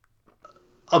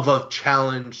a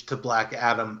challenge to Black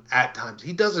Adam at times.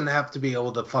 He doesn't have to be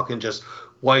able to fucking just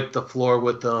wipe the floor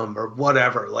with them or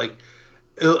whatever. Like,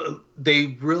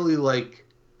 they really, like,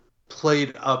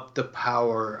 played up the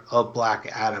power of Black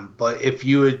Adam. But if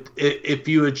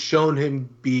you had shown him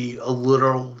be a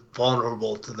little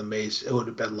vulnerable to the mace, it would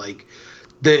have been like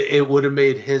it would have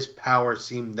made his power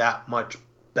seem that much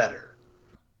better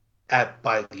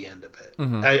by the end of it.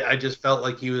 Mm-hmm. I just felt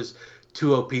like he was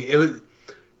too OP. It was,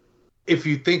 if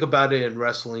you think about it in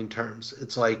wrestling terms,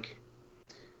 it's like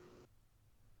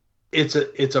it's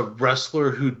a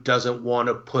wrestler who doesn't want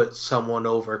to put someone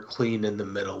over clean in the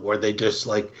middle, where they just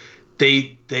like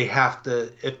they have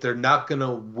to, if they're not going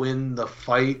to win the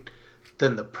fight,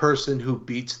 then the person who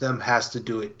beats them has to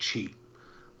do it cheap.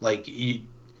 Like, he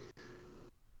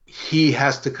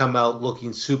has to come out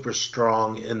looking super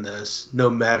strong in this no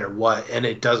matter what, and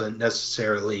it doesn't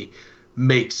necessarily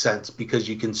make sense because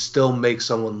you can still make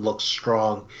someone look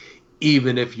strong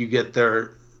even if you get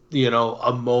their,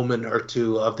 a moment or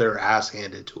two of their ass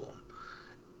handed to them.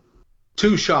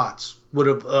 2 shots would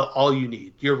have all you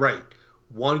need. You're right.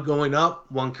 One going up,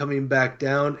 one coming back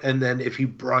down, and then if he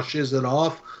brushes it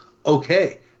off,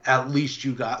 okay, at least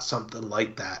you got something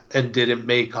like that, and didn't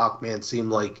make Hawkman seem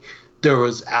like there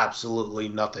was absolutely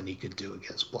nothing he could do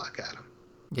against Black Adam.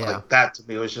 Yeah. Like, that to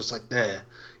me was just like, nah,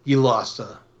 you lost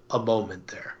a moment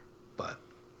there. But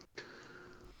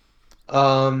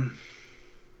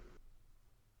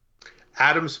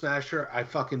Atom Smasher, I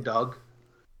fucking dug.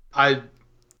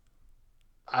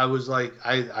 I was like,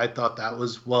 I thought that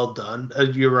was well done.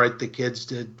 You're right, the kids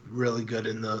did really good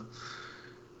in the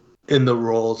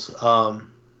roles.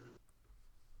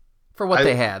 For what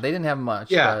they had, they didn't have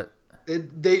much. Yeah,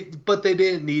 but they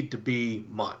didn't need to be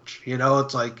much.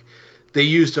 It's like they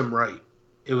used them right.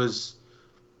 It was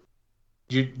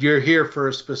you're here for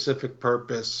a specific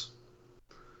purpose.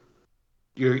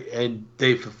 And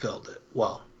they fulfilled it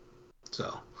well.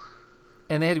 So.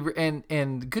 And they had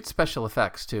and good special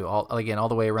effects too. All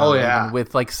the way around. Oh yeah. Even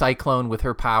with like Cyclone with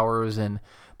her powers and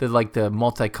the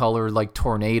multicolored like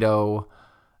tornado.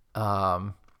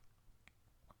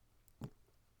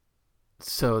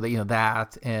 So that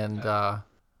that and the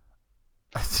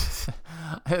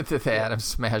Atom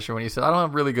Smasher when he said, "I don't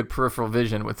have really good peripheral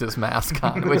vision with this mask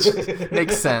on," which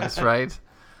makes sense, right?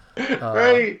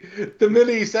 Right. The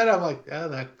minute he said it, I'm like, yeah,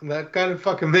 that kind of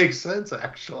fucking makes sense,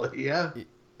 actually. Yeah.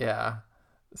 Yeah.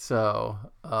 So,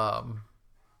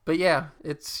 but yeah,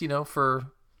 it's, for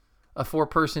a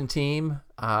 4-person team,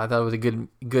 I thought it was a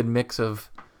good mix of,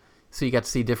 so you got to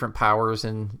see different powers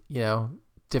and,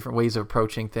 different ways of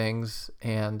approaching things.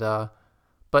 And,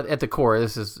 but at the core,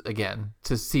 this is, again,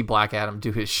 to see Black Adam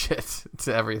do his shit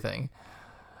to everything.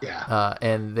 Yeah.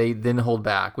 And they didn't hold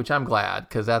back, which I'm glad,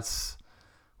 because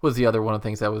was the other one of the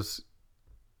things that was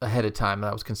ahead of time that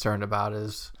I was concerned about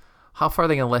is, how far are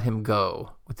they going to let him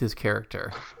go with his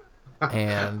character?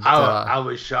 And I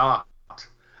was shocked.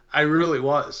 I really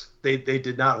was. They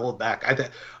did not hold back.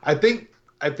 I think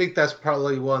that's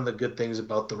probably one of the good things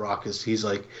about The Rock is he's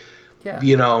like, yeah.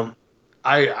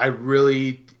 I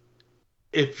really,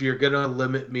 if you're going to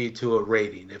limit me to a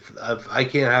rating, if I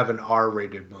can't have an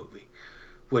R-rated movie,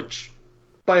 which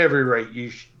by every right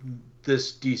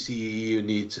this DCEU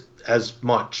needs as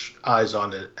much eyes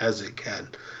on it as it can.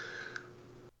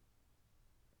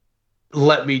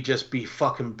 Let me just be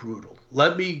fucking brutal.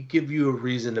 Let me give you a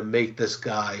reason to make this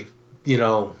guy,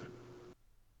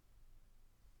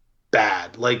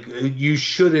 bad. Like, you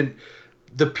shouldn't.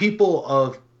 The people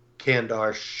of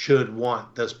Kandar should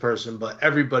want this person, but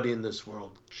everybody in this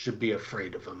world should be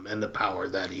afraid of him and the power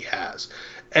that he has.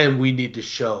 And we need to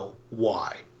show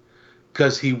why.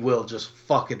 Because he will just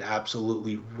fucking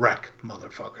absolutely wreck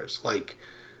motherfuckers. Like,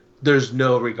 there's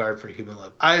no regard for human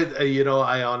life.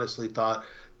 I honestly thought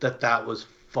that was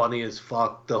funny as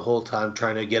fuck the whole time,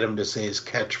 trying to get him to say his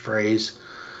catchphrase.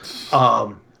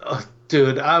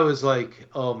 Dude, I was like,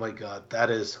 oh my god, that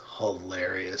is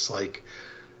hilarious. Like,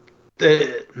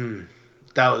 that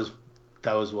was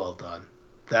well done.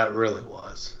 That really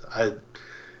was.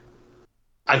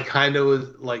 I kind of was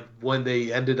like, when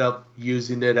they ended up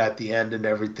using it at the end and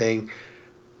everything,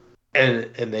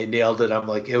 and they nailed it. I'm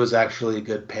like, it was actually a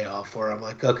good payoff for it. I'm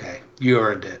like, okay, you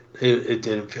earned it. It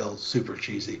didn't feel super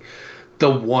cheesy. The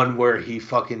one where he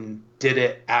fucking did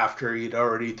it after he'd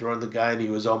already thrown the guy and he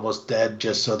was almost dead,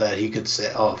 just so that he could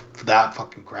say, oh, that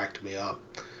fucking cracked me up.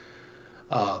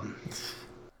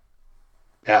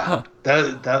 Yeah,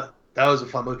 that was a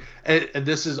fun movie. And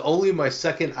this is only my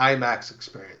second IMAX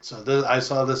experience. So I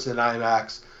saw this in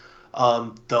IMAX.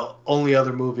 The only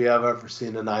other movie I've ever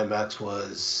seen in IMAX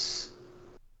was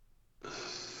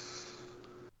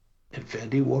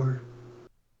Infinity War.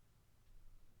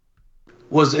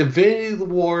 Was Infinity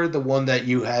War the one that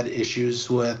you had issues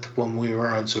with when we were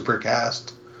on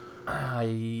Supercast?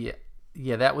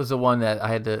 Yeah, that was the one that I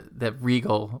had that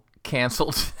Regal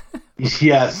canceled.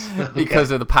 Yes.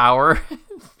 Because of the power.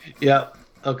 Yep.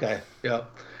 Okay.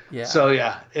 Yep. Yeah. So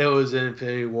yeah, it was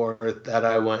Infinity War that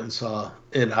I went and saw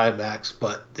in IMAX.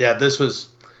 But yeah, this was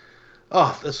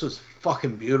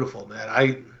fucking beautiful,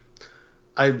 man.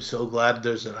 I'm so glad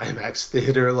there's an IMAX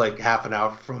theater like half an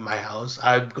hour from my house.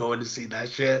 I'm going to see that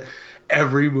shit.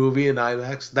 Every movie in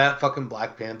IMAX. That fucking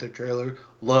Black Panther trailer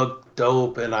looked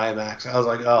dope in IMAX. I was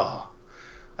like, oh,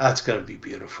 that's gonna be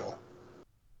beautiful.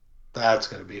 That's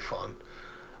gonna be fun.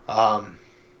 Yeah,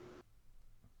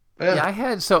 I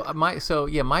had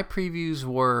my previews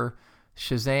were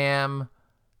Shazam,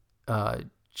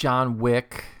 John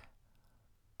Wick.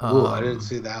 Ooh, I didn't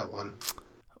see that one.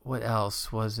 What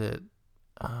else was it?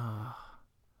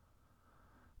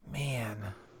 Man,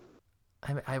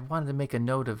 I wanted to make a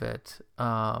note of it.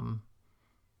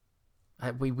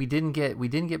 We didn't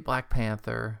get Black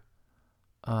Panther.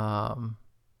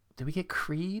 Did we get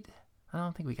Creed? I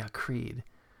don't think we got Creed.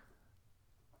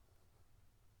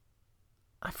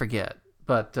 I forget,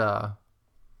 but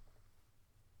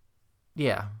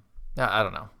yeah, I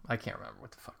don't know. I can't remember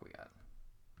what the fuck we got.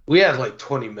 We had like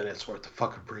 20 minutes worth of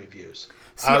fucking previews.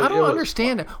 See, I don't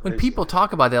understand when people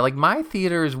talk about that. Like my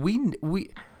theaters, we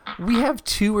have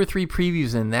 2 or 3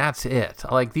 previews and that's it.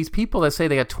 Like these people that say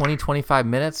they got 20, 25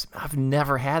 minutes, I've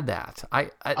never had that.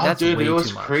 That's dude, way it was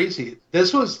too much. Crazy.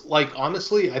 This was like,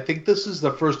 honestly, I think this is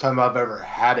the first time I've ever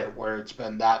had it where it's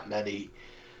been that many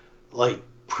like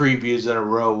previews in a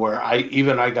row where I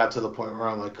got to the point where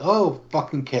I'm like, oh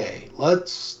fucking K,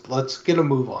 let's get a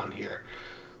move on here.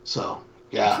 So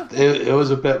yeah, it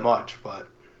was a bit much, but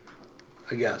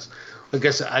I guess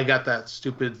I got that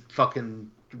stupid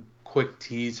fucking quick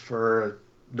tease for a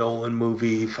Nolan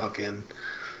movie, fucking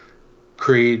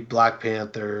Creed, Black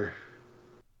Panther,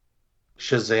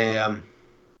 Shazam.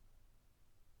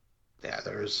 Yeah,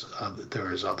 there was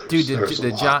others. Dude,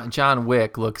 the John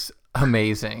Wick looks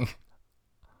amazing.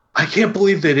 I can't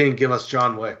believe they didn't give us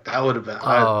John Wick. That would have been.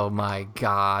 Oh my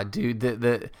god, dude!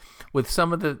 The with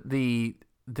some of the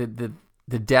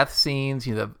death scenes,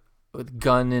 you know, with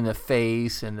gun in the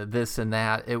face and the this and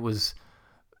that, it was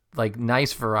like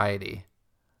nice variety,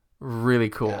 really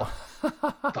cool. Yeah.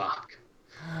 Fuck.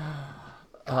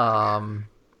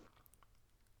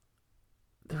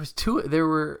 There was 2. There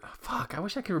were fuck. I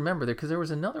wish I could remember there because there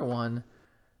was another one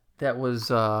that was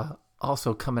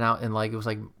also coming out in like it was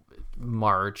like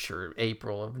March or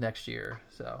April of next year.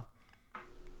 So.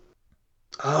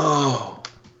 Oh.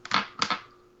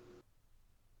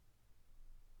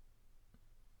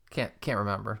 Can't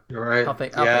remember. You're right. I'll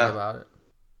think about it.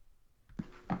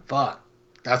 Fuck.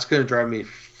 That's gonna drive me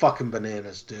fucking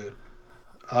bananas, dude.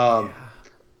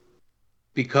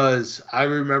 Because I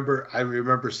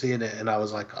remember seeing it and I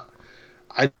was like,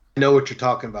 I know what you're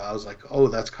talking about. I was like, oh,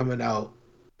 that's coming out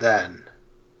then.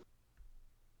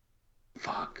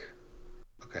 Fuck.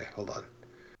 Okay, hold on.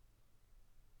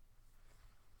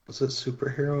 Was it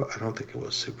superhero? I don't think it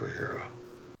was superhero.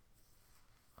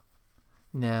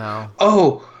 No.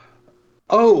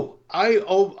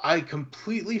 I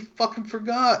completely fucking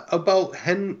forgot about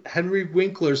Henry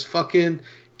Winkler's fucking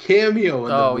cameo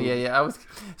in the movie. Yeah.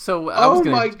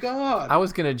 My god. I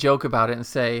was gonna joke about it and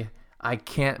say I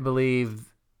can't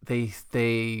believe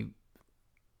they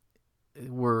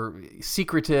were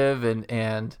secretive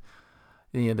and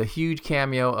the huge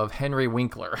cameo of Henry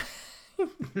Winkler.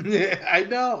 Yeah, I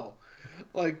know.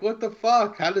 Like, what the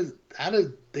fuck? How does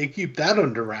they keep that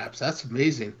under wraps? That's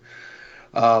amazing.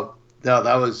 No,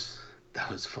 that was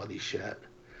funny shit.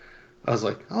 I was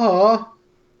like, oh,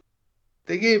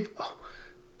 they gave. Oh,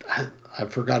 I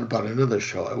forgot about another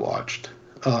show I watched.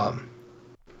 Fuck.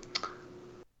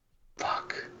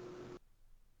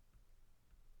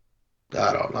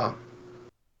 I don't know.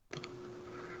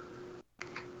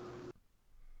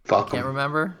 Fuck. Can't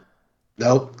remember?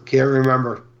 Nope, can't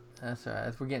remember. That's all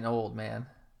right. We're getting old, man.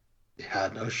 Yeah,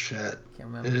 no shit. Can't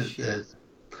remember shit.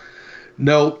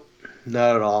 Nope,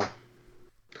 not at all.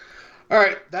 All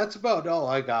right, that's about all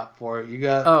I got for it. You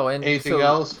got anything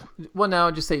else? Well, now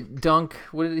just say Dunk.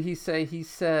 What did he say? He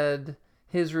said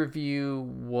his review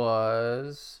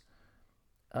was,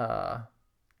 he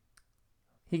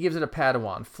gives it a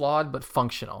Padawan, flawed but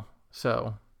functional.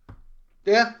 So,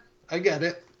 yeah, I get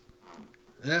it.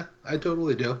 Yeah, I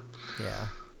totally do. Yeah.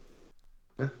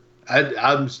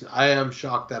 I am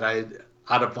shocked that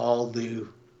out of all the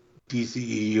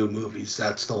DCEU movies,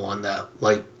 that's the one that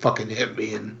like fucking hit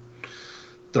me in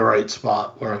the right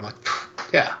spot where I'm like,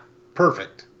 yeah,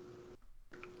 perfect.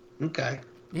 Okay.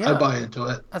 Yeah. I buy into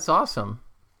it. That's awesome.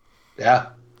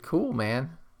 Yeah. Cool, man.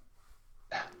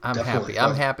 I'm Definitely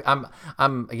happy. I'm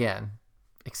again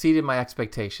exceeded my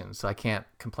expectations, so I can't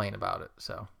complain about it.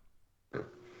 So.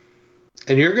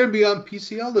 And you're going to be on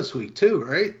PCL this week too,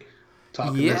 right?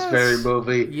 Talking this very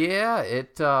movie. Yeah,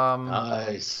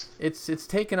 nice. It's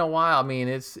taken a while. I mean,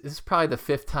 it's probably the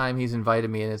 5th time he's invited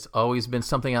me, and it's always been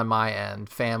something on my end,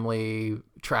 family,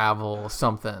 travel,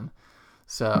 something.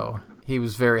 So he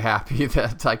was very happy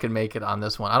that I could make it on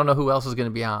this one. I don't know who else is going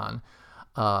to be on,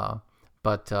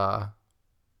 but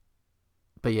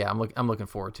yeah, I'm looking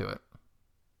forward to it.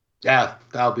 Yeah,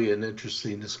 that'll be an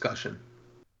interesting discussion.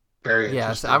 Very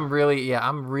interesting. Yes,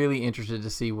 I'm really interested to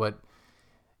see what,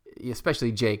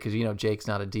 especially Jake, because Jake's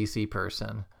not a DC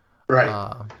person. Right.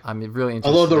 I'm really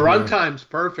interested. Although the runtime's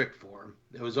perfect for him.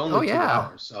 It was only 2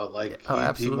 hours, so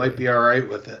he might be all right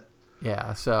with it.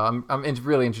 Yeah, so I'm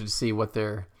really interested to see what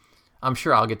they're. I'm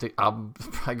sure I'll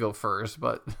probably go first,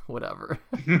 but whatever.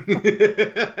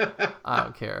 I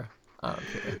don't care.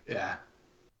 Yeah.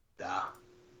 Nah.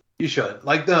 You should.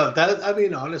 Like I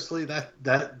mean, honestly,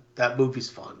 that movie's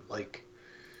fun. Like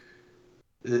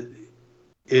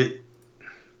it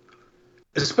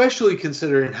especially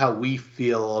considering how we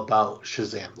feel about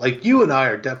Shazam. Like, you and I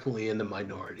are definitely in the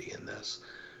minority in this.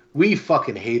 We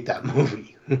fucking hate that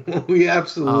movie. We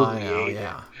absolutely hate it.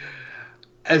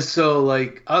 And so,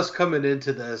 like, us coming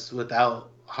into this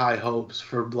without high hopes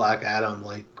for Black Adam,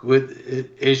 like,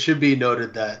 it should be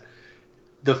noted that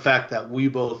the fact that we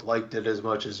both liked it as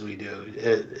much as we do,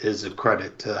 it is a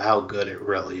credit to how good it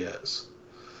really is.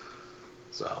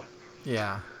 So.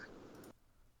 Yeah.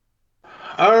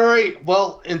 All right.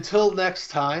 Well, until next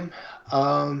time.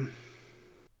 Yeah,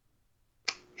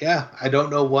 I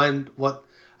don't know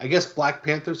I guess Black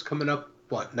Panther's coming up,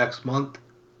 next month?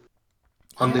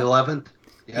 On the 11th?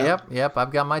 Yeah. Yep.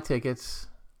 I've got my tickets.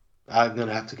 I'm going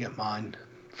to have to get mine.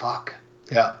 Fuck.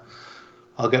 Yeah.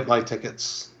 I'll get my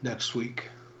tickets next week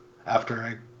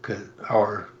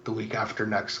or the week after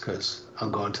next, because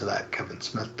I'm going to that Kevin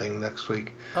Smith thing next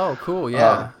week. Oh, cool.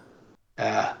 Yeah.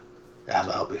 Yeah,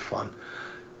 that'll be fun.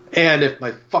 And if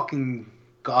my fucking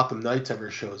Gotham Knights ever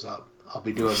shows up, I'll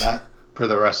be doing that for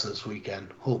the rest of this weekend,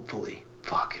 hopefully.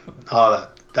 Fucking. Oh,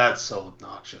 that's so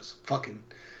obnoxious. Fucking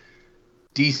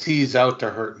DC's out to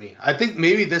hurt me. I think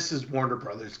maybe this is Warner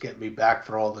Brothers getting me back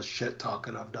for all the shit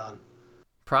talking I've done.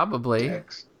 Probably.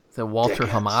 Dicks. The Walter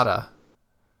Dickheads. Hamada.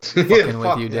 Fucking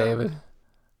with you, David.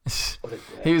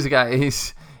 He was a guy.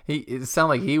 It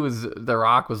sounded like The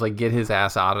Rock was like, get his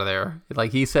ass out of there.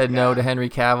 Like, he said no to Henry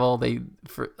Cavill. They,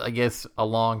 for I guess a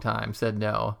long time, said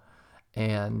no,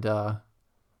 and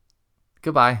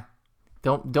goodbye.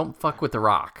 Don't fuck with The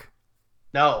Rock.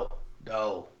 No,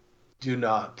 do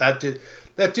not. That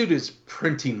dude is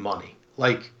printing money.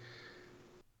 Like,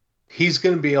 he's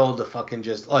gonna be able to fucking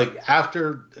just, like,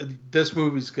 after this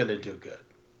movie's gonna do good.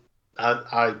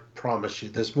 I promise you,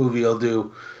 this movie will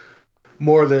do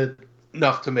more than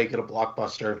enough to make it a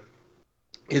blockbuster.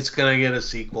 It's gonna get a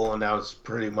sequel announced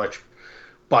pretty much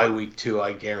by week 2,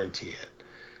 I guarantee it.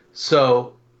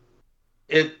 So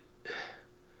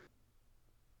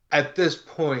at this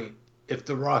point, if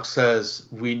The Rock says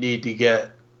we need to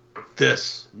get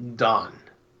this done,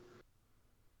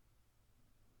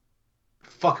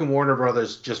 fucking Warner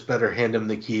Brothers just better hand him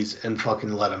the keys and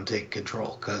fucking let him take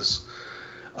control, because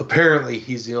apparently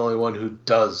he's the only one who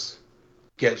does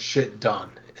get shit done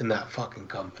in that fucking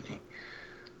company.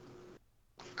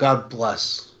 God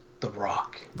bless The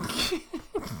Rock.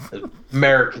 An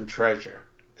American treasure.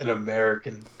 An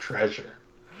American treasure.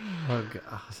 Oh,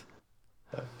 God.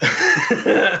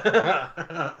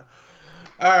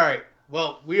 All right.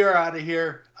 Well, we are out of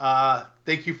here.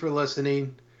 Thank you for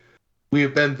listening. We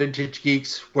have been Vintage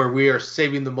Geeks, where we are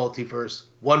saving the multiverse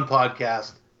one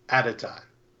podcast at a time.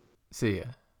 See ya.